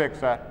 ಫ್ಯಾನ್ ಬೇಕು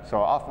ಸರ್, ಸೊ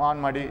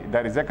ಆನ್ ಮಾಡಿ,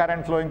 there is A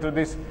current flowing through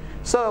this.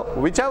 So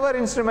which ever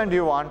instrument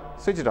you want,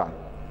 switch it on,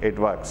 it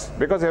works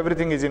because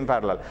everything is in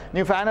parallel.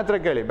 ನೀವು ಫ್ಯಾನ್ ಹತ್ರ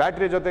ಕೇಳಿ,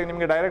 battery ಜೊತೆಗೆ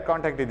ನಿಮಗೆ ಡೈರೆಕ್ಟ್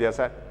ಕಾಂಟ್ಯಾಕ್ಟ್ ಇದೆಯಾ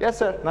sir? Yes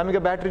sir, ನಮಗೆ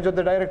battery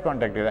ಜೊತೆ direct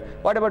contact ಇದೆ.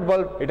 What about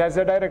bulb? It has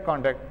A direct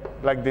contact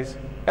like this.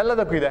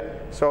 ಎಲ್ಲದಕ್ಕೂ ಇದೆ.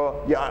 ಸೊ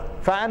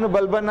ಫ್ಯಾನ್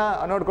ಬಲ್ಬನ್ನು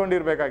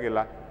ನೋಡ್ಕೊಂಡಿರ್ಬೇಕಾಗಿಲ್ಲ,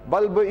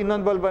 ಬಲ್ಬ್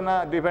ಇನ್ನೊಂದು ಬಲ್ಬನ್ನು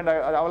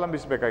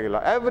ಅವಲಂಬಿಸಬೇಕಾಗಿಲ್ಲ.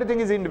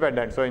 Everything is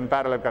independent. So in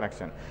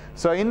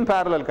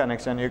parallel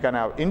connection, you can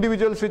have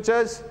individual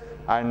switches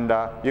and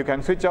you can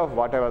switch off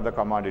whatever the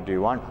commodity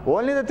you want.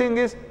 Only the thing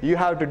is you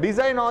have to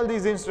design all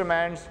these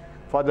instruments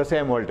for the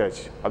same voltage.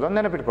 ಅದೊಂದು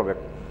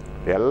ನೆನಪಿಟ್ಕೋಬೇಕು.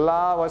 ಎಲ್ಲ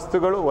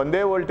ವಸ್ತುಗಳು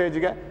ಒಂದೇ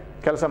ವೋಲ್ಟೇಜ್ಗೆ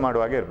ಕೆಲಸ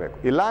ಮಾಡುವಾಗೆ ಇರಬೇಕು.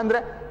 ಇಲ್ಲಾಂದರೆ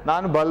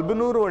ನಾನು bulb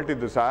 100 volt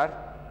ಇದ್ದು ಸರ್,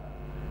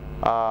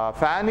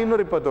 ಫ್ಯಾನ್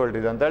 220 ವೋಲ್ಟ್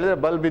ಇದೆ ಅಂತ ಹೇಳಿದ್ರೆ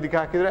ಬಲ್ಬ್ ಇದಕ್ಕೆ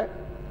ಹಾಕಿದರೆ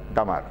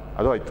ಡಮಾರ್,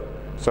 ಅದು ಹೋಯ್ತು.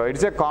 So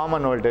it's A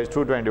common voltage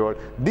 220 volt.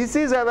 This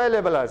is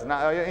available us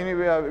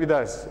with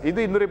us. ಇದು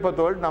 220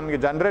 ವೋಲ್ಟ್ ನಮಗೆ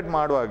ಜನ್ರೇಟ್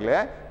ಮಾಡುವಾಗಲೇ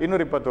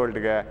 220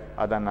 ವೋಲ್ಟ್ಗೆ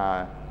ಅದನ್ನು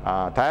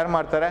ತಯಾರು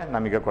ಮಾಡ್ತಾರೆ,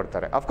 ನಮಗೆ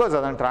ಕೊಡ್ತಾರೆ. ಅಫ್ಕೋರ್ಸ್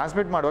ಅದನ್ನು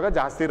ಟ್ರಾನ್ಸ್ಮಿಟ್ ಮಾಡುವಾಗ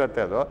ಜಾಸ್ತಿ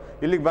ಇರುತ್ತೆ, ಅದು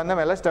ಇಲ್ಲಿಗೆ ಬಂದ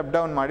ಮೇಲೆ ಸ್ಟೆಪ್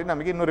ಡೌನ್ ಮಾಡಿ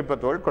ನಮಗೆ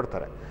 220 ವೋಲ್ಟ್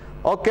ಕೊಡ್ತಾರೆ.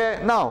 ಓಕೆ,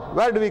 ನಾವು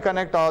where do we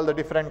connect all the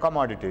different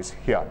commodities?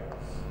 Here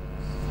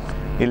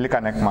ಇಲ್ಲಿ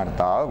ಕನೆಕ್ಟ್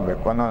ಮಾಡ್ತಾ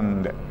ಹೋಗ್ಬೇಕು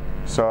ಒಂದೊಂದೇ.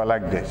 So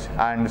like this.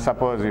 And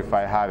suppose if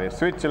I have A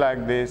switch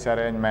like this,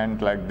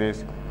 arrangement like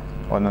this,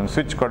 ಒಂದೊಂದು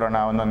ಸ್ವಿಚ್ ಕೊಡೋಣ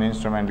ಒಂದೊಂದು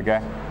ಇನ್ಸ್ಟ್ರೂಮೆಂಟ್ಗೆ.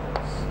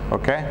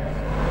 Okay,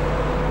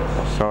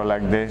 so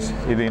like this.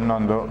 ಇದು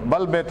ಇನ್ನೊಂದು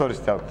ಬಲ್ಬೇ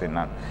ತೋರಿಸ್ತಾ ಹೋಗ್ತೀನಿ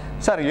ನಾನು.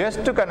 ಸರ್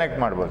ಎಷ್ಟು ಕನೆಕ್ಟ್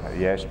ಮಾಡ್ಬೋದು?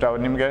 ಎಷ್ಟು ಅವ್ರು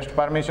ನಿಮ್ಗೆ ಎಷ್ಟು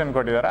ಪರ್ಮಿಷನ್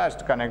ಕೊಟ್ಟಿದ್ದಾರೆ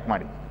ಅಷ್ಟು ಕನೆಕ್ಟ್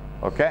ಮಾಡಿ.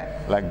 Okay,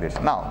 like this.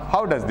 ನಾವು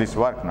ಹೌ ಡಸ್ ದಿಸ್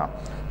ವರ್ಕ್ ನಾವು?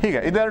 ಹೀಗೆ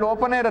ಇದೆರಡು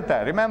ಓಪನೇ ಇರುತ್ತೆ.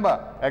 ರಿಮೆಂಬರ್,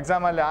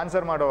 ಎಕ್ಸಾಮಲ್ಲಿ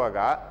ಆನ್ಸರ್ ಮಾಡುವಾಗ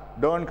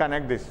ಡೋಂಟ್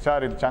ಕನೆಕ್ಟ್ ದಿಸ್.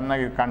 ಸರ್ ಇದು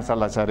ಚೆನ್ನಾಗಿ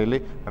ಕಾಣಿಸಲ್ಲ ಸರ್, ಇಲ್ಲಿ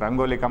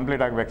ರಂಗೋಲಿ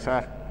ಕಂಪ್ಲೀಟ್ ಆಗ್ಬೇಕು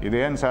ಸರ್,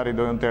 ಇದೇನು ಸರ್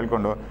ಇದು ಅಂತ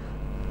ಹೇಳ್ಕೊಂಡು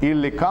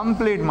ಇಲ್ಲಿ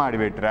ಕಂಪ್ಲೀಟ್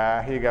ಮಾಡಿಬಿಟ್ರೆ,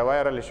 ಹೀಗೆ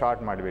ವೈರಲ್ಲಿ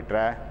ಶಾರ್ಟ್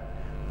ಮಾಡಿಬಿಟ್ರೆ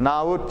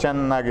ನಾವು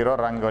ಚೆನ್ನಾಗಿರೋ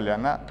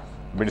ರಂಗೋಲಿಯನ್ನು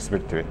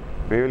ಬಿಡಿಸ್ಬಿಡ್ತೀವಿ.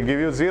 We will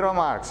give you 0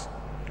 marks.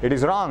 It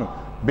is wrong,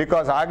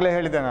 because ಆಗಲೇ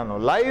ಹೇಳಿದೆ ನಾನು,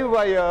 live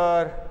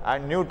wire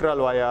and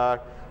neutral wire,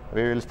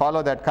 we will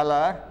follow that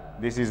colour.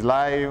 This is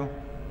live,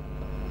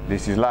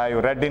 this is live,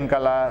 red in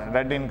colour,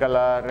 red in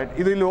colour, red.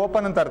 ಇದು ಇಲ್ಲಿ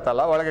open ಅಂತ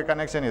ಅರ್ಥಲ್ಲ, ಒಳಗೆ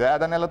connection ಇದೆ,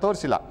 ಅದನ್ನೆಲ್ಲ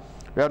ತೋರಿಸಿಲ್ಲ.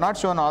 We have not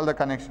shown all the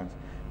connections.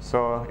 So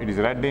it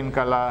is red in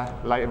colour,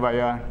 live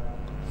wire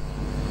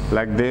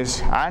like this,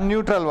 and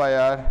neutral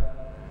wire.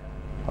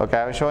 Okay,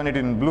 I have shown it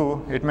in blue,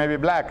 it may be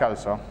black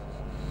also.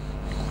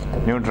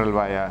 Neutral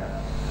wire,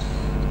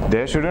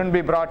 they shouldn't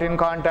be brought in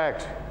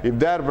contact. If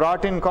they are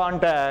brought in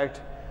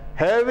contact,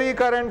 heavy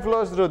current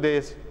flows through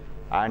this,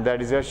 and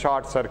that is a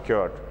short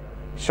circuit.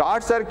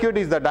 Short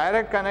circuit is the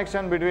direct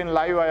connection between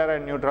live wire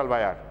and neutral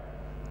wire.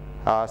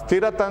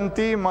 ಸ್ಥಿರ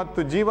ತಂತಿ ಮತ್ತು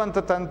ಜೀವಂತ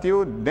ತಂತಿಯು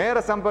ನೇರ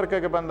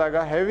ಸಂಪರ್ಕಕ್ಕೆ ಬಂದಾಗ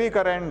heavy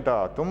current,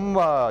 ತುಂಬ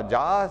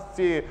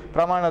ಜಾಸ್ತಿ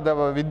ಪ್ರಮಾಣದ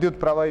ವಿದ್ಯುತ್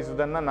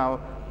ಪ್ರವಹಿಸುವುದನ್ನು ನಾವು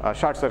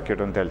ಶಾರ್ಟ್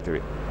ಸರ್ಕ್ಯೂಟ್ ಅಂತ ಹೇಳ್ತೀವಿ.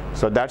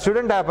 So that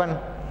shouldn't happen.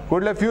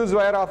 ಕೂಡಲೇ ಫ್ಯೂಸ್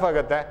ವೈರ್ ಆಫ್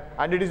ಆಗುತ್ತೆ,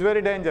 and it is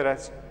very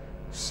dangerous.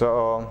 So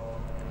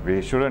we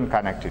shouldn't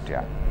connect it.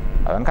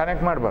 ಅದನ್ನು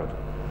ಕನೆಕ್ಟ್ ಮಾಡಬಾರ್ದು.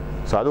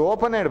 ಸೊ ಅದು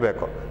ಓಪನ್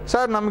ಇಡಬೇಕು.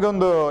 ಸರ್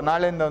ನಮಗೊಂದು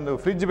ನಾಳೆಯಿಂದ ಒಂದು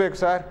ಫ್ರಿಜ್ ಬೇಕು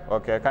ಸರ್.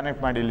 ಓಕೆ,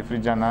 ಕನೆಕ್ಟ್ ಮಾಡಿ ಇಲ್ಲಿ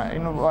ಫ್ರಿಜ್ಜನ್ನು,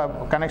 ಇನ್ನು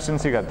ಕನೆಕ್ಷನ್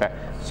ಸಿಗುತ್ತೆ.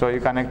 So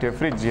you connect you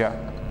fridge,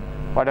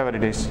 whatever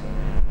it is.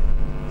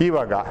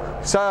 ಇವಾಗ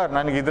ಸರ್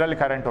ನನಗೆ ಇದರಲ್ಲಿ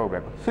ಕರೆಂಟ್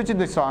ಹೋಗಬೇಕು, switch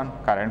this on,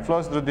 current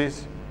flows through this,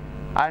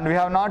 and we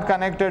have not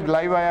connected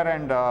live wire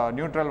and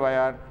neutral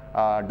wire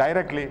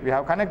directly. We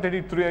have connected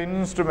it through N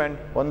instrument.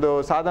 ಒಂದು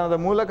ಸಾಧನದ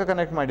ಮೂಲಕ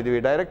connect ಮಾಡಿದ್ದೀವಿ,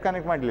 direct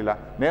connect ಮಾಡಲಿಲ್ಲ,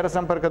 ನೇರ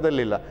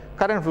ಸಂಪರ್ಕದಲ್ಲಿಲ್ಲ.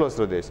 Current flows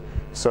through this.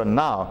 So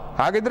ನಾವು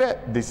ಹಾಗಿದ್ರೆ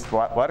this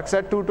works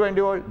at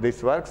 220 volt,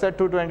 this works at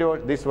 220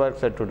 volt, this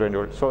works at 220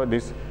 volt. So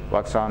this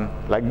works on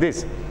like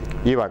this.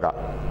 ಇವಾಗ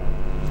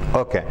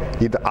okay,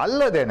 ಇದು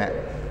ಅಲ್ಲದೇನೆ,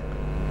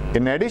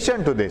 in addition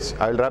to this,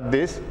 I will rub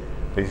this.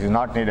 This is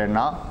not needed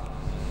now.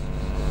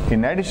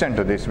 In addition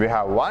to this, we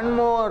have one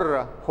more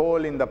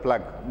hole in the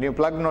plug. ನೀವು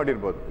plug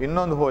ನೋಡಿರ್ಬೋದು,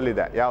 ಇನ್ನೊಂದು hole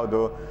ಇದೆ.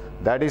 ಯಾವುದು?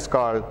 That is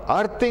called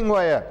earthing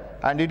wire,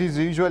 and it is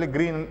usually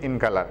green in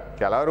color.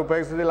 ಕೆಲವರು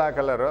ಉಪಯೋಗಿಸೋದಿಲ್ಲ ಆ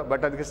colour,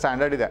 but ಅದಕ್ಕೆ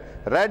standard ಇದೆ.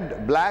 Red,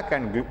 black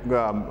and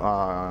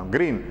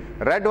green.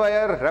 Red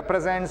wire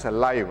represents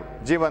live,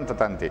 ಜೀವಂತ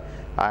ತಂತಿ,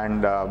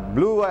 and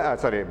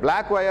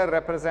black wire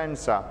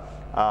represents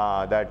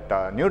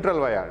neutral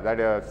wire, that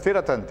is ಸ್ಥಿರ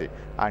ತಂತಿ,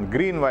 and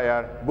green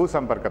wire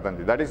ಭೂಸಂಪರ್ಕ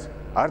ತಂತಿ, that is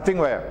earthing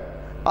wire.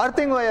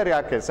 earthing wire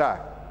ಯಾಕೆ sir?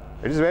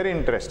 It is very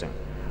interesting.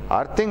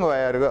 earthing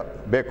wire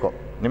ಬೇಕು.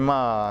 ನಿಮ್ಮ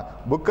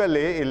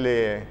ಬುಕ್ಕಲ್ಲಿ ಇಲ್ಲಿ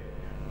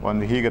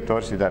ಒಂದು ಹೀಗೆ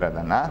ತೋರಿಸಿದ್ದಾರೆ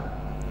ಅದನ್ನು.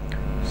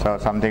 So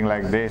something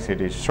like this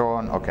it is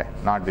shown. Okay,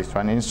 not this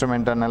one.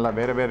 ಇನ್ಸ್ಟ್ರೂಮೆಂಟನ್ನೆಲ್ಲ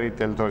ಬೇರೆ ಬೇರೆ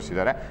ರೀತಿಯಲ್ಲಿ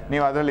ತೋರಿಸಿದ್ದಾರೆ,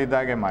 ನೀವು ಅದರಲ್ಲಿ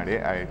ಇದ್ದಾಗೆ ಮಾಡಿ.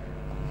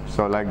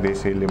 ಸೊ ಲೈಕ್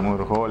ದಿಸ್, ಇಲ್ಲಿ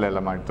 3 ಹೋಲ್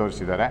ಎಲ್ಲ ಮಾಡಿ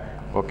ತೋರಿಸಿದ್ದಾರೆ.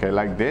 Okay,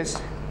 like this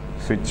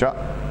switch.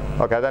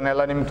 Okay,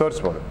 ಅದನ್ನೆಲ್ಲ ನಿಮ್ಗೆ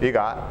ತೋರಿಸ್ಬೋದು. ಈಗ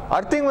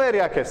ಅರ್ಥಿಂಗ್ ವೈರ್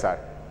ಯಾಕೆ ಸರ್?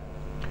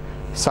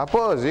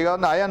 ಸಪೋಸ್ ಈಗ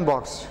ಒಂದು iron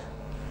box,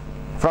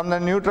 from the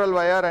neutral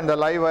wire and the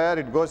live wire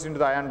it goes in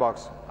to the iron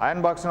box.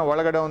 Iron ಬಾಕ್ಸ್ನ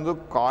ಒಳಗಡೆ ಒಂದು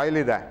ಕಾಯಿಲ್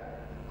ಇದೆ,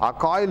 ಆ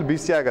ಕಾಯಿಲ್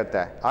ಬಿಸಿ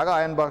ಆಗುತ್ತೆ, ಆಗ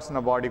ಅಯನ್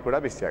ಬಾಕ್ಸ್ನ ಬಾಡಿ ಕೂಡ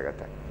ಬಿಸಿ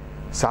ಆಗುತ್ತೆ.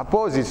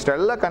 ಸಪೋಸ್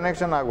ಇಷ್ಟೆಲ್ಲ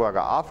ಕನೆಕ್ಷನ್ ಆಗುವಾಗ,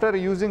 after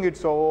using it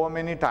so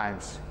many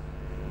times,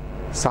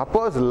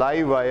 suppose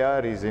live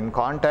wire is in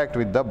contact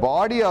with the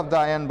body of the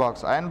iron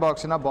box. Iron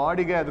ಬಾಕ್ಸಿನ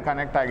ಬಾಡಿಗೆ ಅದು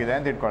ಕನೆಕ್ಟ್ ಆಗಿದೆ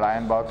ಅಂತ ಇಟ್ಕೊಳ್ಳಿ.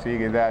 ಅಯನ್ ಬಾಕ್ಸ್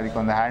ಹೀಗಿದೆ,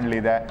 ಅದಕ್ಕೊಂದು ಹ್ಯಾಂಡ್ಲ್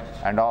ಇದೆ,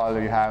 and all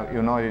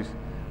you know is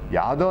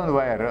ಯಾವುದೋ ಒಂದು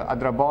ವಯರ್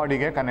ಅದರ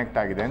ಬಾಡಿಗೆ ಕನೆಕ್ಟ್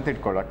ಆಗಿದೆ ಅಂತ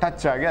ಇಟ್ಕೊಳ್ಳೋ,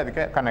 ಟಚ್ ಆಗಿ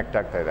ಅದಕ್ಕೆ ಕನೆಕ್ಟ್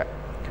ಆಗ್ತಾ ಇದೆ.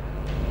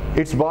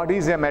 It's body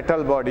is A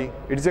metal body,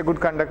 it's A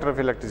good conductor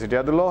of electricity.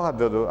 ಅದು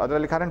ಲೋಹದ್ದು,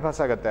 ಅದರಲ್ಲಿ ಕರೆಂಟ್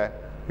ಪಾಸ್ ಆಗುತ್ತೆ,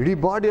 ಇಡೀ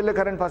ಬಾಡಿಯಲ್ಲೇ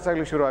ಕರೆಂಟ್ ಪಾಸ್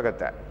ಆಗಲಿಕ್ಕೆ ಶುರು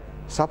ಆಗುತ್ತೆ.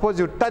 Suppose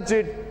you touch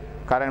it,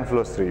 current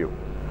flows through you.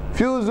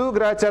 Fuse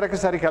ಗ್ರಾಚಾರಕ್ಕೆ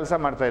ಸರಿ ಕೆಲಸ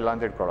ಮಾಡ್ತಾ ಇಲ್ಲ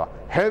ಅಂತ ಇಟ್ಕೊಳ್ಳೋ,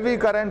 heavy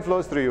current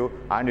flows through you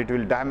and it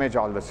will damage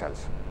all the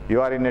cells. You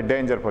are in a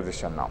danger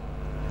position ನಾವು.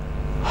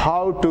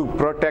 How to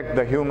protect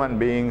the human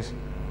beings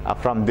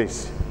from this?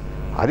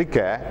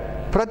 ಅದಕ್ಕೆ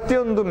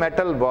ಪ್ರತಿಯೊಂದು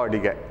metal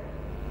ಬಾಡಿಗೆ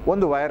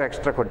ಒಂದು ವೈರ್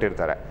ಎಕ್ಸ್ಟ್ರಾ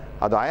ಕೊಟ್ಟಿರ್ತಾರೆ.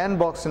 ಅದು ಅಯನ್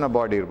ಬಾಕ್ಸಿನ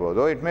ಬಾಡಿ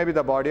ಇರ್ಬೋದು, it may be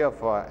the body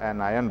of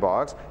on iron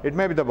box, it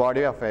may be the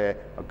body of A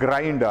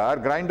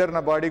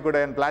ಗ್ರೈಂಡರ್ನ body ಕೂಡ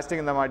ಏನು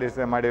ಪ್ಲಾಸ್ಟಿಕ್ಕಿಂದ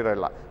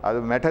ಮಾಡಿರೋಲ್ಲ,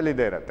 ಅದು ಮೆಟಲ್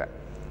ಇದೇ ಇರುತ್ತೆ.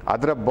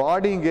 ಅದರ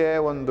ಬಾಡಿಗೆ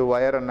ಒಂದು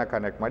ವಯರನ್ನು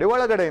ಕನೆಕ್ಟ್ ಮಾಡಿ,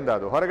 ಒಳಗಡೆಯಿಂದ,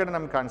 ಅದು ಹೊರಗಡೆ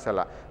ನಮ್ಗೆ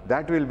ಕಾಣಿಸಲ್ಲ,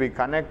 that will be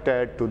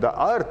connected to the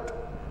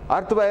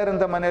earth wire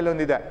ಅಂತ ಮನೆಯಲ್ಲಿ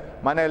ಒಂದಿದೆ.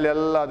 ಮನೆಯಲ್ಲಿ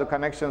ಎಲ್ಲ ಅದು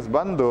ಕನೆಕ್ಷನ್ಸ್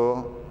ಬಂದು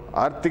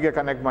ಅರ್ತಿಗೆ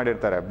ಕನೆಕ್ಟ್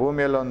ಮಾಡಿರ್ತಾರೆ.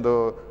 ಭೂಮಿಯಲ್ಲೊಂದು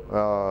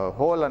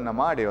ಹೋಲನ್ನು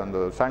ಮಾಡಿ, ಒಂದು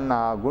ಸಣ್ಣ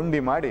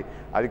ಗುಂಡಿ ಮಾಡಿ,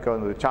 ಅದಕ್ಕೆ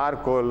ಒಂದು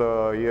ಚಾರ್ಕೋಲ್,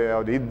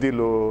 ಯಾವುದು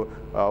ಇದ್ದಿಲು,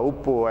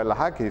 ಉಪ್ಪು ಎಲ್ಲ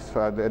ಹಾಕಿ,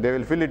 they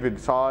will fill it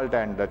with salt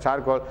and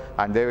charcoal,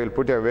 and they will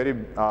put a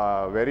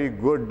very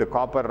good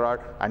copper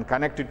rod and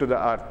connect it to the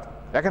earth.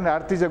 ಯಾಕಂದರೆ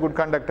earth is A good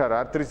conductor,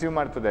 earth receive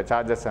ಮಾಡ್ತದೆ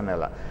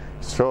ಚಾರ್ಜಸ್ಸನ್ನೆಲ್ಲ.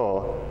 So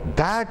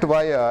that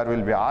wire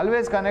will be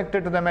always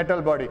connected to the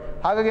metal body.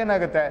 ಹಾಗಾಗಿ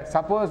ಏನಾಗುತ್ತೆ,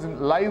 suppose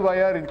live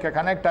wire ಇದಕ್ಕೆ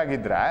connect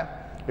ಆಗಿದ್ದರೆ,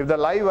 if the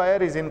live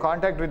wire is in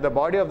contact with the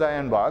body of the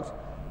iron box,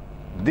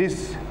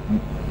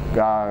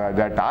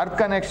 that earth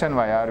connection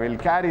wire will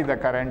carry the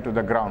current to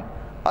the ground.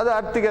 ಅದು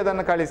ಅರ್ಥಿಗೆ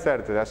ಅದನ್ನು ಕಳಿಸ್ತಾ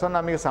ಇರ್ತದೆ. So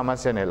ನಮಗೆ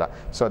ಸಮಸ್ಯೆನೇ ಇಲ್ಲ.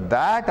 So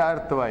that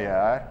earth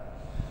wire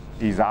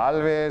is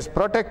always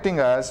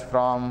protecting us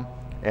from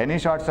any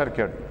short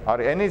circuit or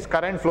any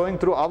current flowing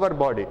through our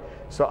body.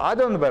 So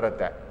ಅದೊಂದು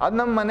ಬರುತ್ತೆ, ಅದು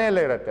ನಮ್ಮ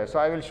ಮನೆಯಲ್ಲೇ ಇರುತ್ತೆ. So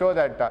I will show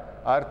that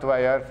earth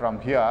wire from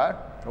here,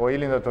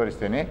 ಇಲ್ಲಿಂದ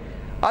ತೋರಿಸ್ತೀನಿ.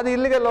 ಅದು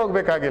ಇಲ್ಲಿಗೆಲ್ಲ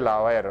ಹೋಗಬೇಕಾಗಿಲ್ಲ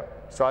ಆ ವೈರು.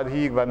 ಸೊ ಅದು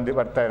ಹೀಗೆ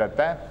ಬರ್ತಾ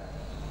ಇರುತ್ತೆ.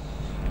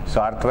 So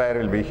earth wire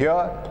will be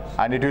here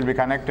and it will be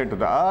connected to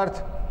the earth.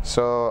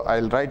 So I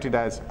will write it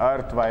as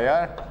earth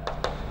wire.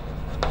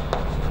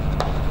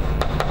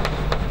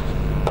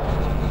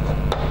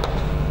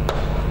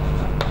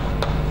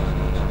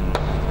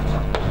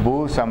 ಭೂ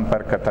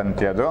ಸಂಪರ್ಕ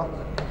ತಂತಿ ಅದು.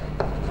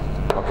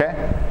 Okay,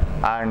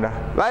 and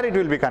where it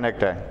will be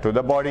connected? To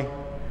the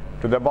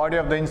body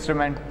of the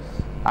instrument,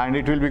 and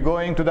it will be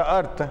going to the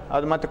earth.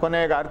 ಅದು ಮತ್ತೆ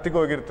ಕೊನೆಗೆ ಅರ್ಥಿಗೆ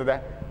ಹೋಗಿರ್ತದೆ.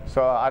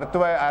 So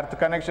earth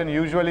connection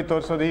usually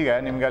ತೋರಿಸೋದು ಹೀಗೆ,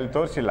 ನಿಮ್ಗೆ ಅಲ್ಲಿ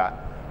ತೋರಿಸಿಲ್ಲ.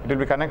 It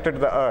will be connected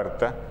to the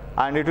earth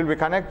and it will be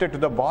connected to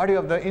the body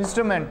of the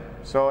instrument.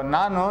 So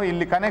ನಾನು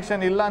ಇಲ್ಲಿ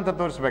ಕನೆಕ್ಷನ್ ಇಲ್ಲ ಅಂತ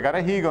ತೋರಿಸ್ಬೇಕಾದ್ರೆ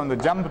ಹೀಗೆ ಒಂದು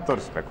ಜಂಪ್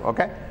ತೋರಿಸ್ಬೇಕು.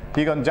 ಓಕೆ,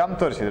 ಹೀಗೆ ಒಂದು ಜಂಪ್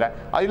ತೋರಿಸಿದ್ರೆ,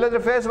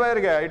 ಇಲ್ಲದ್ರೆ face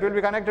ವೈರ್ಗೆ it will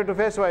be connected to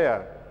face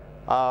wire.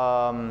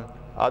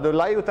 ಅದು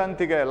ಲೈವ್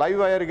ತಂತಿಗೆ, ಲೈವ್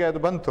ವೈರ್ಗೆ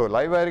ಅದು ಬಂತು,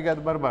 ಲೈವ್ ವೈರ್ಗೆ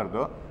ಅದು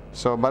ಬರಬಾರ್ದು.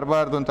 ಸೊ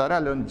ಬರಬಾರ್ದು ಅಂತಾರೆ,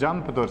 ಅಲ್ಲಿ ಒಂದು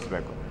ಜಂಪ್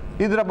ತೋರಿಸ್ಬೇಕು.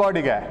 ಇದರ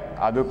ಬಾಡಿಗೆ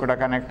ಅದು ಕೂಡ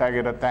ಕನೆಕ್ಟ್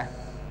ಆಗಿರುತ್ತೆ,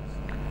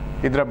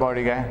 ಇದರ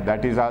ಬಾಡಿಗೆ,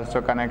 that is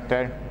also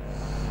connected.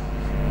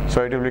 So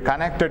it will be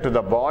connected to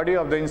the body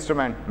of the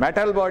instrument,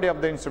 metal body of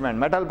the instrument,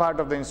 metal part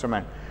of the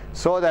instrument,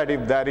 so that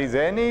if there is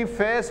any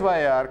phase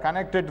wire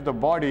connected to the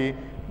body,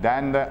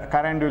 then the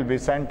current will be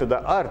sent to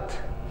the earth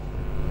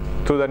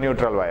through the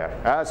neutral wire,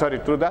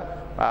 through the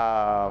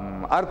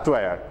earth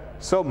wire.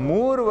 So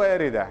ಮೂರು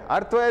wire ಇದೆ.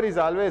 Earth wire is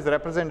always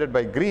represented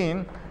by green,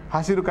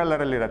 ಹಸಿರು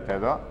ಕಲರಲ್ಲಿ ಇರುತ್ತೆ.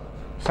 ಅದು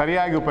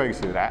ಸರಿಯಾಗಿ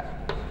ಉಪಯೋಗಿಸಿದ್ರೆ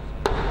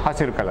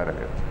ಹಸಿರು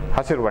ಕಲರಲ್ಲಿ ಇರುತ್ತೆ,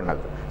 ಹಸಿರು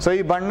ಬಣ್ಣದ್ದು. ಸೊ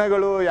ಈ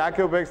ಬಣ್ಣಗಳು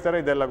ಯಾಕೆ ಉಪಯೋಗಿಸ್ತಾರೆ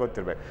ಇದೆಲ್ಲ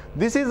ಗೊತ್ತಿರಬೇಕು.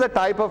 This is the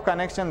type of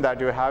connection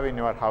that you have in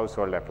your house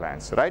hold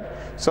appliances, right?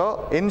 So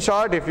in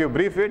short, if you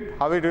brief it,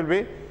 how it will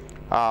be,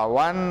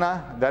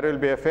 there will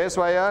be a phase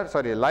wire,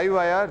 live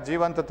wire,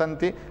 ಜೀವಂತ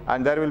ತಂತಿ,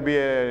 and there will be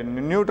a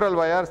neutral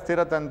wire,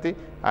 ಸ್ಥಿರ ತಂತಿ,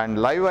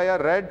 and live wire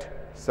red,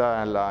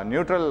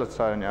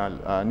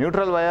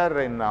 neutral wire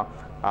in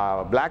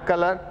black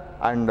color,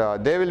 and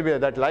they will be,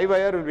 that live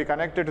wire will be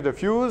connected to the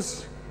fuse.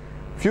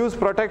 Fuse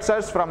protects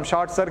us from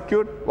short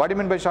circuit. What do you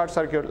mean by short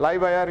circuit?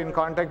 Live wire in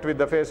contact with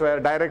the phase wire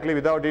directly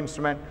without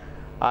instrument,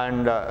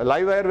 and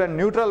live wire and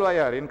neutral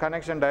wire in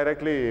connection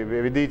directly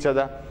with each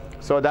other.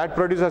 So that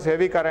produces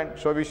heavy current.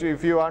 So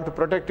if you want to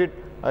protect it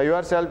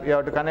yourself, you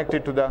have to connect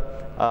it to the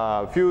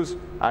fuse,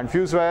 and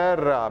fuse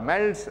wire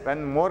melts when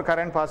more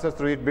current passes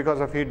through it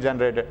because of heat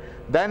generated.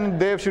 Then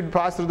they should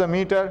pass through the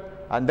meter,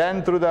 and then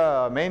through the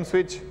main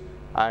switch,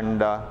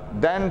 and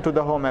then to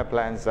the home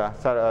appliance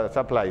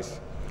supplies.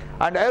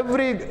 And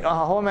every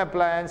home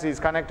appliance is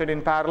connected in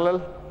parallel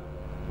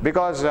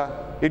because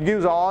it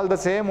gives all the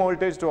same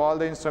voltage to all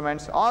the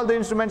instruments. All the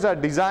instruments are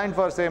designed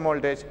for same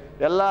voltage.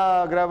 ಎಲ್ಲ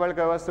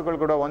ಗ್ರಹಬಳಕೆ ವಸ್ತುಗಳು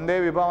ಕೂಡ ಒಂದೇ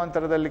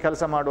ವಿಭವಾಂತರದಲ್ಲಿ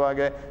ಕೆಲಸ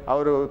ಮಾಡುವಾಗೆ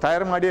ಅವರು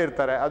ತಯಾರು ಮಾಡಿ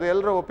ಇರ್ತಾರೆ. ಅದು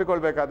ಎಲ್ಲರೂ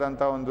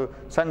ಒಪ್ಪಿಕೊಳ್ಬೇಕಾದಂಥ ಒಂದು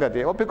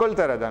ಸಂಗತಿ,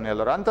 ಒಪ್ಪಿಕೊಳ್ತಾರೆ ಅದನ್ನು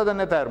ಎಲ್ಲರೂ,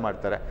 ಅಂಥದನ್ನೇ ತಯಾರು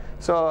ಮಾಡ್ತಾರೆ.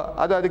 ಸೊ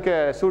ಅದು ಅದಕ್ಕೆ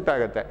ಸೂಟ್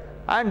ಆಗುತ್ತೆ.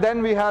 And then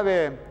we have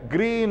a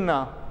green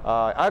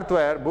earth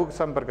wire, ಭೂ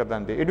ಸಂಪರ್ಕ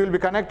ತಂತಿ. It will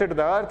be connected to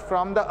the earth,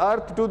 from the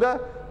earth to the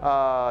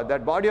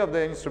that body of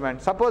the instrument.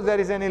 Suppose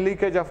there is any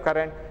leakage of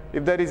current,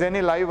 if there is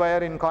any live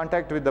wire in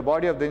contact with the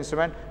body of the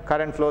instrument,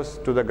 current flows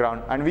to the ground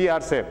and we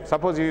are safe.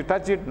 Suppose you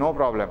touch it, no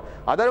problem.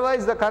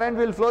 Otherwise the current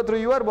will flow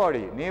through your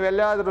body.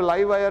 ನೀವೆಲ್ಲಾದರೂ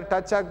live wire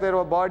touch ಆಗದೆ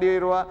ಇರುವ body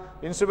ಇರುವ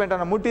instrument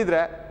ಅನ್ನು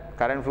ಮುಟ್ಟಿದ್ರೆ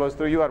current flows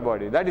through your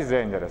body. That is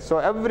dangerous. So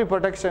every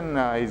protection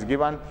is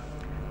given.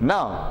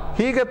 Now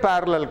ಹೀಗೆ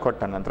parallel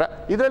ಕೊಟ್ಟ ನಂತರ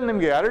ಇದರಲ್ಲಿ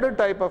ನಿಮಗೆ ಎರಡು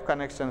ಟೈಪ್ ಆಫ್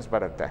ಕನೆಕ್ಷನ್ಸ್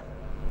ಬರುತ್ತೆ.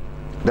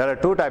 There are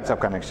two types of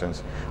connections.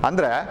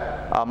 ಅಂದರೆ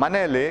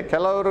ಮನೆಯಲ್ಲಿ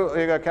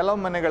ಕೆಲವು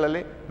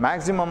ಮನೆಗಳಲ್ಲಿ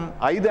ಮ್ಯಾಕ್ಸಿಮಮ್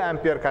 5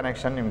 ಆಂಪಿಯರ್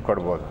ಕನೆಕ್ಷನ್ ನಿಮ್ಗೆ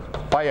ಕೊಡ್ಬೋದು,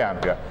 5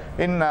 ampere.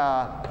 In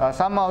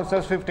some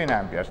houses 15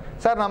 amperes.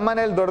 Sir ನಮ್ಮ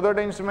ಮನೇಲಿ ದೊಡ್ಡ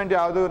ಇನ್ಸ್ಟ್ರೂಮೆಂಟ್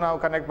ಯಾವುದು ನಾವು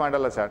ಕನೆಕ್ಟ್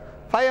ಮಾಡಲ್ಲ sir,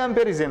 5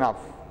 ampere is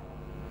enough.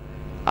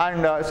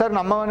 And sir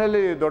ನಮ್ಮ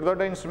ಮನೇಲಿ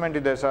ದೊಡ್ಡ ಇನ್ಸ್ಟ್ರೂಮೆಂಟ್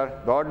ಇದೆ ಸರ್,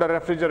 ದೊಡ್ಡ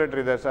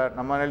ರೆಫ್ರಿಜರೇಟರ್ ಇದೆ ಸರ್,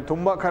 ನಮ್ಮ ಮನೇಲಿ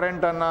ತುಂಬ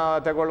ಕರೆಂಟನ್ನು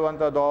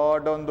ತಗೊಳ್ಳುವಂಥ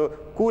ದೊಡ್ಡ ಒಂದು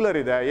ಕೂಲರ್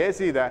ಇದೆ,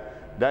 AC ಇದೆ,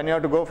 then you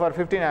have to go for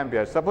 15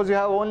 amperes. Suppose you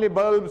have only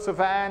bulbs,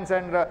 fans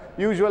and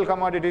usual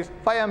commodities,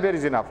 5 ampere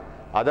is enough.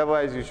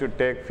 Otherwise you should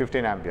take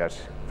 15 amperes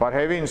for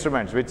heavy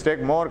instruments which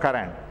take more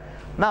current.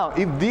 Now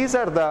if these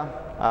are the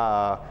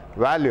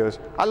values,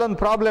 allon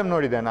problem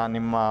nodide na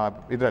nimma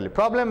idralli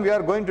problem we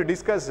are going to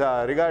discuss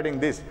regarding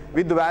this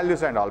with the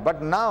values and all, but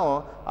now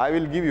I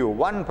will give you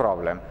one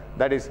problem,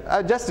 that is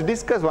just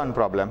discuss one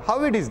problem, how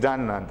it is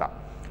done anta.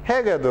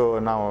 ಹೇಗೆ ಅದು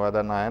ನಾವು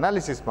ಅದನ್ನು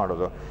analysis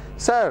ಮಾಡೋದು?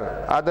 Sir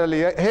ಅದರಲ್ಲಿ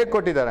ಹೇಗೆ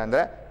ಕೊಟ್ಟಿದ್ದಾರೆ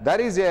ಅಂದರೆ,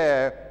 there is A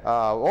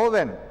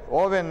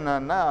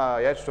ಓವೆನ್ನ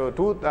ಎಷ್ಟು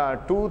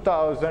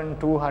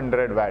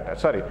 2200 ವ್ಯಾಟ್,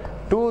 ಸಾರಿ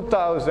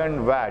 2000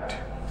 ವ್ಯಾಟ್.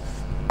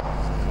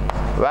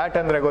 ವ್ಯಾಟ್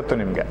ಅಂದರೆ ಗೊತ್ತು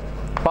ನಿಮಗೆ,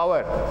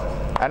 ಪವರ್,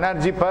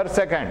 ಎನರ್ಜಿ ಪರ್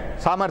ಸೆಕೆಂಡ್,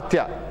 ಸಾಮರ್ಥ್ಯ,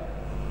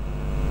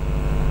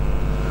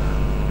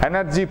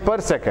 energy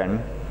per second,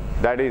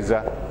 that is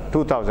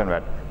 2000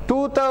 watt.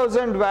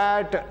 2000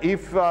 watt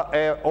if a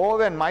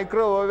oven,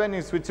 micro oven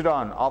is switched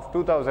on of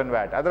 2000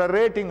 watt, ಅದರ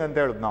ರೇಟಿಂಗ್ ಅಂತ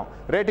ಹೇಳುದು ನಾವು.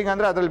 ರೇಟಿಂಗ್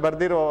ಅಂದರೆ ಅದರಲ್ಲಿ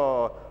ಬರ್ದಿರೋ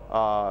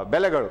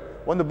ಬೆಲೆಗಳು.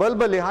 ಒಂದು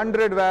ಬಲ್ಬಲ್ಲಿ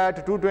 100 ವ್ಯಾಟ್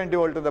 220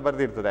 ವೋಲ್ಟ್ ಅಂತ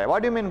ಬರೆದಿರ್ತದೆ.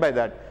 What you mean by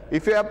that?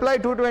 If you apply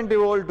 220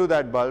 volt to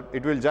that bulb,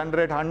 it will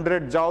generate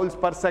 100 joules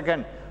per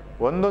second.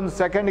 ಒಂದೊಂದು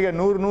ಸೆಕೆಂಡ್ಗೆ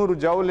 100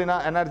 ಜೌಲಿನ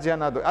ಎನರ್ಜಿ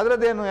ಅನ್ನೋದು.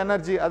 ಅದರದ್ದೇನು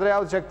ಎನರ್ಜಿ? ಅದರ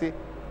ಯಾವ ಶಕ್ತಿ?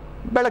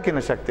 ಬೆಳಕಿನ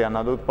ಶಕ್ತಿ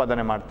ಅನ್ನೋದು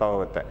ಉತ್ಪಾದನೆ ಮಾಡ್ತಾ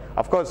ಹೋಗುತ್ತೆ.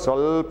 ಅಫ್ಕೋರ್ಸ್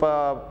ಸ್ವಲ್ಪ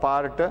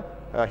ಪಾರ್ಟ್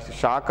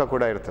ಶಾಖ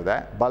ಕೂಡ ಇರ್ತದೆ.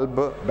 ಬಲ್ಬ್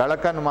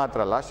ಬೆಳಕನ್ನು ಮಾತ್ರ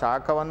ಅಲ್ಲ,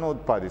 ಶಾಖವನ್ನು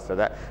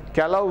ಉತ್ಪಾದಿಸ್ತದೆ.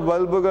 ಕೆಲವು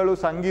ಬಲ್ಬ್ಗಳು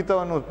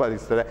ಸಂಗೀತವನ್ನು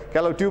ಉತ್ಪಾದಿಸ್ತದೆ.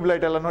 ಕೆಲವು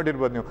ಟ್ಯೂಬ್ಲೈಟ್ ಎಲ್ಲ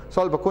ನೋಡಿರ್ಬೋದು ನೀವು,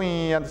 ಸ್ವಲ್ಪ ಕುಯ್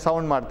ಅಂತ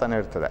ಸೌಂಡ್ ಮಾಡ್ತಾನೆ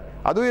ಇರ್ತದೆ,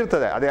 ಅದು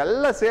ಇರ್ತದೆ.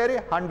 ಅದೆಲ್ಲ ಸೇರಿ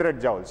 100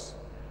 ಜೌಲ್ಸ್.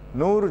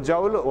 100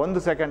 ಜೌಲ್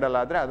 1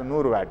 ಸೆಕೆಂಡಲ್ಲಾದರೆ ಅದು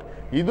 100 ವ್ಯಾಟ್.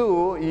 ಇದು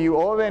ಈ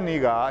ಓವೆನ್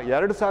ಈಗ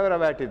 2000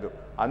 ವ್ಯಾಟ್ ಇದು,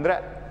 ಅಂದರೆ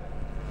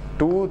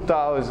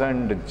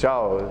 2000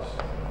 ಜೌಲ್ಸ್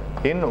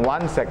ಇನ್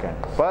 1 ಸೆಕೆಂಡ್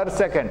ಪರ್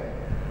ಸೆಕೆಂಡ್.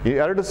 ಈ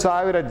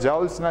 2000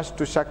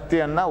 ಜೌಲ್ಸ್ನಷ್ಟು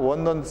ಶಕ್ತಿಯನ್ನು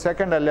ಒಂದೊಂದು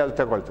ಸೆಕೆಂಡಲ್ಲಿ ಅದು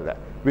ತಗೊಳ್ತದೆ,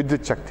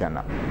 ವಿದ್ಯುತ್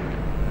ಶಕ್ತಿಯನ್ನು.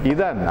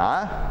 ಇದನ್ನು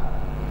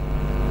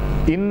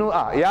ಇನ್ನು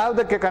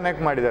ಯಾವುದಕ್ಕೆ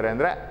ಕನೆಕ್ಟ್ ಮಾಡಿದ್ದಾರೆ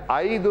ಅಂದರೆ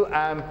 5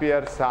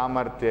 ಆಂಪಿಯರ್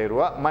ಸಾಮರ್ಥ್ಯ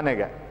ಇರುವ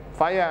ಮನೆಗೆ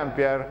 5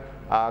 ಆಂಪಿಯರ್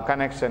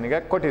ಕನೆಕ್ಷನ್ಗೆ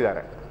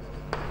ಕೊಟ್ಟಿದ್ದಾರೆ.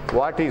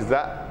 What is the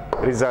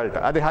result?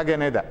 ಅದು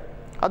ಹಾಗೇನೇ ಇದೆ,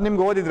 ಅದು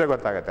ನಿಮ್ಗೆ ಓದಿದ್ರೆ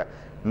ಗೊತ್ತಾಗುತ್ತೆ.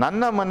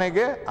 ನನ್ನ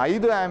ಮನೆಗೆ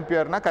 5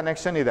 ಆಂಪಿಯರ್ನ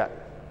ಕನೆಕ್ಷನ್ ಇದೆ.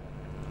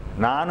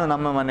 ನಾನು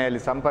ನಮ್ಮ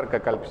ಮನೆಯಲ್ಲಿ ಸಂಪರ್ಕ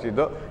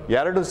ಕಲ್ಪಿಸಿದ್ದು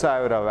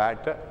 2000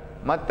 ವ್ಯಾಟ್.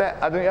 ಮತ್ತು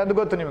ಅದು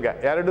ಗೊತ್ತು ನಿಮಗೆ,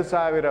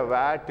 2000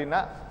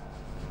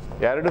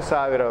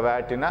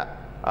 ವ್ಯಾಟಿನ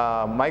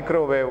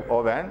microwave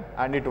oven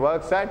and it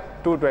works at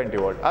 220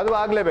 volt. ಅದು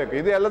ಆಗಲೇಬೇಕು,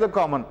 ಇದು ಎಲ್ಲದೂ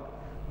common.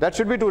 That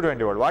should be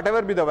 220 volt, what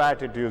ever be the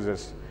watt it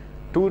uses.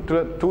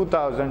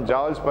 2000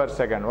 joules per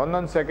second.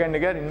 ಒಂದೊಂದು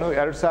ಸೆಕೆಂಡ್ಗೆ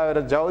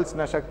 2000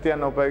 ಜೌಲ್ಸ್ನ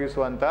ಶಕ್ತಿಯನ್ನು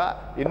ಉಪಯೋಗಿಸುವಂಥ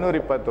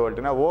 220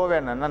 ವೋಲ್ಟಿನ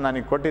ಓವೆನನ್ನು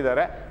ನನಗೆ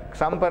ಕೊಟ್ಟಿದ್ದಾರೆ.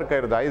 ಸಂಪರ್ಕ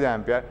ಇರೋದು 5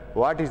 ampere.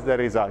 What is the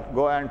result?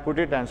 Go and put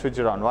it and switch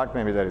it on. What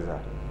may be the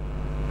result?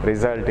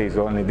 Result is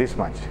only this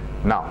much.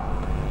 Now,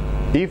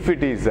 if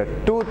it is a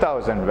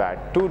 2000 watt,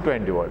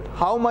 220 volt,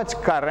 how much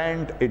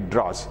current it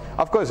draws?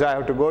 Of course, I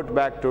have to go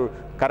back to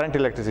current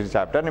electricity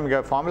chapter. ನಿಮಗೆ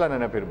formula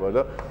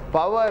ನೆನಪಿರ್ಬೋದು.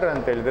 Power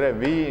ಅಂತ ಹೇಳಿದ್ರೆ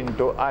V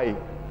into I,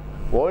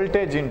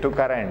 voltage into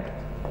current.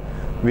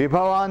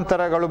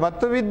 ವಿಭವಾಂತರಗಳು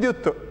ಮತ್ತು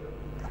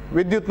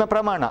ವಿದ್ಯುತ್ನ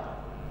ಪ್ರಮಾಣ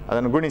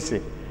ಅದನ್ನು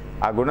ಗುಣಿಸಿ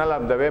ಆ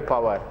ಗುಣಲಬ್ಧವೇ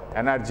power,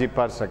 energy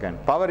per second.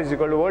 Power is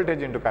equal to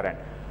voltage into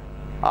current.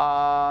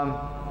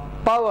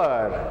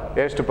 Power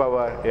ಎಷ್ಟು?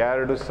 Power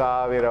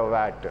 2000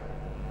 watt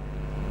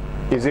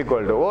is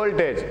equal to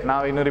voltage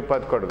ನಾವು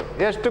 220 ಕೊಡೋದು.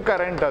 ಎಷ್ಟು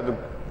ಕರೆಂಟ್ ಅದು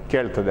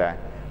ಕೇಳ್ತದೆ?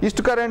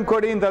 ಇಷ್ಟು ಕರೆಂಟ್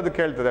ಕೊಡಿ ಅಂತ ಅದು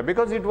ಕೇಳ್ತದೆ.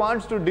 Because it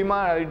wants to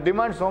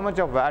demand so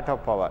much of watt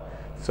of power.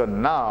 So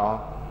ನಾವು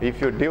if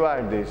you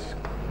divide this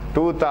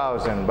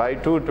 2000 by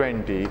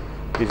 220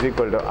 is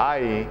equal to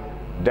I,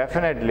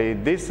 definitely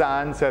this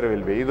answer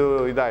will be,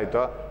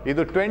 ಇದಾಯಿತು.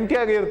 ಇದು 20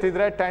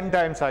 ಆಗಿರ್ತಿದ್ರೆ 10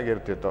 ಟೈಮ್ಸ್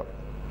ಆಗಿರ್ತಿತ್ತು.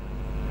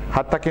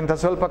 10ಕ್ಕಿಂತ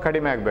ಸ್ವಲ್ಪ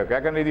ಕಡಿಮೆ ಆಗಬೇಕು.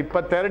 ಯಾಕಂದರೆ ಇದು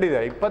 22 ಇದೆ.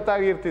 20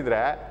 ಆಗಿರ್ತಿದ್ರೆ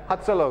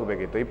 10 ಸಲ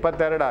ಹೋಗಬೇಕಿತ್ತು.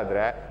 22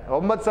 ಆದರೆ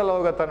 9 ಸಲ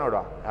ಹೋಗುತ್ತಾ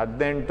ನೋಡುವ.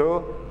 18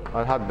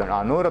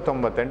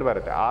 198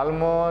 ಬರುತ್ತೆ.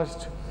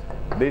 Almost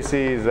this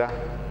is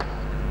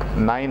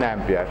 9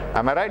 ampere.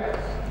 Am I right?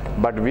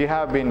 But we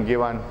have been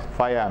given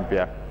 5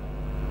 ampere.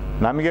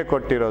 ನಮಗೆ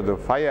ಕೊಟ್ಟಿರೋದು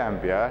 5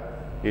 ಆಂಪಿಯರ್,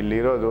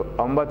 ಇಲ್ಲಿರೋದು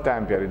 9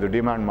 ಆಂಪಿಯರ್. ಇದು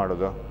ಡಿಮ್ಯಾಂಡ್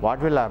ಮಾಡೋದು.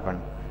 What will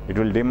happen? It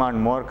will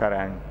demand more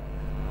current.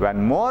 When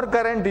more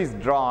current is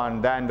drawn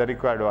than the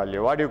required value,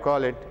 what do you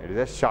call it? It is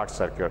a short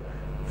circuit.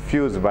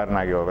 Fuse burn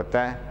agi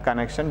hogutte,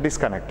 connection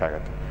disconnect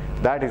agutte.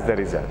 That is the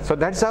result. So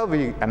that's how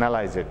we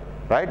analyze it,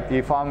 right?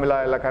 Ee formula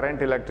ella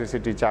current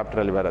electricity chapter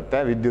alli barutte,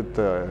 vidyut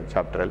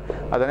chapter alli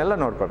adanella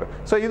nodkobe.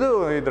 So idu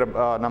idra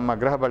namma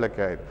graha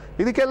balake aitu.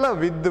 Idikella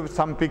with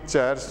some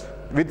pictures,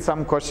 with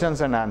some questions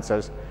and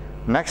answers.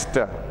 Next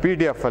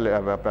PDF alli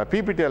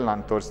PPT alli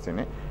ನಾನು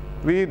ತೋರಿಸ್ತೀನಿ.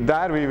 We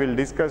will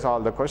discuss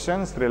all the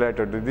questions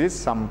related to this,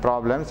 some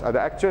problems. ಅದು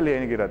actually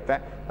ಏನಿಗಿರುತ್ತೆ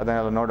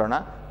ಅದನ್ನೆಲ್ಲ ನೋಡೋಣ.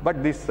 But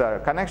this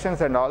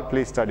connections and all,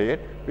 please study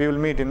it. We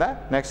will meet in the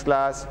next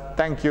class.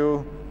 Thank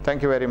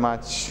you very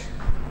much.